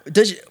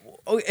does she?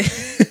 Okay.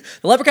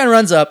 The leprechaun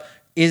runs up,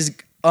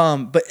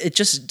 but it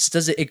just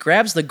does it. It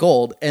grabs the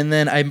gold, and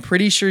then I'm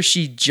pretty sure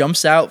she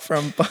jumps out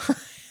from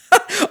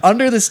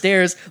under the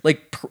stairs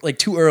like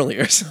too early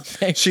or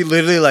something. She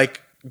literally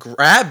like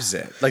grabs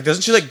it. Like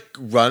doesn't she like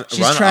run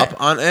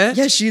up on it?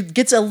 Yeah, she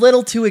gets a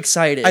little too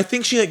excited. I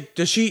think she like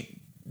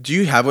do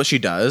you have what she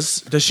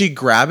does? Does she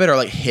grab it or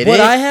like hit it? What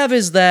I have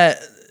is that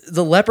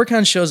the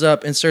leprechaun shows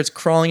up and starts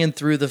crawling in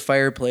through the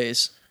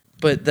fireplace,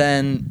 but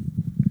then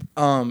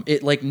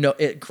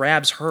it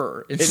grabs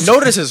her. It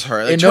notices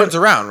her. It turns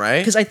around, right?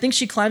 Because I think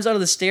she climbs out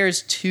of the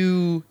stairs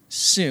too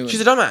soon.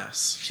 She's a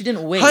dumbass. She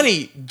didn't wait.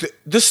 Honey,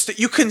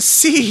 you can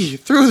see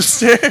through the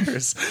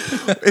stairs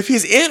if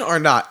he's in or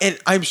not. And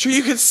I'm sure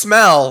you can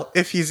smell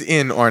if he's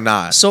in or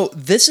not. So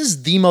this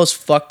is the most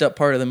fucked up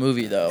part of the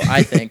movie, though,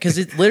 I think. Because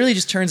it literally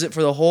just turns it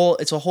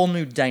it's a whole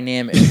new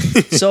dynamic.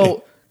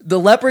 So the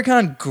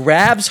leprechaun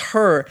grabs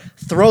her,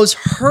 throws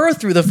her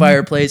through the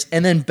fireplace,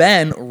 and then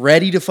Ben,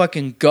 ready to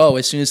fucking go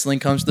as soon as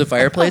Link comes to the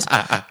fireplace,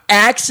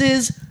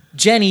 axes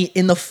Jenny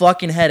in the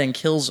fucking head and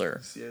kills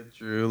her. Yeah,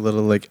 Drew,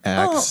 little like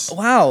axe. Oh,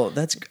 wow.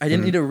 I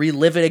didn't need to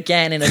relive it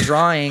again in a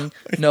drawing.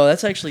 No,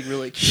 that's actually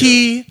really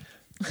cute. He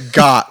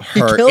got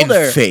her in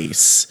the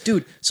face.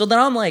 Dude, so then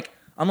I'm like,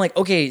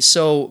 okay,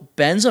 so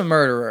Ben's a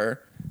murderer.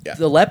 Yeah.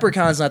 The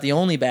Leprechaun's not the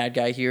only bad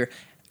guy here.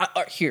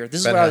 This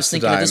is Ben what I has was to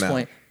thinking at die this now.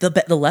 point.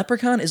 The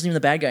Leprechaun isn't even the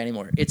bad guy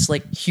anymore. It's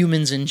like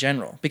humans in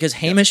general. Because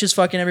Hamish is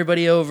fucking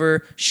everybody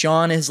over.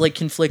 Sean is like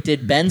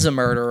conflicted. Ben's a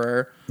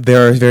murderer.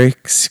 There are very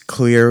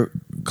clear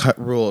cut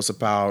rules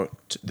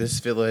about this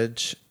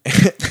village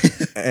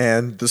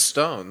and the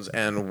stones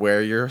and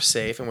where you're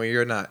safe and where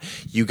you're not.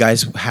 You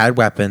guys had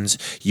weapons.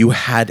 You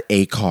had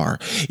a car.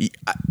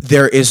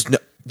 There is no...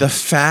 The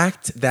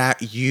fact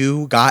that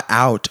you got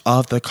out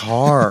of the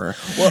car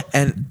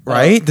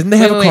didn't they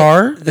have a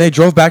car? They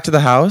drove back to the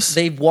house.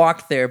 They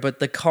walked there, but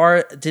the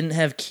car didn't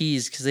have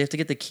keys because they have to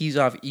get the keys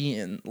off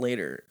Ian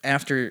later.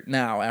 After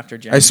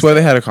Jenny. I swear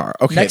they had a car.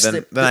 Okay, Next,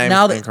 then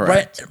I'm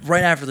incorrect.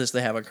 Right after this,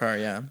 they have a car.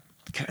 Yeah.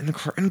 Get in the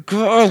car and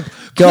go.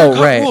 Go,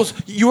 Clear-cut right. rules.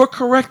 You are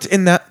correct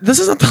in that this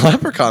isn't the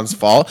Leprechaun's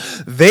fault.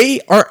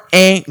 They are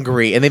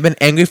angry, and they've been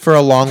angry for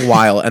a long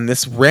while, and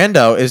this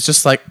rando is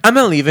just like, I'm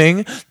not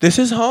leaving. This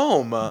is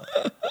home.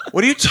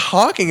 What are you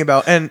talking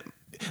about? And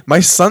my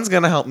son's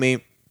going to help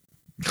me.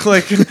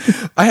 Like,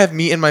 I have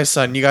me and my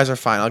son. You guys are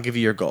fine. I'll give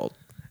you your gold.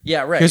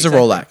 Yeah, right. Here's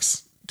exactly. a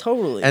Rolex.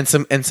 Totally. And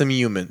some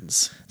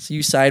humans. So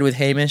you side with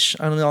Hamish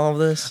on all of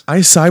this?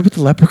 I side with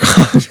the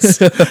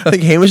leprechauns. I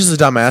think Hamish is a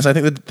dumbass. I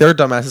think that they're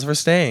dumbasses for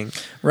staying.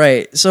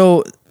 Right.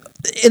 So,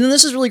 and then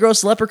this is really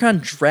gross. The leprechaun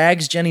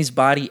drags Jenny's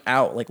body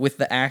out, like with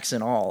the axe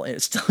and all.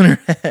 It's still in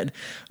her head.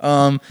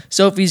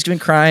 Sophie's been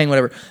crying,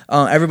 whatever.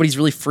 Everybody's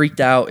really freaked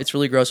out. It's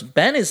really gross.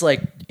 Ben is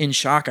like in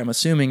shock, I'm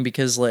assuming,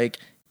 because like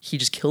he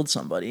just killed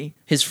somebody,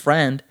 his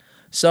friend.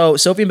 So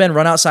Sophie and Ben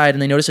run outside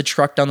and they notice a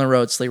truck down the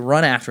road. So they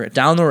run after it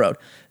down the road.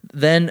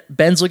 Then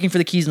Ben's looking for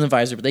the keys in the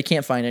visor, but they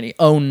can't find any.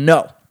 Oh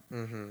no.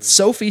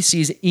 Sophie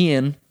sees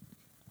Ian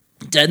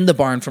dead in the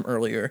barn from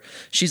earlier.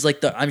 She's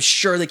like, I'm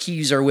sure the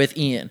keys are with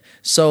Ian.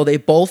 So they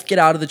both get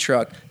out of the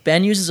truck.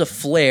 Ben uses a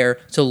flare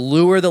to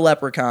lure the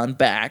leprechaun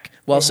back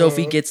while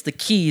Sophie gets the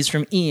keys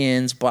from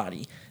Ian's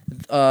body.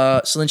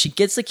 So then she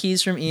gets the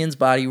keys from Ian's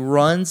body,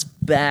 runs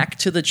back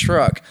to the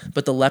truck,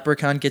 but the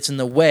leprechaun gets in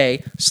the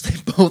way, so they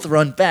both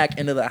run back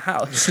into the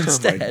house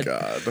instead.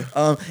 Oh my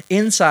God.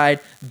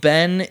 Inside,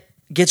 Ben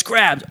gets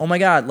grabbed. Oh my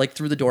God, like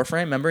through the door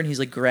frame, remember? And he's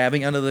like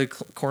grabbing onto the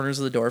corners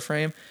of the door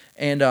frame.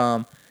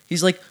 And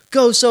he's like,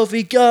 go,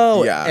 Sophie,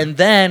 go. Yeah. And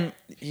then,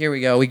 here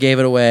we go, we gave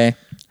it away.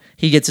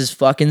 He gets his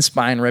fucking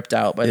spine ripped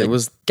out by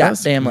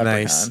goddamn leprechaun.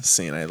 Nice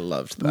scene. I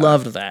loved that.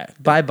 Loved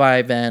that.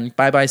 Bye-bye, Ben.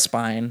 Bye-bye,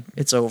 spine.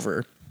 It's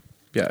over.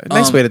 Yeah,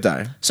 nice way to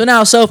die. So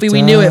now Sophie,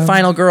 we knew it,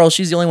 final girl.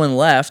 She's the only one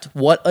left.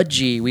 What a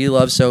G. We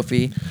love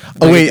Sophie.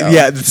 Oh wait,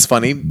 yeah, it's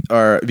funny,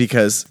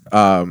 because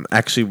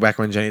actually back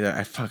when Jenny died,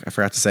 I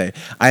forgot to say,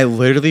 I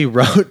literally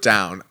wrote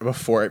down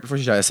before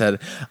she died. I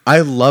said,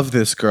 I love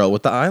this girl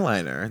with the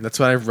eyeliner. That's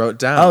what I wrote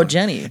down. Oh,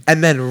 Jenny.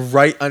 And then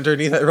right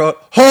underneath, I wrote,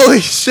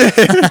 holy shit!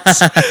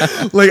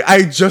 Like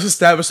I just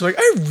established, like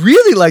I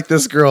really like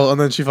this girl,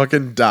 and then she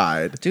fucking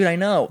died. Dude, I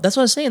know. That's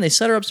what I was saying. They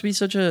set her up to be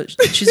such a.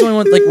 She's the only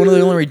one, like one of the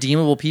only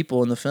redeemable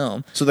people in the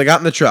film. So they got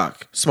in the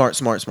truck. Smart.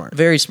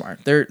 Very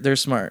smart. They're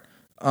smart.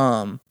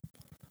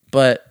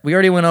 But we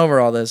already went over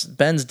all this.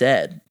 Ben's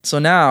dead. So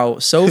now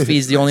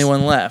Sophie's the only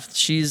one left.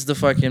 She's the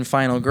fucking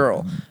final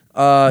girl.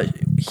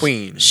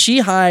 Queen. She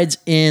hides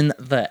in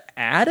the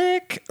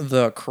attic,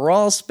 the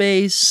crawl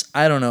space.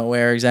 I don't know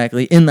where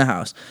exactly in the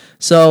house.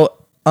 So,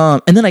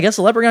 and then I guess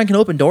the leprechaun can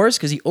open doors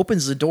because he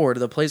opens the door to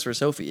the place where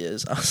Sophie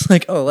is. I was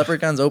like, oh,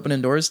 leprechaun's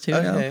opening doors too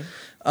now.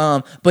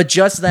 But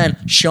just then,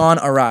 Sean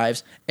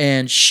arrives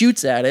and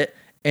shoots at it,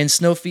 and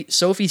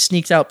Sophie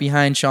sneaks out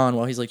behind Sean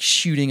while he's like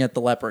shooting at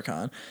the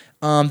leprechaun.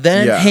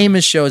 Then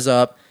Hamish shows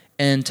up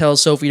and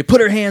tells Sophie to put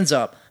her hands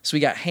up. So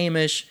we got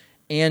Hamish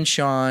and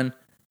Sean.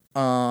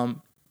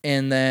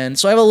 And then,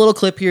 so I have a little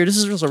clip here. This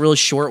is just a really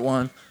short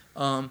one.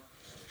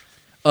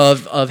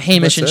 Of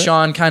Hamish and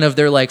Sean, kind of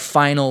their like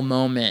final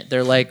moment.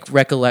 They're like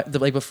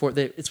before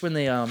it's when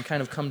they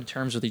kind of come to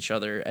terms with each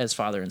other as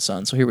father and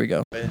son. So here we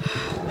go.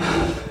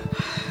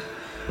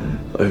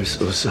 I'm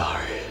so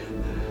sorry.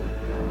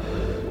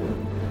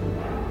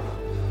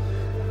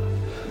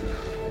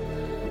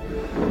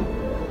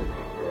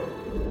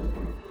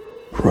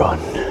 Run.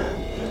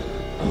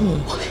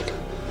 What?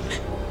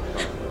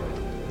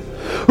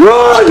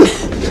 Run!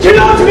 Get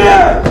out of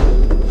here!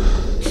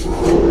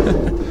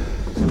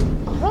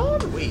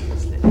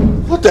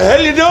 What the hell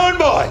are you doing,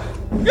 boy?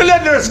 You're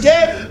letting her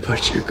escape?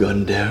 Put your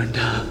gun down,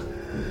 Tom.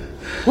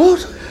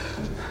 What?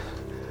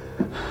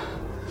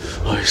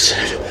 I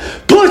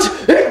said, put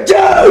it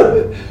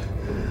down!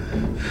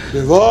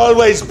 You've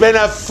always been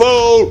a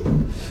fool.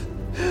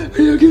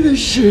 You're gonna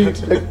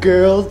shoot a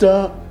girl,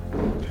 Dad.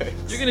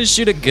 You're gonna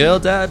shoot a girl,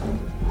 Dad?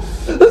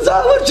 That's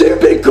how you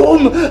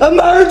become a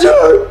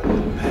murderer!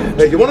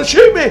 Hey, you wanna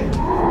shoot me?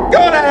 Go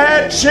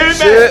ahead, shoot me!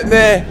 Shoot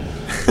me!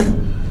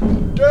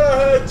 Go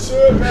ahead,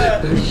 shoot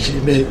me! She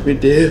make me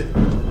do.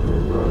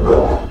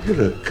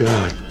 You're a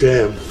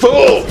goddamn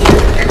fool!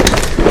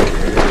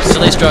 So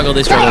they struggle.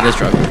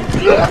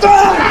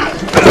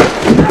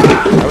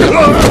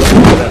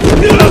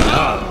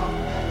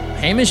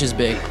 Hamish is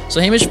big. So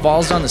Hamish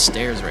falls down the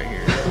stairs right here.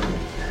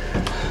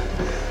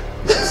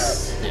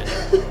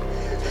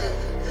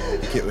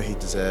 Get what he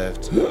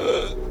deserved.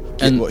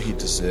 And what he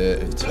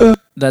deserved.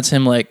 That's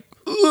him like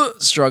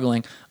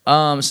struggling.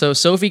 So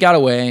Sophie got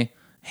away.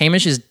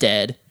 Hamish is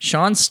dead.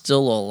 Sean's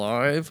still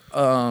alive.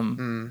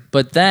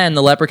 But then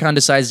the leprechaun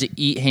decides to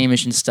eat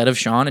Hamish instead of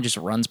Sean. It just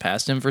runs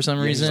past him for some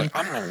reason.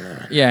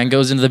 Yeah, and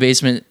goes into the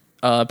basement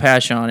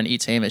past Sean and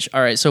eats Hamish.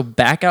 All right, so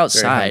back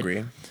outside. Very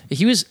hungry.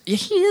 He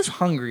is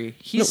hungry.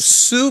 No,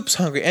 Soup's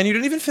hungry. And you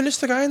didn't even finish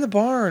the guy in the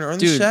barn or in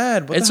the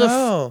shed. What it's the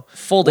hell?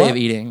 Full day What? of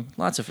eating.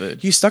 Lots of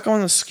food. He's stuck on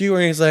the skewer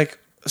and he's like,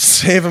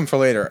 save him for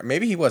later.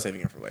 Maybe he was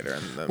saving him for later.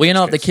 Well, you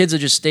know, if the kids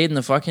had just stayed in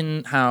the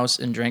fucking house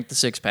and drank the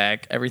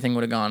 6-pack, everything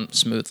would have gone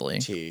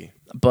smoothly.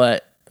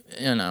 But,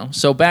 you know.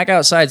 So back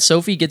outside,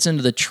 Sophie gets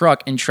into the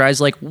truck and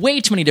tries, like,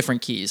 way too many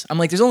different keys. I'm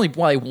like, there's only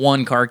probably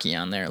one car key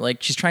on there.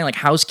 Like, she's trying, like,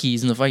 house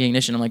keys in the fucking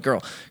ignition. I'm like,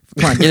 girl,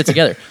 come on, get it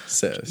together.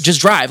 Just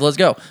drive. Let's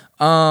go.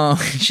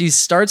 She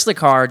starts the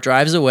car,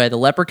 drives away. The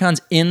leprechaun's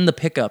in the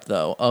pickup,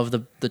 though, of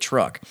the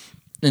truck.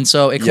 And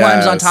so it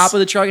climbs on top of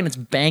the truck and it's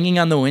banging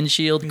on the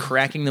windshield,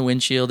 cracking the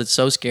windshield. It's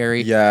so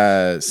scary.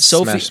 Yes.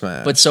 Sophie,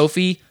 Smash. But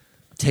Sophie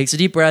takes a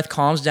deep breath,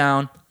 calms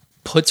down,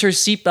 puts her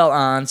seatbelt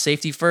on,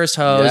 safety first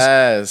hose.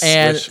 Yes.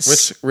 And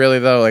which really,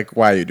 though, like,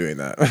 why are you doing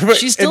that?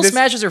 she still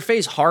smashes her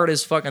face hard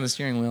as fuck on the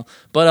steering wheel.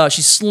 But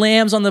she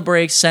slams on the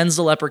brakes, sends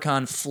the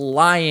leprechaun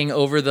flying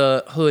over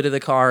the hood of the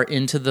car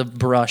into the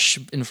brush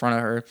in front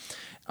of her.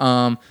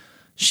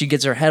 She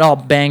gets her head all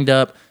banged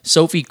up.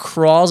 Sophie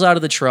crawls out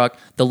of the truck.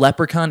 The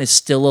leprechaun is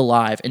still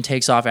alive and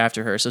takes off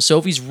after her. So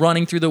Sophie's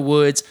running through the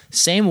woods,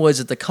 same woods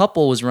that the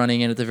couple was running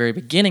in at the very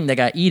beginning that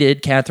got eaten,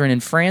 Catherine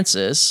and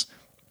Francis,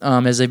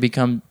 as they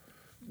become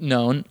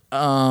known.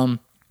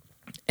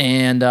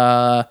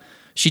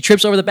 She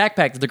trips over the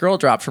backpack that the girl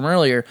dropped from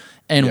earlier.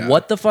 And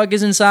what the fuck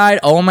is inside?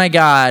 Oh my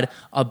God.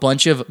 A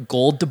bunch of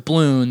gold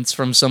doubloons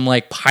from some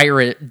like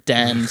pirate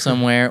den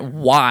somewhere.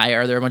 Why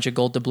are there a bunch of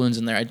gold doubloons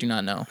in there? I do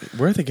not know.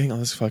 Where are they getting all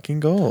this fucking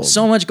gold?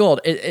 So much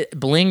gold. It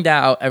blinged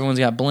out. Everyone's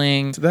got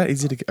bling. It's that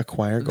easy to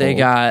acquire gold. They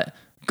got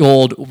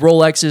gold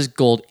Rolexes,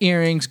 gold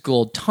earrings,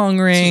 gold tongue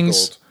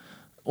rings. Gold.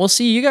 Well,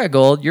 see, you got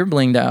gold. You're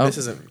blinged out. This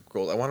isn't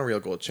gold. I want a real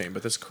gold chain,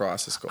 but this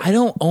cross is gold. I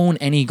don't own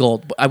any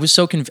gold. I was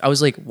so confused. I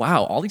was like,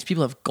 wow, all these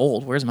people have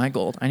gold. Where's my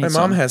gold? I need My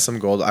some. mom has some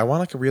gold. I want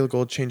like a real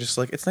gold chain. Just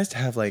like it's nice to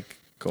have like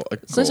gold.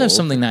 It's nice to have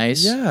something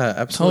nice. Yeah,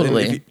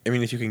 absolutely.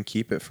 Totally. If you can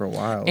keep it for a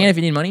while. And if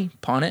you need money,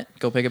 pawn it.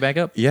 Go pick it back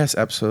up. Yes,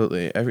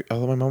 absolutely.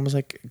 Although my mom was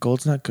like,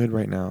 gold's not good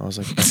right now. I was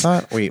like, I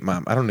thought, wait,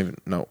 Mom, I don't even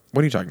know.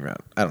 What are you talking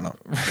about? I don't know.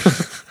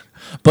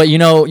 But you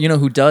know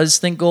who does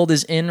think gold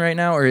is in right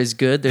now or is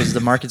good? There's the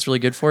market's really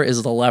good for it.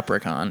 Is the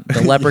leprechaun.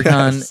 The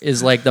leprechaun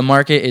is like the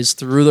market is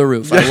through the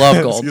roof. I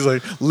love gold. He's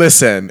like,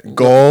 listen,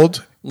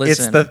 gold.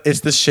 Listen.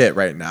 It's the shit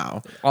right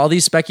now. All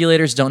these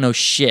speculators don't know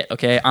shit.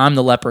 Okay, I'm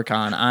the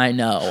leprechaun. I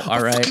know.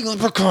 All right. Fucking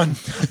leprechaun.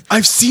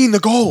 I've seen the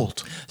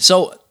gold.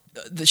 So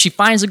she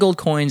finds the gold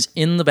coins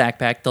in the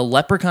backpack. The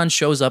leprechaun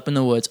shows up in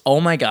the woods.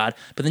 Oh my God.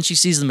 But then she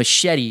sees the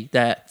machete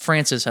that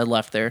Francis had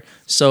left there.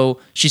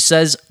 So she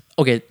says,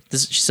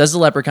 she says the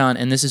leprechaun,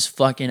 and this is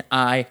fucking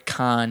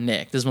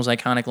iconic. This is the most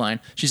iconic line.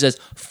 She says,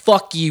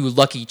 fuck you,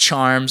 Lucky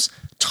Charms,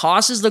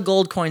 tosses the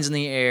gold coins in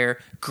the air,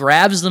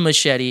 grabs the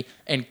machete,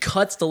 and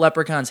cuts the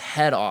leprechaun's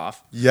head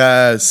off.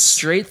 Yes.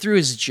 Straight through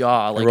his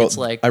jaw. Like it's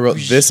like I wrote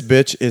this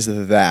bitch is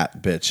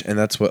that bitch, and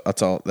that's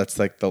all. That's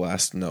like the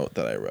last note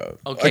that I wrote.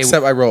 Okay.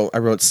 Except I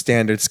wrote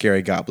standard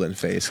scary goblin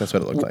face. That's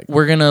what it looked like.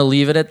 We're gonna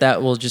leave it at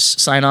that. We'll just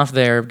sign off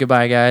there.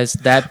 Goodbye, guys.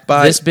 Bye.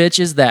 This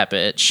bitch is that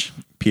bitch.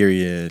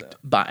 Period.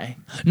 Bye.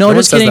 No, one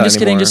just says kidding.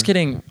 that Just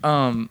anymore.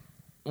 kidding.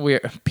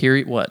 We're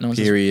period. What? No one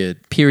says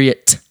Period.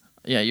 period.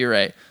 Yeah, you're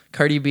right.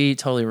 Cardi B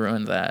totally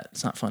ruined that.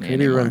 It's not funny Cardi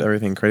B anymore. ruined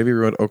everything. Cardi B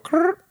ruined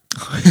because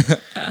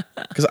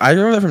I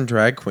remember that from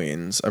drag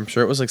queens. I'm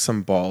sure it was like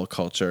some ball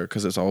culture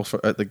because it's all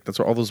like that's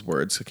where all those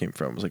words came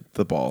from. It was like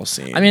the ball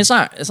scene. I mean, it's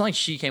not like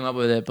she came up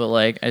with it, but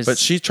like, but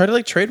she tried to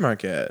like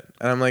trademark it,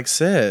 and I'm like,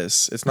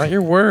 sis, it's not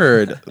your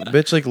word,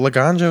 bitch. Like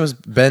Laganja has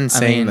been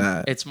saying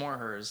that. It's more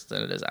hers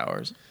than it is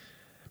ours.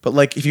 But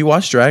like, if you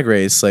watch Drag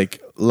Race,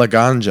 like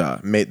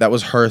Laganja that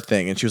was her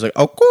thing, and she was like,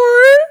 "Oh,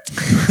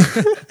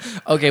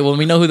 okay, well,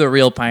 we know who the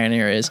real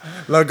pioneer is.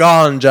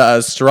 Laganja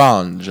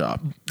Estranja."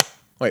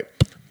 Wait,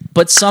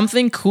 but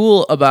something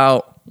cool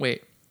about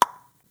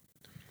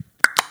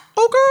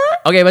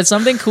Okay, but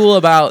something cool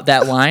about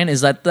that line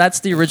is that's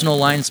the original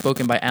line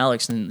spoken by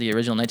Alex in the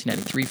original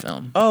 1993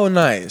 film. Oh,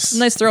 nice.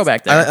 Nice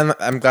throwback there.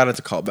 I'm glad it's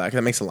a callback.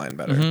 That makes the line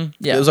better. Mm-hmm.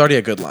 Yeah. It was already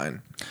a good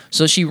line.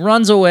 So she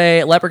runs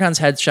away. Leprechaun's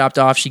head's chopped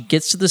off. She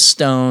gets to the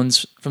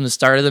stones from the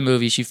start of the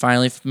movie. She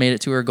finally made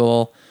it to her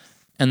goal.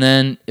 And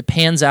then it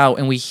pans out,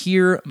 and we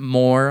hear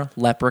more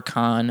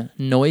leprechaun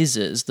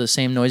noises, the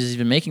same noises he's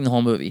been making the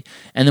whole movie.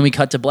 And then we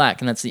cut to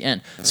black, and that's the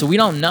end. So we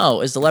don't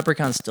know. Is the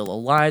leprechaun still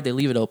alive? They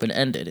leave it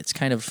open-ended. It's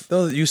kind of...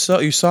 No, you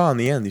saw in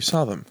the end. You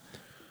saw them.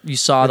 You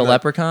saw the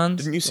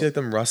leprechauns? Didn't you see like,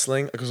 them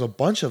rustling? Like, there's a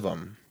bunch of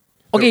them.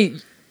 Okay,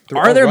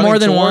 are there more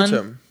than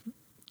one?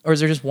 Or is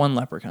there just one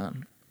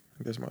leprechaun?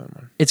 There's more than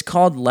one. It's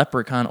called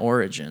Leprechaun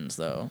Origins,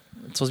 though.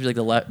 It's supposed to be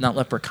like not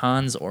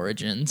Leprechaun's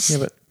Origins. Yeah,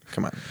 but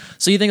Come on.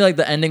 So you think like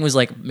the ending was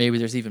like maybe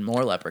there's even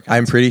more leprechauns?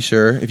 I'm pretty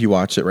sure if you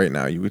watch it right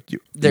now, you would.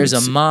 There's you a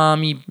would see-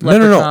 mommy No,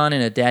 no, leprechaun no.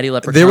 and a daddy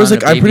leprechaun. There was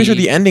like and a I'm pretty sure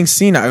baby. the ending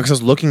scene. I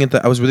was looking at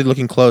I was really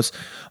looking close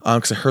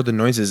because I heard the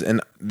noises,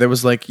 and there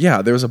was like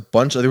there was a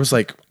bunch. There was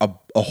like a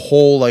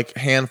whole like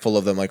handful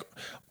of them, like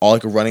all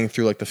like running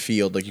through like the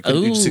field. Like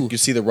you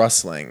see the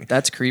rustling.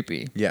 That's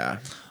creepy. Yeah.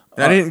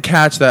 And I didn't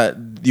catch that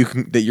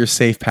you're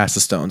safe past the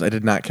stones. I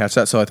did not catch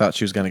that, so I thought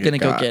she was gonna Go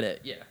got. get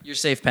it. Yeah, you're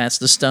safe past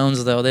the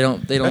stones though. They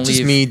don't That's leave.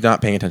 just me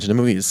not paying attention to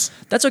movies.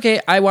 That's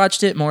okay. I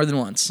watched it more than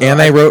once. So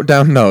And I wrote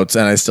down notes,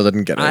 and I still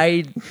didn't get it.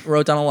 I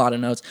wrote down a lot of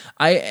notes.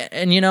 I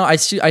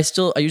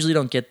usually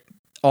don't get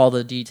all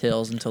the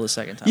details until the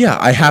second time. Yeah,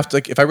 I have to.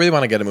 Like, if I really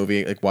want to get a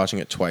movie, like watching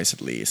it twice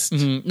at least.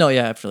 Mhm. No,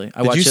 yeah, absolutely.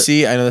 Did you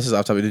see? I know this is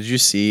off topic. Did you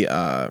see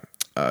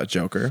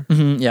Joker?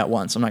 Yeah,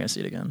 once. I'm not gonna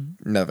see it again.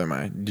 Never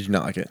mind. Did you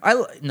not like it?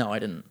 No, I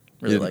didn't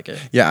really like it.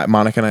 Yeah,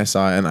 Monica and I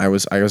saw it, and I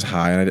was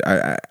high,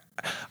 and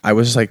I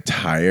was just like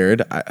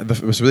tired.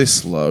 It was really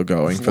slow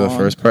going for the long.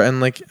 first part,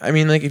 and like I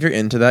mean, like if you're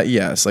into that,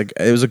 yes, like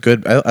it was a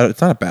good.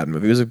 It's not a bad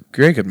movie. It was a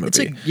very good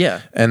movie.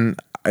 Yeah. And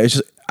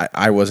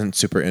I wasn't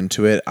super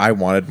into it. I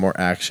wanted more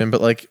action, but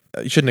like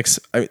you shouldn't.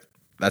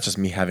 That's just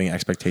me having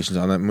expectations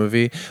on that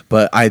movie.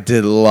 But I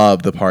did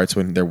love the parts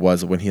when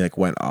he like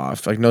went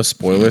off. Like no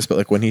spoilers, but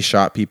like when he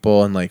shot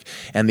people and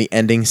the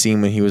ending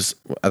scene when he was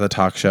at the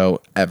talk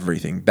show,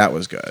 everything that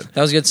was good.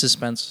 That was good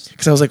suspense.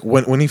 Because I was like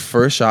when he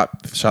first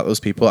shot those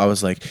people, I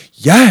was like,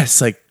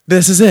 yes, like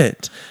this is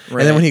it.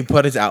 Right. And then when he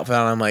put his outfit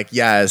on, I'm like,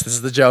 yes, this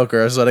is the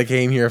Joker. This is what I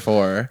came here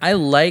for.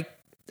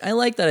 I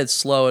like that it's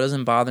slow. It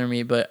doesn't bother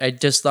me, but I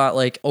just thought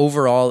like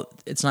overall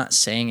it's not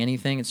saying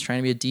anything. It's trying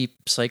to be a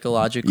deep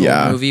psychological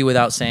movie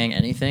without saying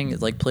anything. It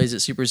like plays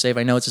it super safe.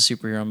 I know it's a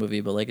superhero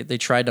movie, but like they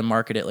tried to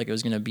market it like it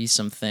was going to be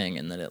something,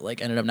 and then it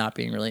like ended up not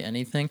being really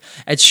anything.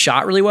 It's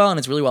shot really well and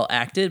it's really well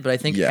acted, but I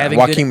think having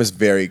Joaquin was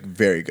very,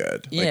 very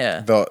good.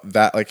 Yeah.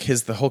 Like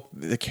his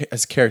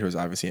character was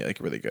obviously like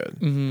really good.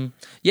 Mm-hmm.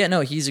 Yeah, no,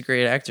 he's a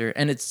great actor,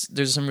 and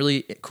there's some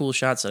really cool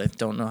shots that I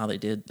don't know how they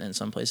did in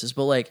some places,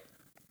 but like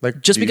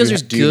just because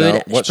there's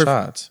good what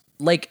shots?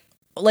 Like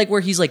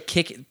where he's like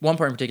one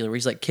part in particular where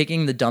he's like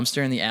kicking the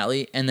dumpster in the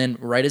alley, and then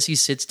right as he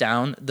sits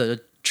down,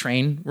 the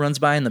train runs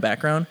by in the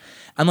background.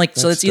 I'm like,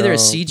 so it's either a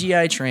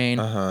CGI train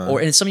or,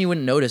 and it's something you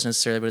wouldn't notice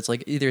necessarily, but it's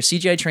like either a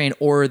CGI train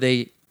or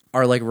they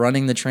are like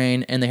running the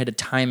train and they had to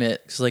time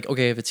it. Cause like,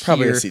 okay, if it's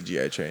probably here, a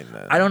CGI train.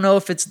 Then I don't know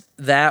if it's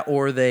that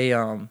or they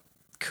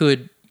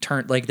could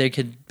turn, like they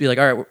could be like,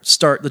 all right,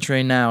 start the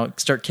train now,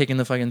 start kicking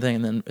the fucking thing,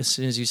 and then as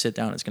soon as you sit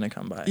down, it's gonna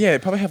come by. Yeah, they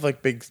probably have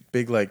like big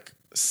like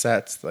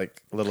sets,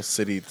 like little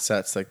city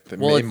sets, like It's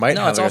have all like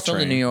a filmed in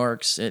train. New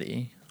York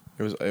City.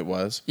 It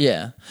was.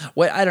 Yeah.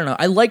 Well, I don't know.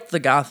 I liked the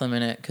Gotham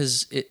in it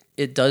because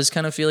it does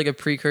kind of feel like a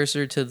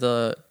precursor to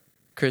the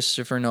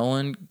Christopher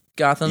Nolan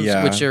Gothams,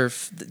 Yeah. which are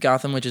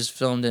Gotham, which is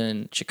filmed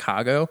in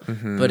Chicago,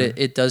 Mhm. but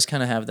it does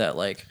kind of have that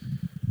like,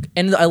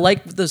 and I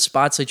like the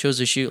spots they chose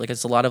to shoot. Like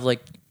it's a lot of like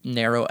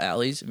narrow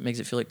alleys. It makes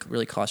it feel like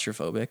really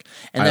claustrophobic.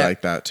 And I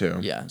like that too.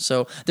 Yeah.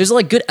 So there's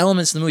like good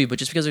elements in the movie, but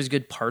just because there's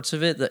good parts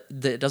of it, that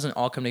it doesn't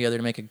all come together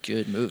to make a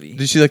good movie.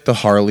 Did you see like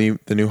the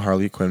new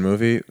Harley Quinn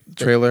movie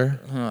trailer?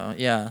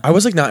 Yeah. I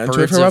was like not into it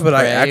Birds for a while, of but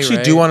I Prey,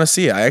 actually do right? want to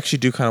see it. I actually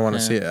do kind of want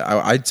to Yeah.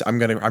 see it.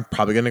 I'm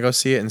probably gonna go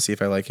see it and see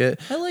if I like it.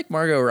 I like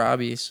Margot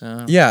Robbie,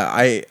 so Yeah,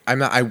 I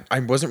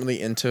wasn't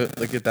really into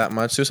it that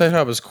much. Suicide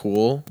Squad was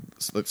cool.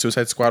 Like,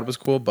 Suicide Squad was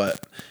cool,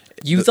 but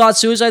you thought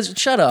Suicide?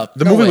 Shut up.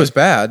 the No movie way. was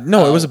bad.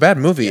 No, it Oh. was a bad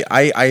movie.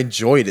 I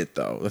enjoyed it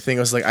though. The thing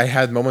was like I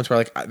had moments where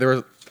like there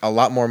were a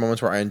lot more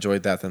moments where I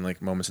enjoyed that than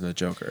like moments in the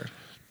Joker.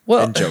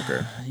 Well, in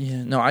Joker.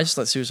 Yeah, no, I just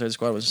thought Suicide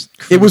Squad was.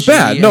 It was cringy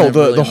bad. and No,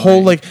 really the whole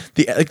annoying.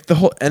 the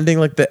whole ending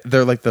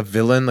they're like the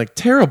villain like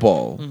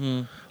terrible.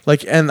 Mhm.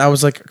 Like and I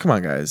was like, come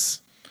on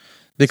guys,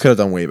 they could have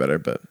done way better.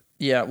 But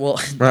Yeah, well,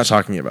 we're not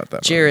talking about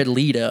that. Jared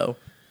Leto.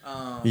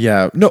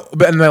 Yeah, no.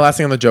 But and my last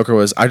thing on the Joker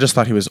was I just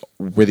thought he was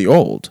really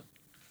old.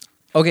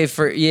 Okay,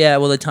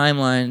 well, the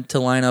timeline to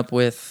line up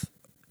with,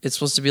 it's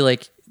supposed to be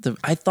like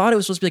I thought it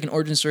was supposed to be like an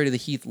origin story to the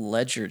Heath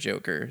Ledger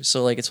Joker.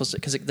 So like it's supposed to,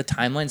 because the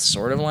timelines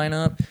sort of line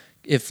up.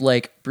 If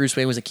like Bruce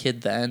Wayne was a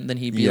kid then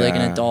he'd be like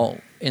an Yeah. adult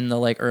in the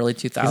like early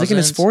 2000s. He's like in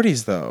his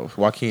 40s though.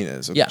 Joaquin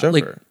is. Yeah, Joker.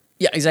 like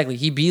yeah, exactly.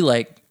 He'd be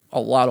like a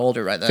lot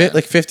older by then.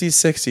 Like 50s,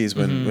 60s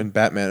when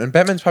Batman. And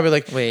Batman's probably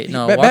like Wait,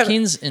 no, Batman-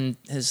 Joaquin's in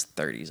his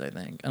 30s, I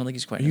think. I don't think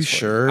he's quite in Are you his 40s.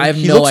 sure? I have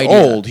He no looks idea.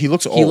 old. He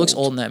looks He looks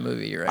old. old in that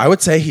movie, you're right. I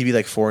would say he'd be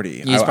like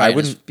 40. He's I probably in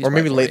wouldn't, his- he's or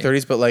maybe probably late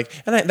 30s, but like,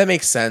 and that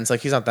makes sense. Like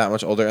he's not that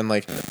much older, and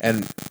like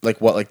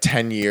what, like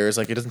 10 years.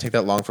 Like it doesn't take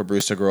that long for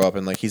Bruce to grow up,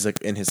 and like he's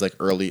like in his like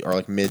early or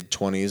like mid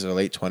 20s or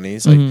late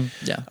 20s. Like, Mhm,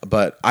 yeah.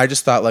 But I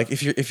just thought like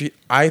if you,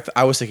 I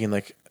was thinking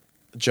like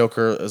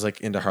Joker is like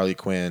into Harley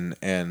Quinn,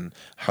 and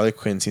Harley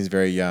Quinn seems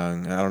very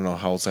young. And I don't know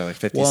how old, like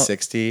 50, Well-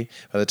 60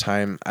 by the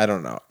time. I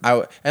don't know.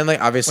 And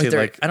like obviously Wait,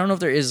 like I don't know if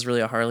there is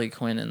really a Harley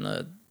Quinn in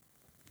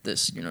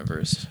this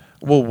universe.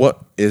 well,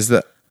 what is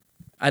that?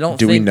 I don't.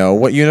 Do we think, know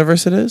what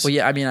universe it is? Well,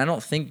 yeah, I mean, I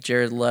don't think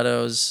Jared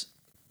Leto's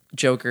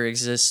Joker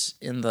exists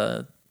in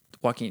the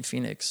Joaquin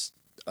Phoenix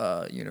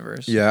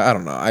universe. Yeah, I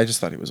don't know. I just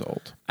thought he was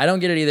old. I don't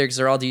get it either because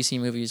they're all DC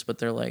movies, but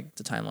they're like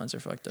the timelines are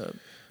fucked up.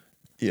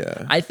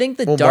 Yeah. I think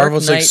the Well, Dark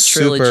Marvel's, Knight like,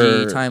 trilogy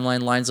super-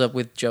 timeline lines up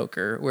with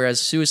Joker,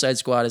 whereas Suicide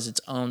Squad is its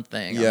own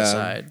thing on the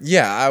side.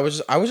 Yeah, I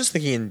was just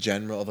thinking in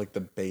general of like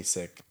the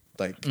basic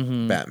like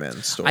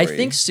Batman story. I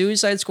think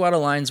Suicide Squad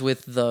aligns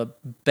with the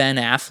Ben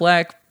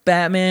Affleck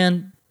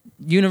Batman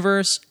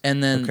universe,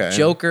 and then Okay.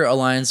 Joker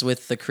aligns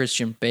with the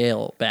Christian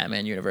Bale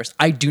Batman universe.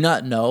 I do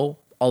not know.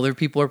 Other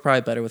people are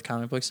probably better with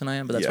comic books than I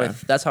am, but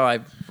that's how I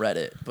read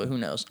it. But who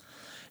knows?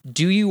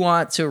 Do you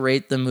want to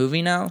rate the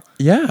movie now?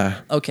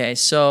 Yeah. Okay,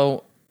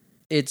 so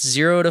it's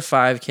 0 to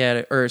 5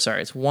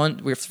 it's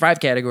one. We have 5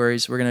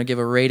 categories. We're gonna give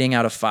a rating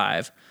out of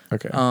 5.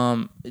 Okay.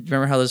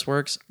 Remember how this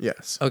works?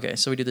 Yes. Okay,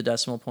 so we do the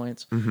decimal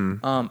points.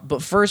 Mm-hmm.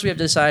 But first we have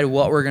to decide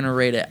what we're gonna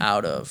rate it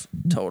out of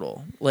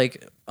total.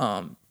 Like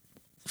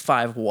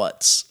 5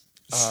 what's.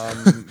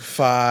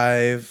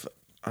 5.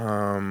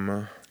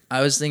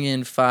 I was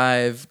thinking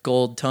 5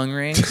 gold tongue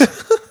rings,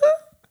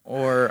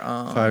 or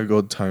 5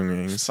 gold tongue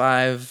rings.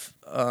 5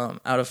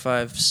 out of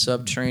 5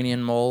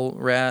 subterranean mole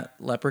rat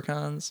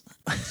leprechauns.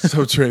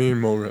 Subterranean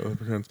mole rat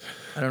leprechauns.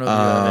 I don't know if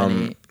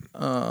you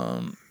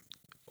have any.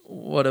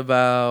 What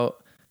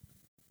about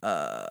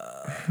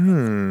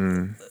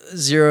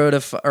 0 to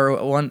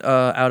 1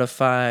 out of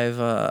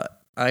 5?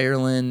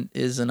 Ireland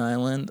is an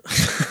island.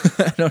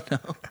 I don't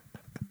know.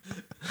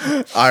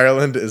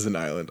 Ireland is an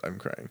island. I'm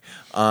crying.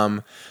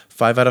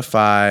 5 out of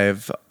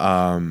 5.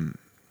 Out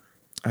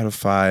of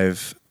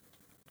 5.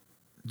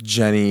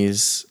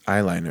 Jenny's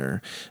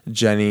eyeliner.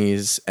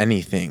 Jenny's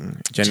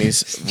anything.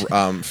 Jenny's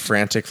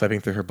frantic flipping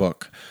through her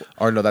book.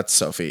 Or no, that's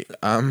Sophie.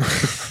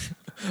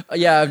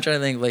 Yeah, I'm trying to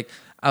think. Like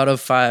out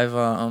of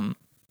 5,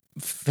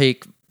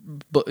 fake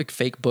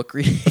book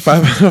reading.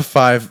 5 out of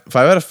 5. 5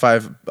 out of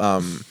 5.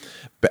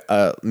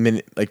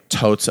 Like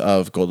totes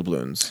of gold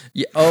doubloons.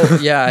 Yeah. Oh,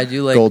 yeah. I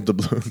do like gold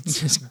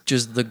doubloons.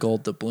 just the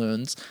gold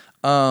doubloons.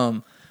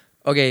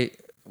 Okay.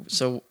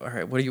 So, all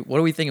right. What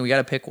are we thinking? We got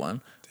to pick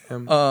one.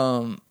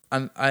 Damn.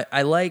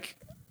 I like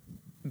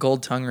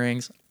gold tongue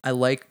rings. I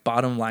like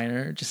bottom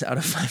liner. Just out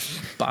of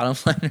 5, bottom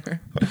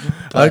liner.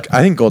 I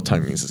think gold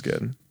tongue rings is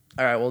good.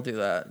 All right, we'll do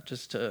that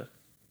just to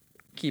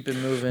keep it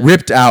moving.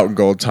 Ripped out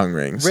gold tongue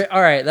rings.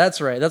 All right,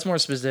 that's right. That's more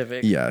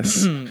specific.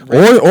 Yes.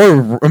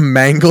 or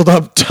mangled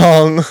up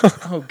tongue.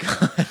 Oh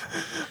God.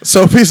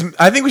 Sophie's.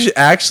 I think we should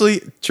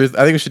actually. Truth.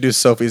 I think we should do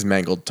Sophie's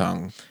mangled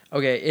tongue.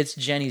 Okay, it's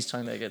Jenny's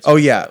tongue that gets. Oh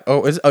yeah.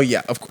 Oh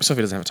yeah. Of course,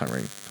 Sophie doesn't have a tongue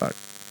ring. Fuck.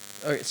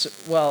 Okay.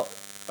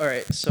 All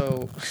right.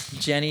 So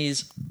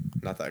Jenny's.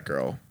 Not that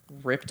girl.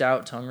 Ripped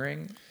out tongue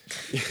ring.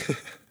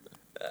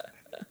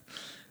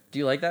 Do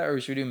you like that, or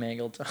should we do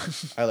mangled tongue?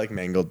 I like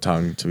mangled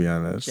tongue, to be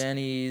honest.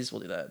 Jenny's. We'll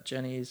do that.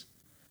 Jenny's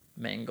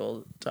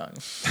mangled tongue.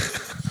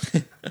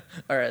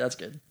 All right, that's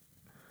good.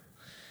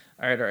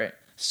 All right.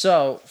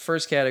 So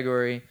first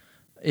category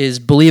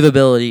is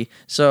believability.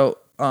 So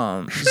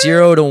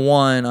 0 to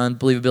 1 on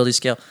believability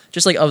scale,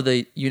 just like of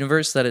the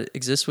universe that it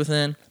exists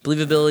within.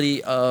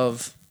 Believability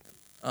of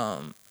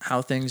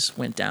how things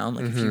went down.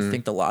 Like if you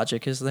think the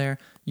logic is there,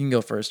 you can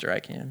go first, or I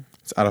can.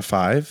 It's out of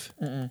 5.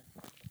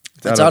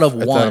 It's out of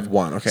 1. It's out of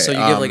 1. Okay. So you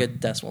give like a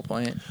decimal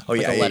point. Oh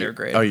like yeah. a letter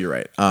grade. Oh, you're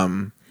right.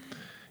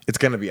 It's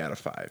gonna be out of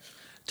 5.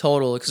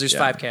 Total, because there's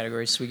 5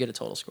 categories, so we get a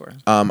total score.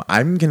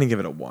 I'm gonna give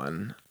it a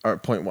 1 or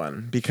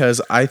 0.1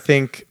 because I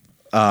think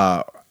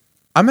I'm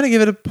gonna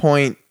give it a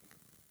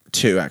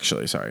 0.2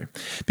 actually. Sorry,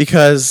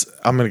 because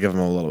I'm gonna give them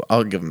a little.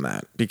 I'll give them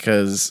that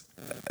because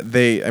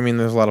there's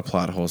a lot of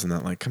plot holes in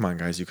that. Like, come on,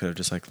 guys, you could have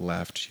just like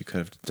left. You could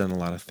have done a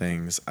lot of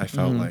things. I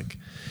felt like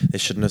they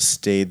shouldn't have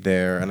stayed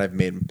there. And I've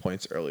made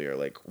points earlier.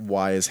 Like,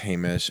 why is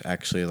Hamish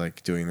actually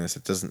like doing this?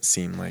 It doesn't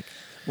seem like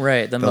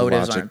the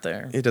motives aren't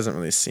there. It doesn't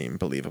really seem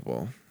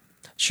believable.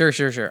 Sure.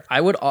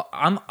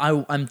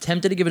 I'm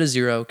tempted to give it a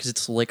 0 because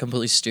it's like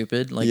completely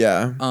stupid. Like,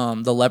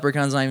 the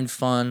leprechaun's not even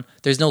fun.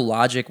 There's no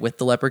logic with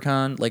the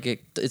leprechaun. Like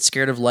it's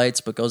scared of lights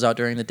but goes out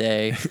during the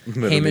day.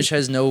 Hamish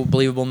has no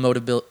believable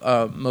motive,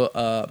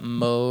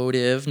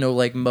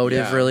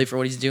 really for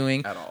what he's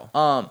doing At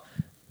all.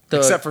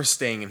 Except for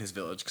staying in his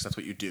village, because that's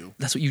what you do.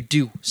 That's what you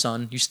do,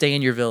 son. You stay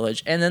in your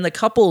village. And then the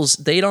couples,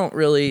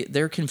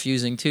 they're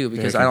confusing too,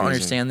 because I don't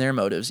understand their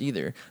motives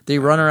either. They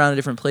run around to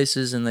different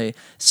places, and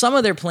some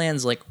of their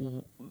plans like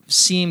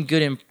seem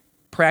good in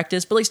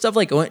practice, but like stuff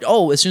like,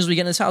 as soon as we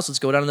get in this house, let's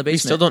go down in the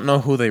basement. We still don't know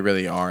who they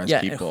really are as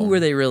people. Who are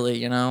they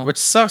really, Which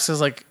sucks, is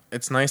like,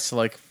 it's nice to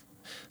like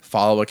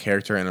follow a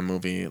character in a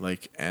movie,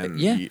 like, and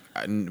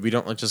we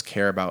don't like, just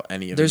care about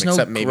any of them,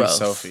 except maybe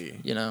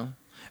Sophie.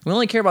 We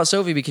only care about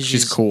Sophie because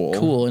she's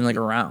cool and like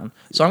around.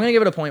 So I'm gonna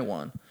give it a 0.1.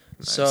 Nice.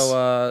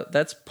 So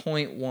that's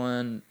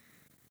 0.1.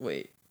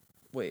 Wait,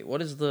 what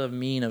is the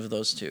mean of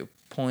those two?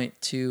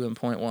 0.2 and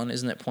 0.1.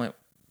 Isn't it 0.15?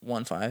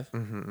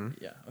 Mm-hmm.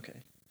 Yeah. Okay.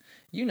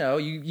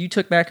 You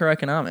took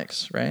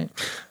macroeconomics, right?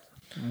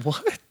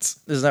 What?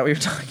 Is that what you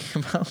were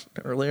talking about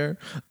earlier?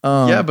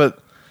 Yeah, but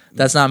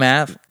that's not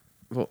math.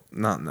 Well,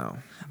 no.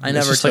 I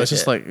never took it.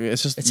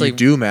 It's just you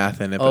do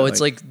math in it. Oh,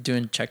 it's like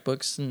doing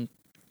checkbooks and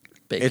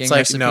baking. It's like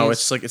recipes. no,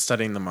 it's like it's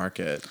studying the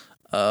market.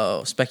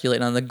 Oh,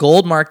 speculating on the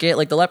gold market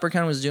like the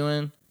Leprechaun was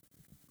doing.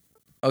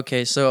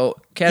 Okay, so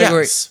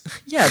category. Yes.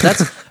 Yeah,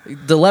 that's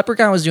the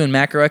Leprechaun was doing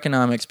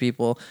macroeconomics,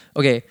 people.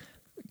 Okay,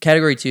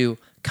 category 2,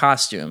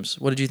 costumes.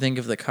 What did you think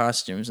of the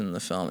costumes in the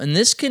film? And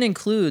this can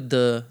include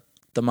the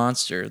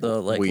monster,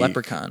 the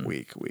leprechaun.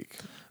 Weak.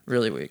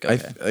 Really weak.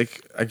 Okay.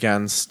 Like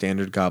again,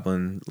 standard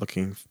goblin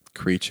looking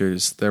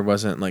creatures. There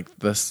wasn't like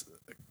this.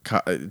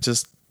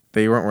 Just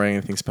they weren't wearing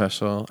anything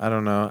special. I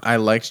don't know. I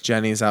liked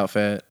Jenny's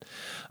outfit.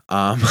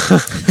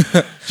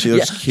 She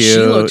looks cute. She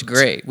looked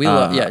great. We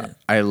love. Yeah.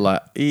 I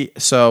love.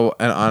 So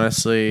and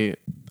honestly,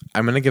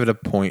 I'm gonna give it a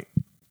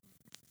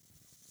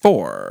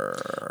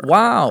 0.4.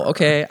 Wow.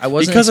 Okay. I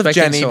wasn't because of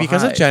expecting Jenny. so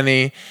Because high. of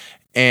Jenny,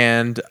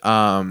 and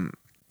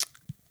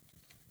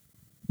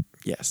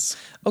yes.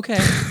 Okay.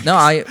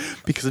 No,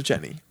 because of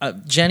Jenny.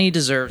 Jenny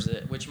deserves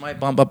it, which might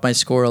bump up my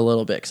score a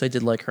little bit because I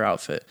did like her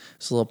outfit.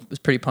 It's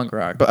pretty punk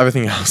rock. But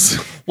everything else.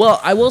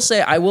 Well, I will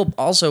say I will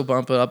also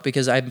bump it up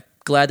because I'm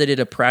glad they did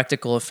a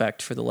practical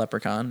effect for the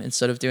Leprechaun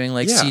instead of doing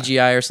like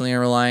CGI or something and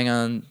relying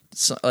on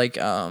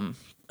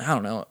I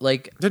don't know,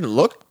 like it didn't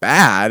look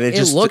bad. It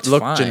just looked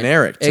fine.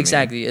 generic. To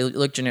exactly, me. it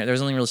looked generic. There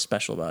was nothing really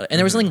special about it, and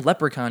there was nothing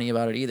leprechaun-y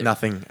about it either.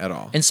 Nothing at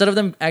all. Instead of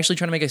them actually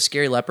trying to make a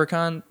scary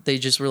leprechaun, they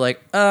just were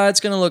like, it's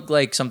gonna look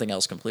like something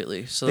else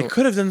completely. So they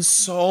could have done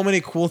so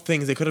many cool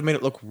things. They could have made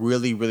it look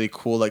really, really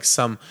cool, like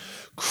some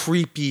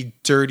creepy,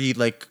 dirty,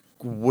 like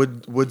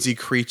woodsy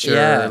creature.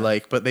 Yeah.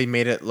 But they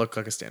made it look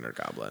like a standard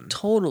goblin.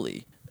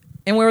 Totally.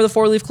 And where are the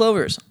 4-leaf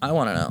clovers? I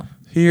want to know.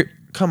 Here,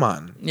 come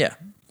on. Yeah,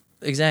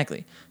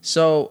 exactly.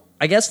 So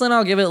I guess then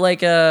I'll give it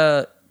like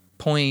a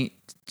point.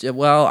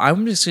 Well,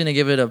 I'm just gonna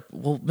give it a.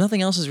 Well,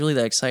 nothing else is really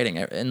that exciting,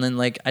 and then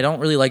like I don't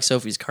really like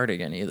Sophie's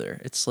cardigan either.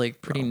 It's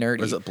like pretty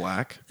nerdy. Is it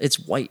black? It's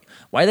white.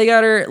 Why they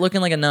got her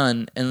looking like a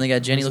nun, and they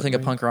got Jenny looking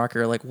like a punk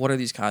rocker? Like, what are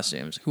these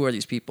costumes? Who are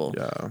these people?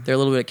 Yeah, they're a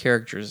little bit of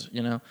characters, So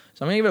I'm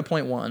gonna give it a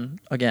 0.1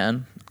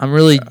 again. I'm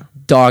really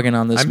dogging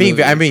on this. I'm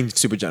being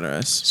super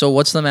generous. So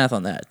what's the math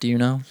on that? Do you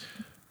know?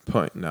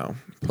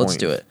 Let's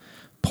do it.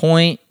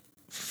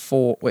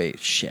 0.4. Wait,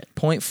 shit.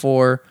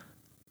 0.4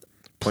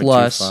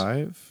 plus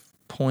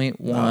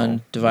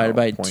 0.1 divided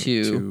by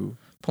 2.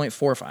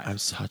 0.45. I'm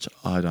such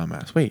a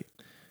dumbass. Wait,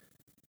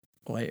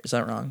 is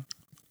that wrong?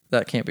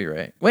 That can't be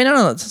right. Wait,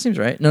 no, that seems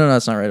right. No,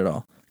 that's not right at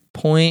all.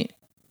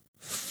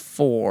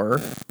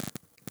 0.4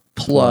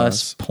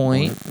 plus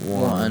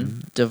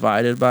 0.1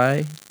 divided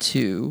by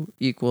 2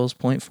 equals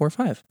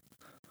 0.45.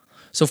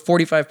 So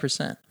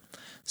 45%.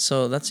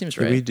 So that seems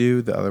right. Did we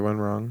do the other one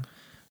wrong?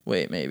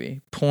 Wait,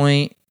 maybe.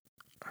 I'm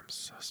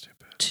so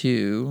stupid.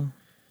 2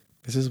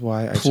 This is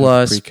why I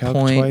plus pre-calc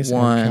twice and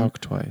 0.1 calc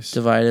twice.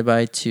 divided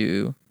by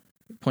 2,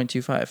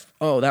 0.25.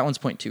 Oh, that one's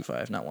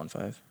 0.25, not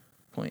 1.5.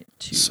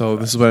 0.25. So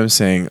this is what I'm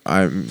saying.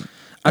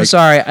 I'm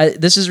sorry.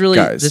 This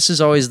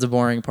is always the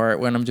boring part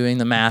when I'm doing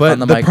the math on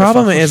the microphone. But the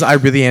problem is I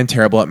really am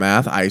terrible at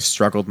math. I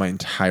struggled my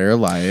entire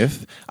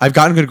life. I've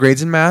gotten good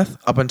grades in math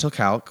up until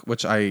calc,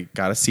 which I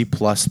got a C+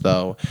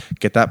 though.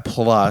 Get that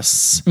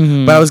plus.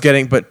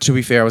 Mm-hmm. But to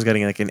be fair, I was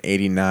getting like an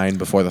 89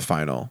 before the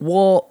final.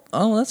 Well,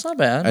 that's not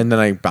bad. And then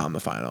I bombed the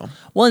final.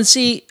 Well, and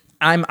see,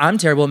 I'm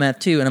terrible at math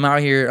too, and I'm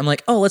out here. I'm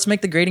like, let's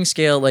make the grading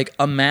scale like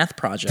a math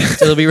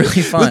project. It'll be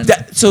really fun.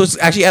 So it's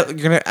actually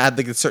you're gonna add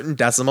like certain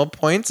decimal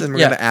points, and we're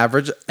gonna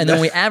average, and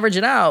then we average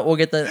it out. We'll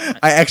get the.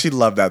 I actually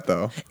love that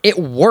though. It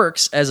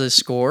works as a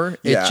score.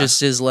 Yeah. It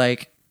just is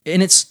like,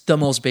 and it's the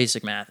most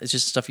basic math. It's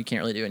just stuff you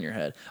can't really do in your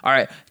head. All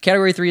right,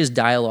 category 3 is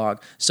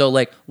dialogue. So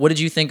like, what did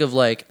you think of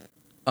like,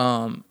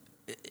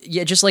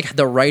 just like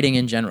the writing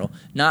in general,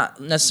 not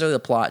necessarily the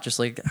plot, just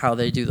like how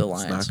they do the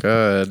lines. It's not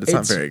good. It's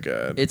not very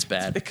good. It's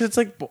bad because it's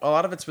like a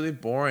lot of it's really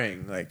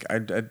boring. Like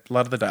a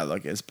lot of the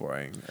dialogue is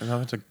boring,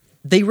 and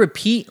they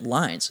repeat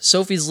lines.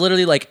 Sophie's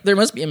literally like, "There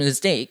must be a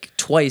mistake"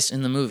 twice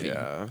in the movie.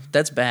 Yeah,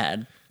 that's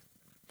bad.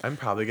 I'm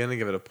probably gonna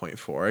give it a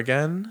 0.4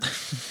 again.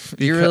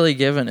 You're really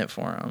giving it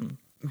for him.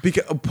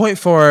 Because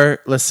 0.4.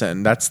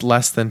 Listen, that's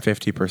less than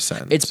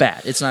 50%. It's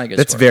bad. It's not a good.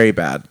 That's score. very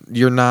bad.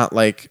 You're not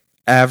like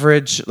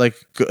average, like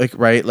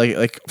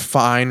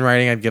fine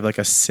writing. I'd give like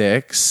a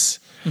 6.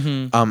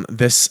 Mm-hmm.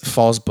 This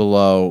falls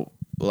below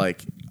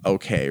like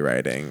okay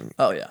writing.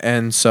 Oh yeah.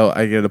 And so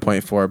I give it a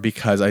 0.4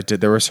 because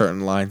there were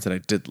certain lines that I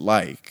did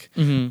like.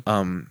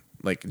 Mm-hmm.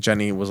 Like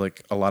Jenny was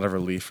like a lot of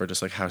relief for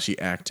just like how she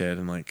acted,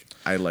 and like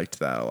I liked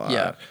that a lot.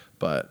 Yeah.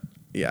 But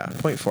yeah,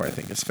 0.4 I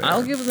think is fair.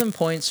 I'll give them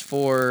points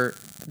for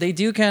they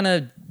do kind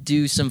of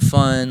do some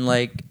fun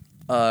like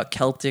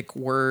Celtic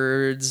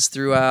words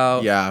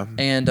throughout. Yeah.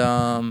 And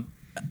I'm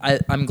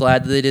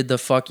glad that they did the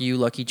 "fuck you,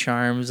 Lucky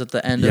Charms" at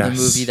the end of the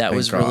movie. That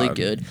was really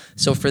good.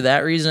 So for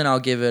that reason,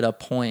 I'll give it a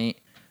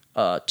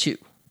 0.2.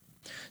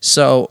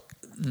 So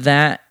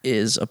that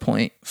is a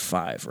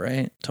 0.5,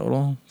 right?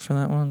 Total for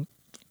that one.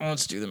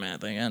 Let's do the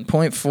math again.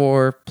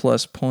 0.4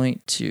 plus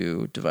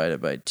 0.2 divided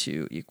by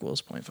 2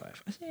 equals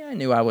 0.5. See, I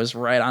knew I was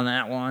right on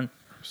that one.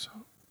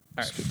 All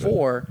right,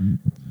 4,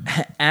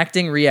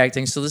 acting,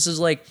 reacting. So this is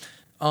like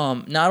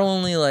not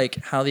only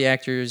like how the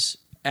actors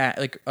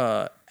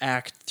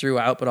act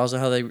throughout, but also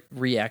how they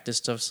react to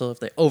stuff. So if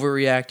they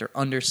overreact or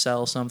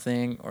undersell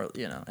something, or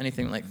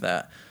anything like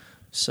that.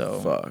 So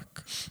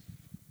Fuck.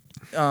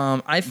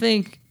 I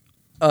think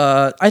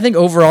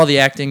overall the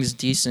acting's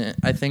decent.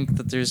 I think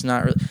that there's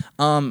not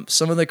really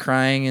some of the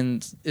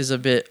crying is a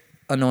bit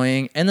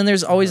annoying, and then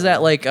there's always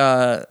that like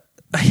I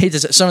hate to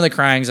say, some of the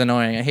crying's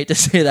annoying. I hate to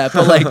say that,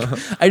 but like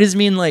I just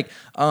mean like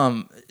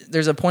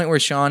there's a point where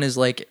Sean is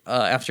like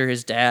after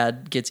his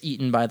dad gets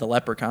eaten by the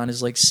leprechaun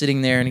is like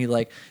sitting there and he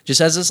like just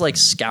has this like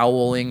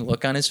scowling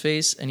look on his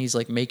face and he's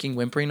like making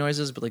whimpering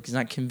noises, but like he's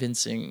not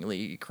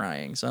convincingly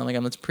crying. So I'm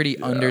like, that's pretty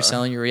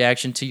underselling your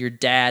reaction to your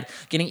dad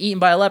getting eaten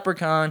by a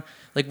leprechaun.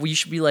 Like you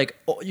should be like,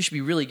 oh, you should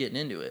be really getting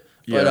into it.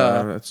 But,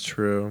 that's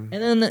true.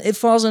 And then it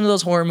falls into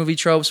those horror movie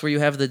tropes where you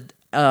have the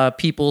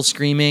people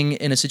screaming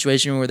in a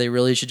situation where they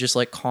really should just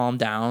like calm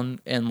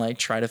down and like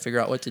try to figure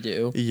out what to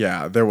do.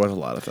 Yeah, there was a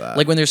lot of that.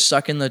 Like when they're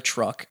stuck in the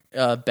truck,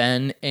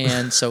 Ben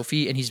and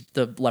Sophie, and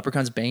the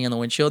leprechaun's banging on the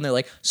windshield, and they're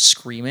like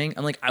screaming.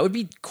 I'm like, I would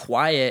be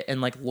quiet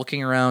and like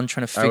looking around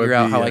trying to figure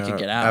out how I could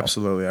get out.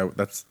 Absolutely, I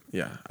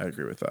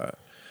agree with that.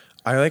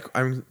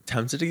 I'm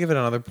tempted to give it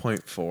another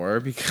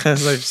 0.4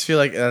 because I just feel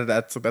like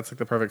that's like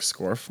the perfect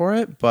score for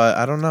it. But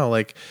I don't know,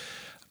 like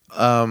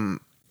I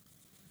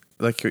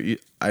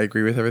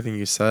agree with everything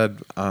you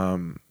said.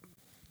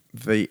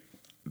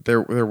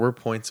 There were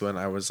points when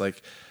I was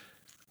like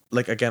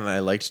again, I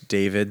liked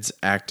David's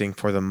acting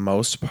for the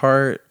most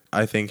part.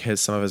 I think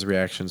some of his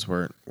reactions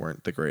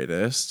weren't the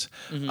greatest.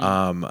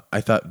 Mm-hmm.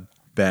 I thought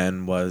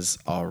Ben was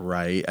all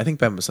right. I think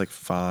Ben was like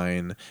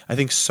fine. I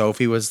think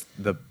Sophie was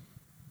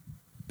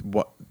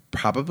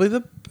probably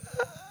the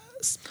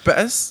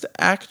best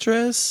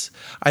actress.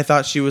 I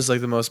thought she was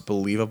like the most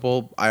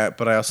believable.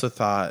 But I also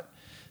thought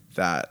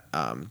that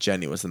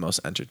Jenny was the most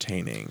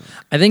entertaining.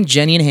 I think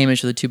Jenny and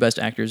Hamish are the two best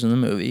actors in the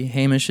movie.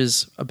 Hamish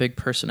is a big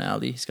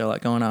personality. He's got a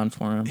lot going on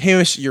for him.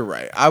 Hamish, you're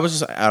right. I was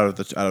just out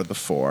of the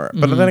four.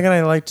 But then again,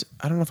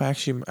 I don't know if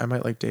I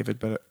might like David,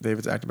 but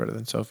David's acting better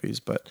than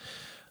Sophie's, but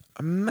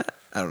I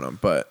don't know.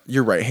 But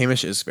you're right.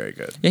 Hamish is very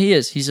good. Yeah, he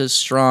is. He's a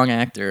strong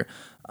actor.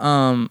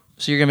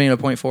 So you're giving it a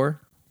 0.4?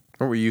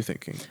 What were you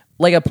thinking?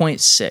 Like a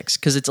 0.6,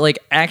 because it's like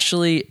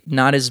actually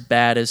not as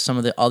bad as some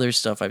of the other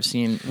stuff I've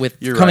seen with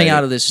coming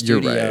out of this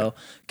studio.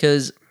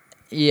 Because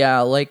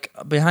like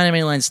Behind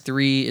Enemy Lines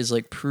 3 is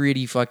like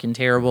pretty fucking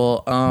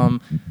terrible.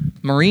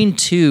 Marine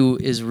 2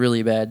 is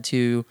really bad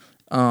too.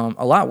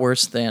 A lot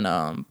worse than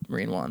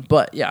Marine 1.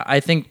 But yeah, I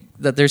think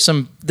that there's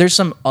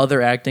some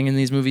other acting in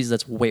these movies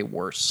that's way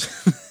worse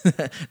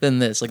than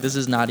this. Like this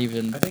is not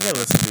even. I think I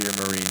listened to your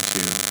Marine 2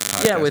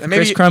 podcast. Yeah, with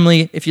Chris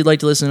Crumley. If you'd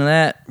like to listen to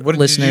that,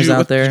 listeners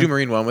out there. Did you do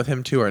Marine 1 with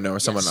him too, or no, or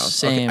someone else?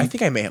 Same. Okay, I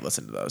think I may have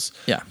listened to those.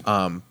 Yeah.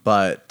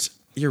 But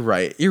you're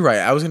right. You're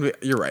right.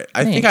 You're right.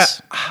 I think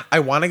I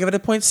want to give it a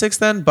 0.6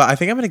 then, but I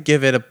think I'm going to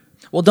give it a.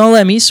 Well, don't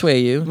let me sway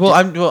you.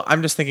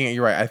 I'm just thinking.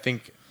 You're right. I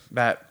think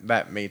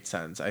that made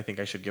sense. I think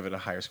I should give it a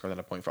higher score than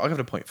a 0.4. I'll give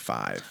it a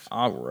 0.5.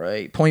 All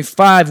right,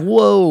 0.5.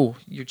 Whoa,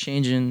 you're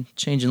changing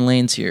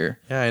lanes here.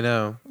 Yeah, I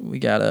know.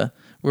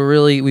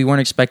 We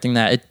weren't expecting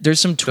that. There's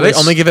some twists. Did I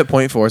only give it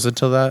 0.4s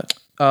until that?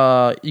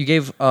 You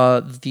gave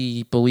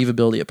the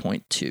believability a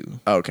 0.2.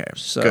 Okay,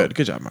 so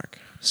good job, Mark.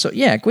 So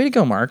yeah, way to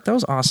go, Mark. That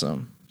was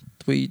awesome.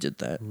 The way you did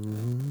that.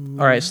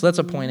 All right, so that's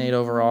a 0.8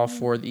 overall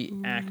for the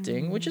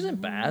acting, which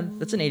isn't bad.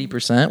 That's an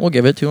 80%. We'll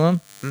give it to him.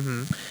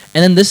 Mm-hmm.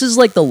 And then this is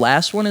like the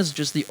last one is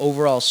just the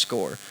overall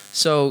score.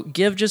 So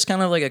give just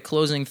kind of like a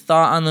closing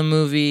thought on the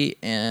movie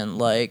and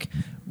like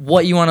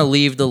what you want to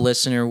leave the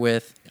listener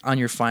with on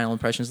your final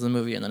impressions of the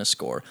movie, and then a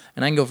score.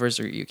 And I can go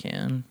first, or you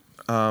can.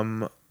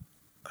 You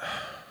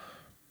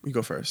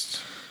go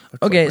first.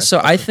 Okay, so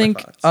I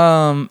think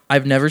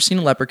I've never seen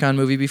a Leprechaun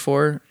movie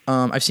before.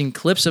 I've seen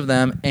clips of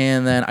them,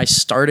 and then I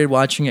started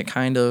watching it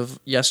kind of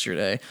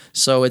yesterday.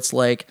 So it's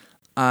like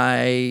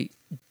I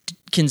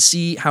can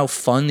see how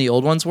fun the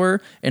old ones were,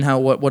 and how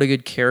what a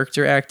good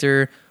character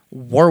actor.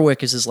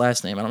 Warwick is his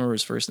last name. I don't remember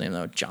his first name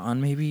though.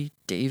 John, maybe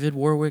David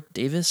Warwick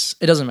Davis.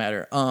 It doesn't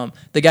matter.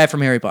 The guy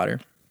from Harry Potter.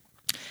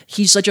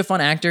 He's such a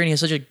fun actor and he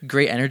has such a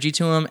great energy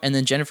to him. And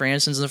then Jennifer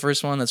Aniston's in the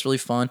first one. That's really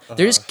fun.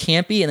 They're just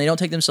campy and they don't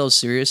take themselves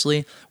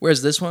seriously.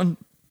 Whereas this one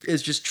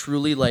is just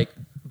truly like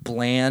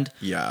bland,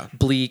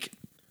 bleak,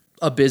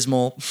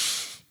 abysmal.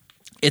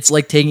 It's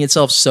like taking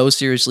itself so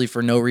seriously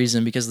for no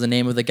reason because the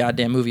name of the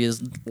goddamn movie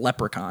is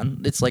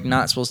Leprechaun. It's like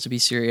not supposed to be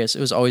serious. It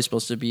was always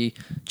supposed to be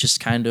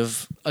just kind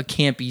of a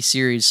campy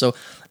series. So,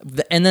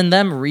 and then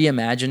them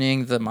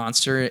reimagining the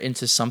monster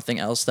into something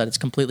else that it's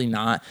completely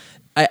not.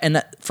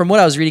 From what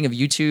I was reading of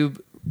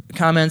YouTube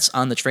comments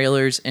on the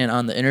trailers and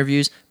on the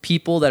interviews,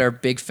 people that are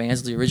big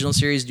fans of the original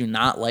series do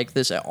not like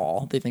this at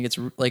all. They think it's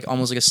like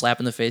almost like a slap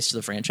in the face to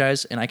the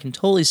franchise, and I can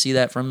totally see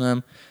that from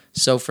them.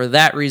 So for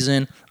that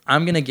reason,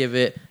 I'm going to give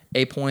it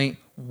a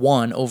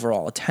 0.1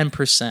 overall, a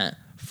 10%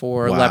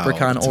 for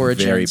Leprechaun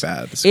Origins. Very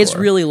bad score. It's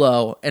really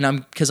low, and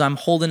I'm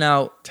holding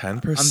out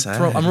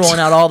 10%. I'm rolling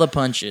out all the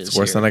punches. It's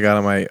worse than I got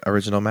on my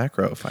original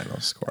macro final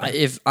score.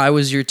 If I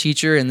was your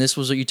teacher and this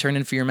was what you turned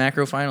in for your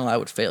macro final, I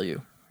would fail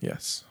you.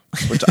 Yes.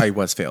 which I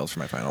was failed for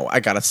my final. I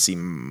got a C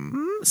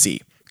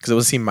because it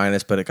was C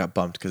minus, but it got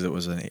bumped because it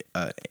was an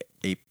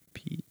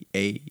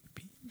AP.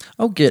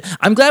 Oh, good.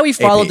 I'm glad we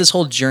followed AP. this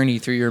whole journey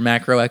through your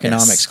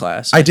macroeconomics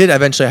class. I did.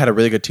 Eventually, I had a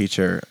really good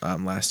teacher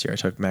last year. I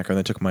took macro and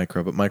then took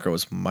micro, but micro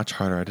was much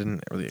harder. I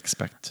didn't really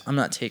expect. I'm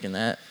not taking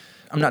that.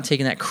 I'm not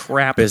taking that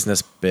crap.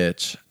 Business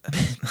bitch.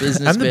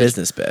 Business I'm the bitch.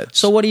 business bitch.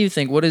 So what do you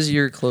think? What is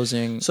your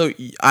closing? So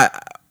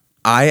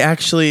I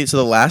actually, so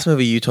the last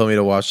movie you told me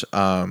to watch,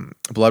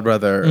 Blood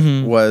Brother,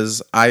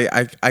 was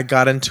I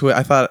got into it.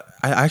 I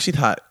actually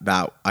thought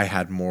that I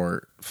had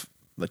more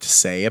to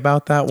say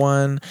about that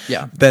one.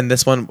 Yeah. Then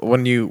this one,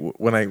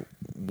 when I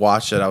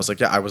watched it, I was like,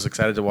 yeah, I was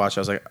excited to watch it.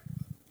 I was like,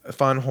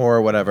 fun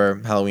horror, whatever,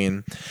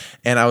 Halloween,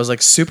 and I was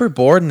like super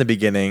bored in the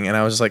beginning, and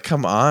I was just like,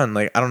 come on,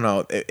 like I don't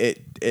know,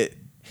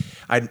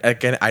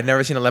 I'd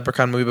never seen a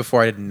Leprechaun movie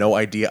before. I had no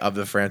idea of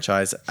the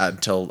franchise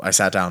until I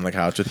sat down on the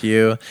couch with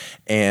you,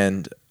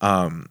 and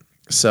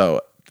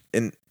so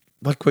in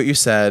like what you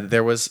said,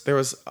 there was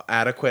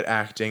adequate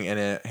acting in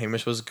it.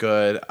 Hamish was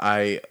good.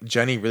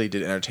 Jenny really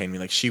did entertain me.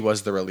 Like she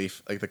was the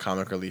relief, like the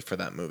comic relief for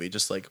that movie.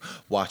 Just like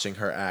watching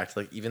her act,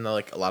 like even though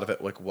like a lot of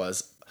it like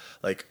was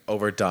like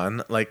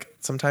overdone, like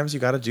sometimes you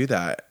got to do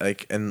that.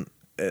 Like and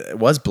it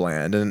was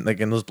bland, and like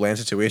in those bland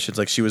situations,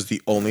 like she was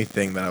the only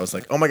thing that I was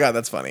like, oh my god,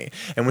 that's funny.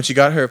 And when she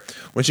got her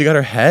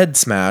head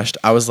smashed,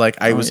 I was like,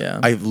 I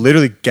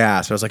literally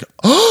gasped. I was like,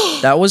 oh,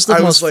 that was the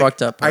most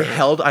fucked up part.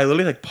 I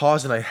literally like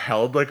paused and I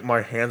held like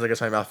my hands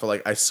against my mouth for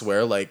like I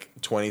swear like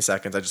 20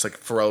 seconds. I just like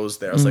froze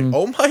there. I was like,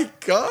 oh my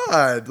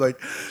god, like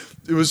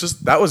it was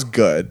just that was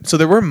good. So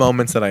there were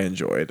moments that I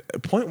enjoyed.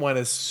 0.1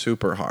 is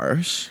super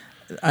harsh.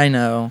 I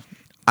know.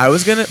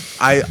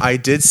 I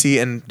did see,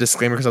 and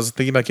disclaimer, because I was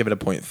thinking about giving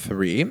it a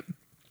 0.3,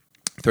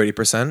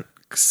 30%,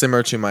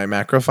 similar to my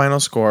macro final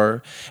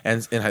score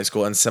and in high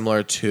school, and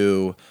similar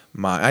to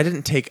my I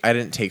didn't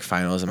take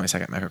finals in my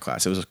second macro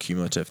class. It was a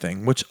cumulative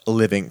thing, which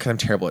because I'm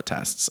terrible at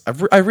tests.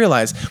 I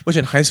realized, which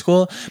in high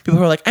school people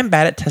were like, I'm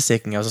bad at test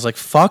taking. I was just like,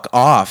 fuck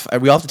off.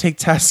 We all have to take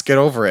tests. Get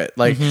over it.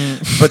 Like,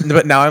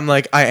 but now I'm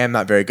like, I am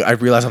not very good. I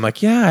realize I'm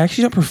like, yeah, I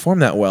actually don't perform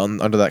that well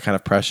under that kind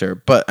of pressure.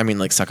 But I mean,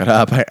 like, suck it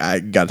up. I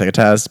gotta take a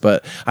test.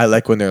 But I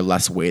like when they're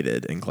less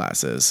weighted in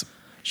classes.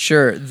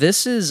 Sure.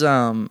 This is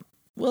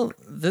well,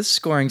 this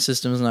scoring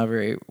system is not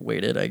very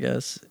weighted, I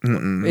guess.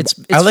 It's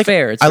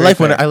fair. It's I like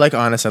fair. I like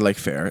honest. I like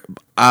fair.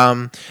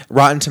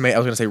 Rotten Tomatoes. I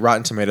was gonna say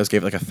Rotten Tomatoes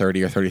gave it like a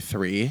 30 or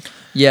 33.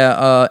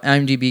 Yeah.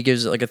 IMDb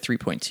gives it like a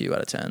 3.2 out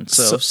of 10.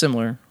 So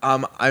similar.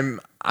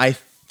 I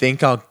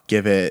think I'll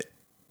give it.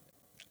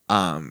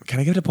 Can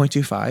I give it a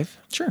 0.25?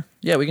 Sure.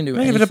 Yeah, we can do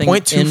anything. Give it a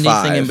 0.25.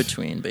 Anything in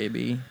between,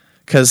 baby.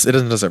 Because it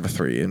doesn't deserve a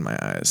 3 in my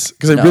eyes.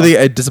 Because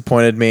it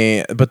disappointed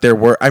me. But there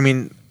were. I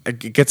mean.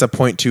 It gets a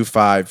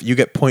 0.25. You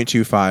get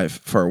 0.25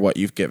 for what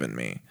you've given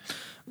me.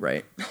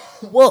 Right.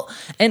 Well,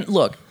 and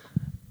look,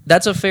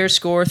 that's a fair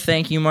score.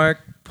 Thank you, Mark.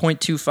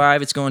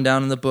 0.25. It's going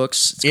down in the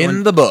books. It's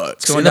going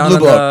down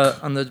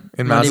on the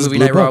Monday Movie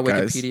Night Raw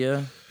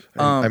Wikipedia.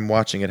 I'm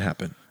watching it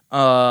happen.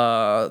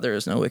 There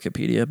is no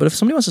Wikipedia, but if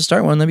somebody wants to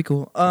start one, that'd be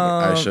cool.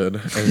 I should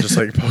and just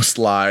like post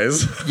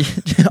lies.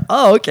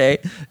 Oh, okay.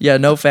 Yeah,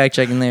 no fact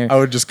checking there. I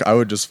would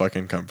just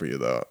fucking come for you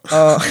though.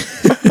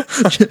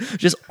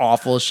 Just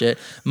awful shit.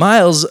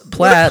 Miles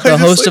Platt, the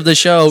host of the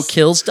show,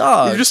 kills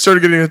dogs. You just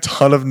started getting a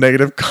ton of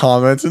negative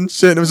comments and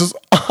shit. And it was just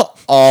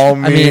all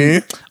me. I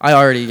mean, I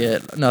already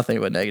get nothing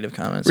but negative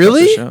comments.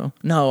 Really? The show.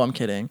 No, I'm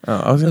kidding. Oh,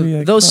 I was gonna be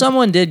like, though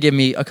someone did give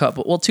me a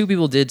couple. Well, 2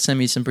 people did send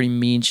me some pretty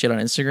mean shit on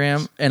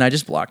Instagram, and I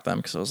just blocked them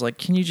because I was like,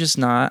 "Can you just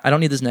not? I don't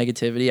need this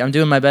negativity. I'm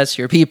doing my best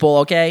here, people.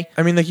 Okay."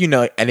 I mean,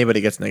 like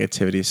anybody gets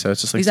negativity, so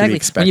it's just like exactly to be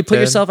expected. When you put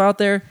yourself out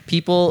there,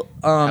 people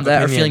that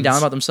opinions. are feeling down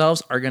about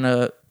themselves are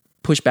gonna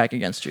push back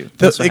against you.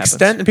 The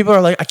extent, and people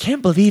are like, I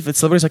can't believe it.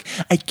 Celebrities like,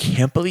 I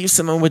can't believe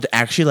someone would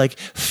actually like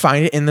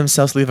find it in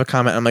themselves to leave a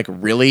comment. I'm like,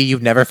 really?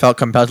 You've never felt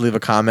compelled to leave a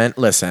comment?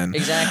 Listen,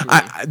 exactly.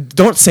 I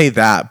don't say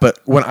that, but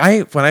when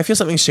I feel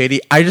something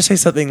shady, I just say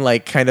something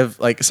like kind of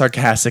like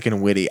sarcastic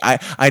and witty.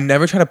 I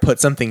never try to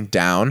put something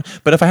down,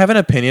 but if I have an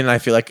opinion, and I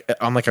feel like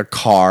on like a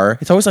car,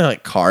 it's always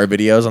like car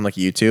videos on like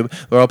YouTube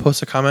where I'll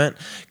post a comment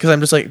because I'm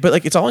just like, but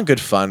like it's all in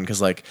good fun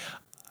because like.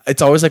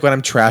 It's always like when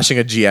I'm trashing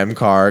a GM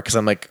car because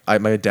I'm like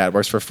my dad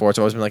works for Ford, so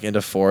I've always been like into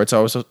Ford, so I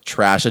always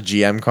trash a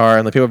GM car,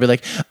 and like people will be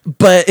like,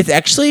 "But it's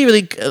actually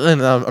really,"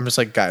 and I'm just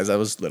like, guys, I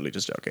was literally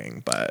just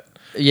joking, but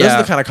those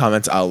are the kind of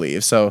comments I'll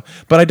leave. So,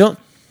 but I don't.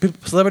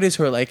 Celebrities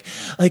who are like,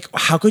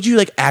 how could you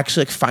like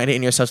actually like find it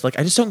in yourself? Like,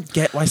 I just don't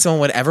get why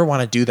someone would ever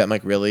want to do that. I'm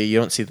like, really? You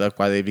don't see like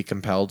why they'd be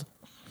compelled?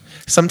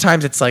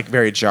 Sometimes it's like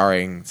very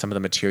jarring, some of the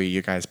material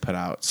you guys put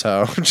out.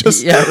 So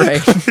just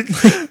right.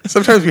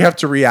 Sometimes we have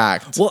to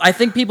react. Well, I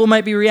think people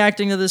might be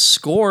reacting to this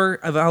score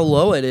of how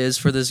low it is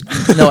for this.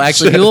 No,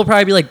 actually, people will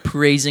probably be like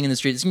praising in the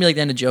street. It's gonna be like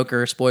the end of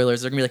Joker.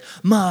 Spoilers. They're gonna be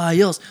like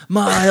Miles,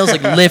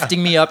 like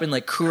lifting me up and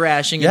like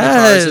crashing into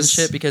cars and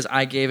shit because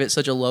I gave it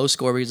such a low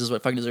score because this is what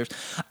it fucking deserves.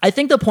 I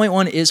think the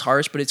 0.1 is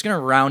harsh, but it's gonna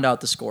round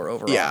out the score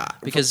overall. Yeah,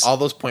 because all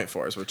those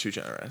 0.4s were too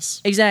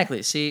generous.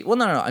 Exactly. See, well,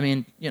 no. I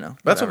mean,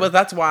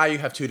 that's why you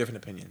have 2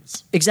 different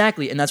opinions.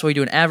 Exactly, and that's why we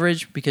do an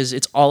average, because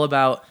it's all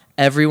about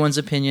everyone's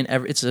opinion.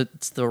 It's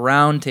the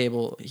round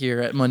table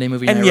here at Monday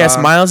Movie Night. And yes,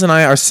 Raw. Miles and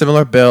I are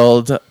similar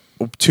build,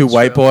 two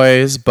white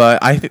boys,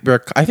 but I think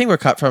we're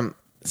cut from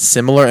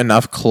similar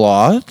enough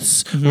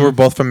cloths. We're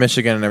both from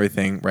Michigan and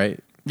everything, right?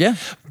 Yeah.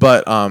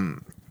 But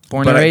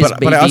Born and raised,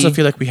 but I also baby.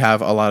 feel like we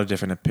have a lot of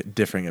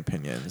differing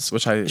opinions,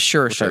 which I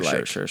Sure.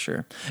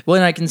 Well,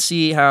 and I can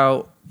see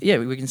how. Yeah,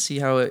 we can see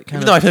how it kind Even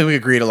of. though I feel like we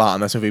agreed a lot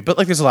on this movie, but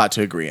like there's a lot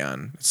to agree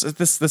on.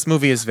 This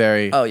movie is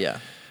very. Oh yeah.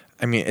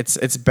 I mean,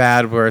 it's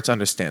bad where it's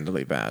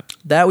understandably bad.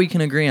 That we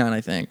can agree on,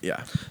 I think.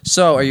 Yeah.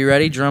 So, are you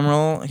ready? Drum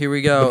roll. Here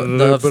we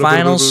go. The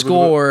final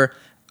score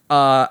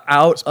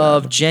out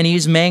of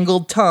Jenny's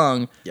mangled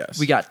tongue. Yes.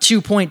 We got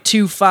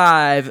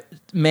 2.25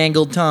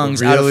 mangled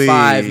tongues out of Really?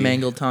 5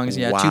 mangled tongues.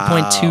 Yeah, Wow,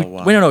 2.2.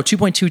 wow. Wait, no,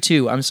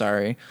 2.22. I'm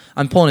sorry.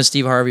 I'm pulling a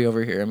Steve Harvey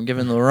over here. I'm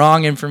giving the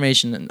wrong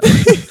information.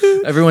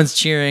 Everyone's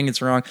cheering.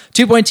 It's wrong.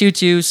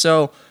 2.22.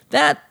 So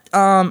that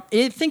I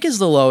think is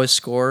the lowest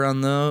score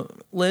on the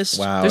list.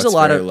 Wow, there's it's a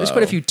lot very of there's low.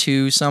 quite a few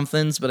 2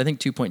 somethings, but I think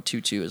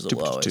 2.22 is the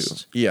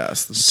lowest.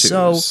 Yes. The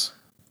So, twos.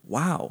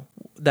 wow,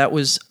 that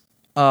was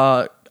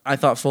I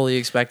thought fully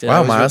expected. I Wow,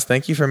 was Miles,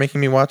 thank you for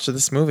making me watch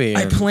this movie.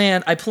 I and-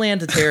 planned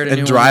to tear it a and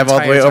new drive one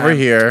all the way entire over time.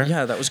 here.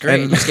 Yeah, that was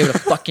great. And- You just gave it a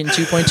fucking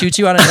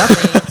 2.22 out of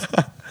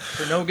nothing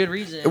for no good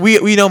reason.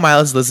 We know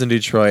Miles lives in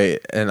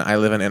Detroit and I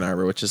live in Ann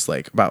Arbor, which is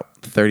like about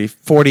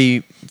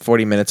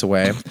 40 minutes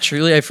away.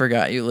 Truly, I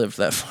forgot you lived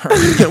that far.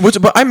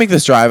 But I make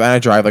this drive and I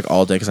drive like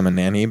all day because I'm a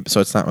nanny,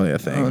 so it's not really a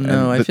thing. Oh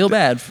no, And I feel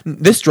bad.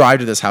 This drive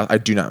to this house, I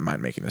do not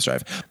mind making this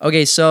drive.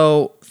 Okay,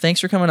 so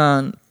thanks for coming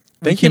on.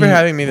 Thank We you for can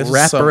having me. This is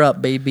wrap so- her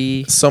up,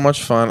 baby. So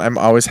much fun. I'm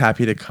always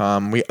happy to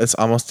come. This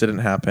almost didn't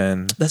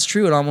happen. That's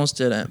true. It almost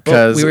didn't,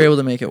 but we were able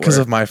to make it work because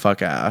of my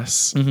fuck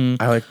ass. Mhm.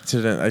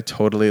 I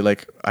totally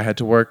I had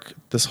to work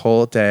this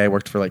whole day. I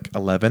worked for like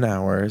 11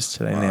 hours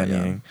today Wow,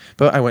 nannying.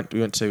 But we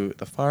went to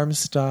the farm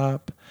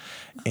stop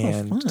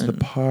and to the fun.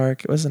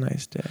 park. It was a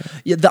nice day.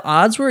 Yeah, the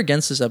odds were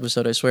against this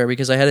episode, I swear,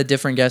 because I had a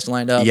different guest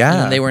lined up. Yeah.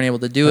 And then they weren't able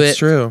to do That's it.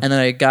 true. And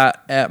then I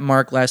got at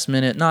Mark last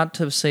minute, not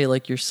to say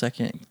like you're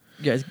second.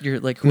 Yeah, you're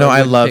like No, whoever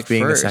I would love pick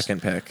being the first.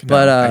 second pick. No,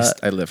 But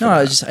I live for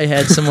no, that. I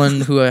had someone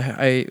who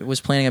I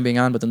was planning on being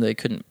on, but then they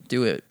couldn't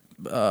do it,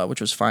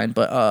 which was fine.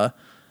 But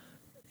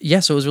yeah,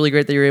 so it was really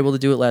great that you were able to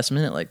do it last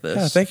minute like this.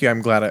 Yeah, thank you.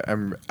 I'm glad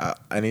I'm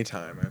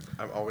anytime.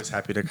 I'm always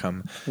happy to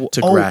come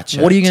to Oh, Gratchet.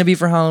 what are you going to be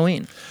for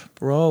Halloween?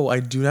 Bro, I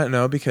do not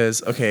know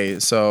because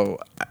so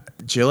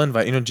Jill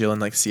Jill and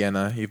like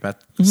Sienna. You've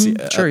met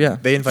Sure, yeah.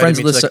 They invited Friends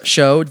me of to the like,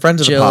 show.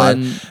 friends of Jill the pod.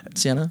 and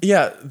Sienna.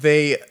 Yeah,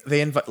 they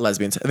invite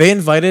lesbians. They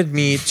invited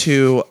me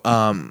to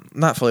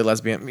not fully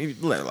lesbian, maybe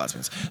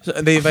lesbians. So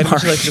they invited me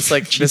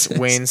to this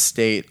Wayne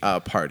State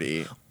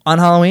party On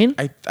Halloween?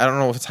 I don't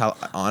know if it's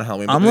on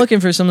Halloween. But I'm looking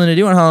for something to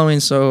do on Halloween,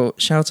 so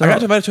shouts I out.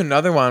 got invited to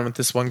another one with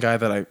this one guy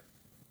that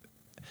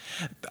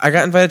I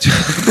got invited to.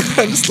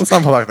 Let's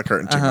not pull back the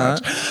curtain too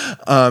much.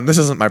 This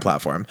isn't my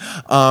platform.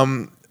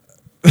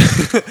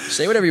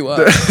 Say whatever you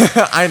want.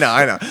 I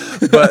know.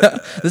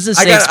 But this is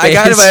I safe got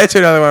space. invited to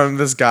another one with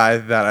this guy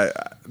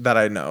that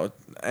I know,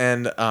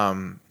 and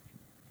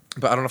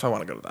but I don't know if I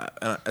want to go to that.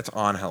 And it's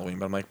on Halloween,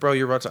 but I'm like, bro,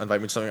 you're about to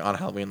invite me to something on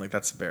Halloween. Like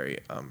that's very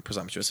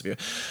presumptuous of you.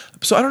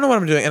 So I don't know what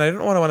I'm doing, and I don't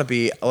know what I want to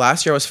be.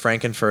 Last year I was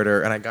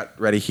Frankenfurter, and I got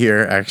ready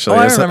here. Actually,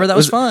 Oh, I remember. That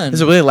was fun. It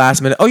was a really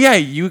last minute. Oh yeah,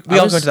 we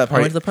all went to that I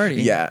party. went to the party.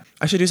 Yeah,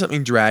 I should do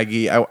something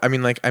draggy. I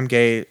mean, like I'm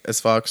gay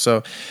as fuck,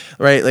 so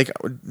right, like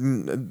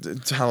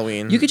it's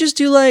Halloween. You could just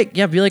do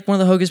be like one of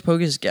the Hocus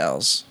Pocus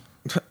gals.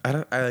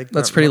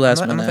 That's pretty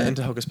last I'm not minute.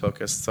 into Hocus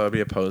Pocus, so I'd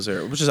be a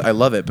poser. Which is I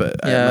love it, but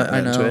Yeah, I'm not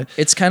I know. into it.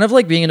 It's kind of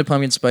like being into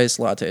pumpkin spice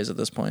lattes at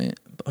this point.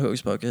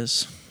 Hocus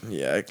Pocus.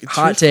 Yeah, it's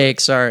Hot take.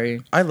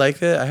 Sorry. I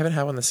like it. I haven't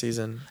had one this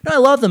season. No, I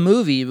love the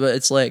movie, but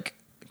it's like,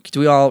 do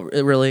we all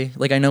really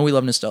like? I know we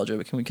love nostalgia,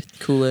 but can we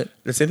cool it?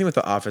 The same thing with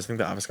The Office. I think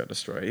The Office got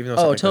destroyed. Even though it's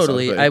not, Oh, like,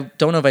 totally. nostalgia, I but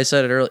don't know if I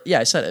said it earlier. Yeah,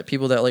 I said it.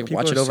 People that like people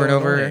watch are it over so and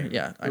over. annoying.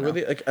 Yeah, I They're know.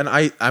 really, like, and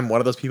I'm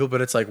one of those people,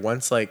 but it's like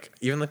once like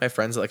even like my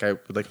friends that like I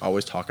would like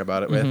always talk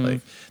about it with, Mhm.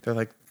 like they're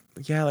like,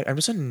 yeah, like I'm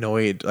just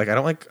annoyed. Like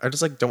I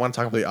just like don't want to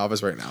talk about The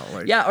Office right now.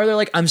 Like Yeah, or they're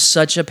like, I'm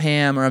such a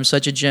Pam or I'm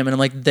such a Jim, and I'm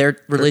like, their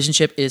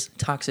relationship is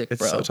toxic, it's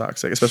bro. so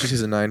toxic, especially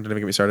season 9. Don't even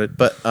get me started.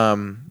 But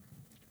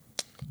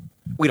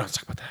we don't have to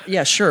talk about that.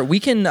 Yeah, sure. We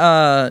can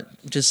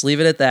just leave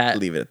it at that.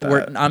 Leave it at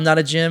that. I'm not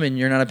a Jim, and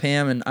you're not a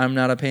Pam, and I'm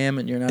not a Pam,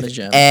 and you're not a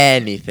Jim.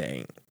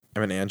 Anything.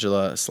 I'm an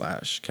Angela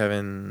 /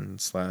 Kevin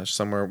 /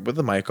 somewhere with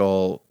a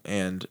Michael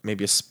and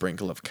maybe a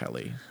sprinkle of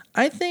Kelly.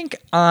 I think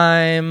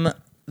I'm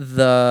who's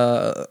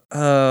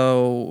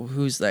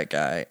that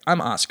guy?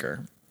 I'm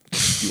Oscar.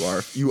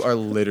 You are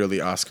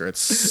literally Oscar. It's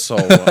so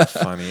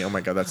funny. Oh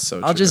my god, that's so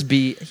true. I'll just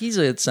be. He's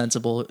a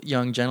sensible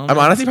young gentleman. I'm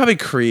honestly probably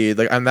Creed.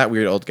 Like I'm that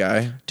weird old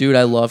guy. Dude,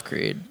 I love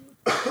Creed.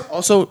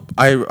 Also,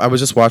 I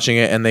was just watching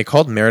it and they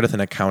called Meredith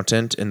an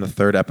accountant in the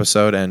 3rd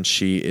episode, and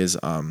she is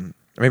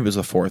maybe it was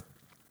the 4th,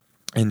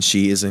 and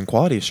she is in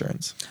quality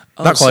assurance.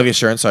 Oh, Not quality so-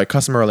 assurance, sorry,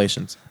 customer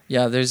relations.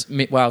 Yeah, there's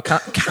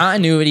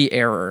continuity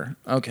error.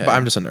 Okay, But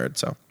I'm just a nerd,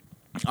 so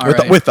All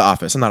right. With The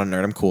Office. I'm not a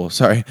nerd. I'm cool.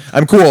 Sorry.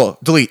 I'm cool.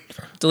 Delete.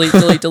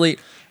 Delete.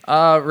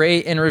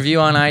 Rate and review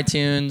on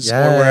iTunes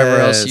or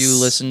wherever else you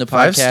listen to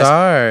podcasts. 5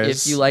 stars.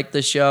 If you like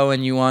the show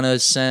and you want to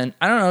send,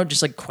 I don't know,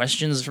 just like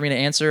questions for me to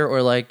answer,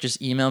 or like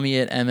just email me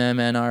at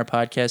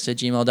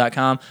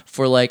mmnrpodcast@gmail.com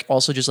for like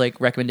also just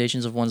like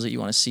recommendations of ones that you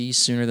want to see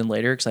sooner than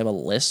later, because I have a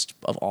list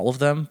of all of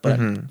them, but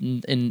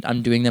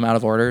I'm doing them out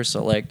of order.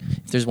 So like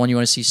if there's one you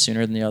want to see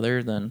sooner than the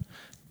other, then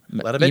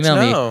Let a bitch email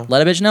know. me.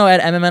 Let a bitch know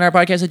at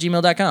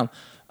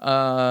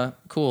mmnrpodcast@gmail.com.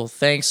 Cool.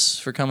 Thanks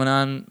for coming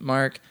on,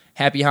 Mark.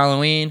 Happy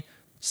Halloween.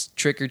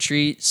 Trick or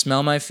treat.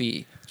 Smell my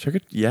feet.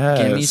 Yes.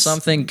 Give me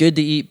something good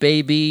to eat,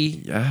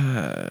 baby.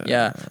 Yeah.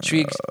 Yeah. Should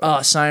we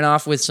sign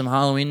off with some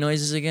Halloween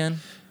noises again?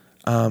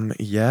 Yes. All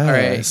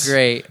right.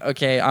 Great.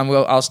 Okay.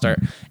 I'll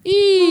start.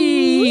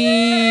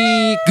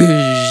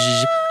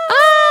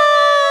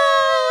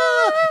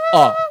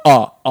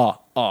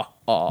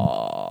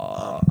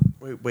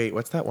 Wait.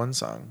 What's that one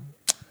song?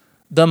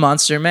 The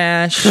Monster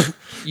Mash.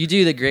 You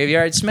do the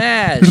Graveyard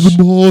Smash.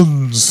 The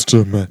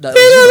Monster Mash. That was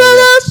really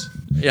good.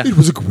 Yeah. It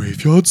was a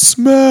graveyard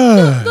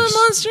smash. The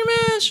Monster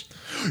Mash.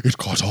 It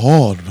caught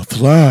on in a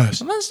flash.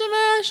 The Monster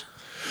Mash.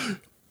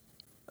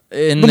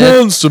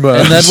 Monster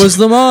Mash. And that was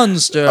the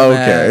Monster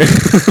Okay.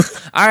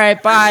 Mash. All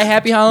right. Bye.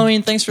 Happy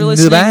Halloween. Thanks for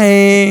listening.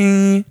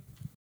 Bye.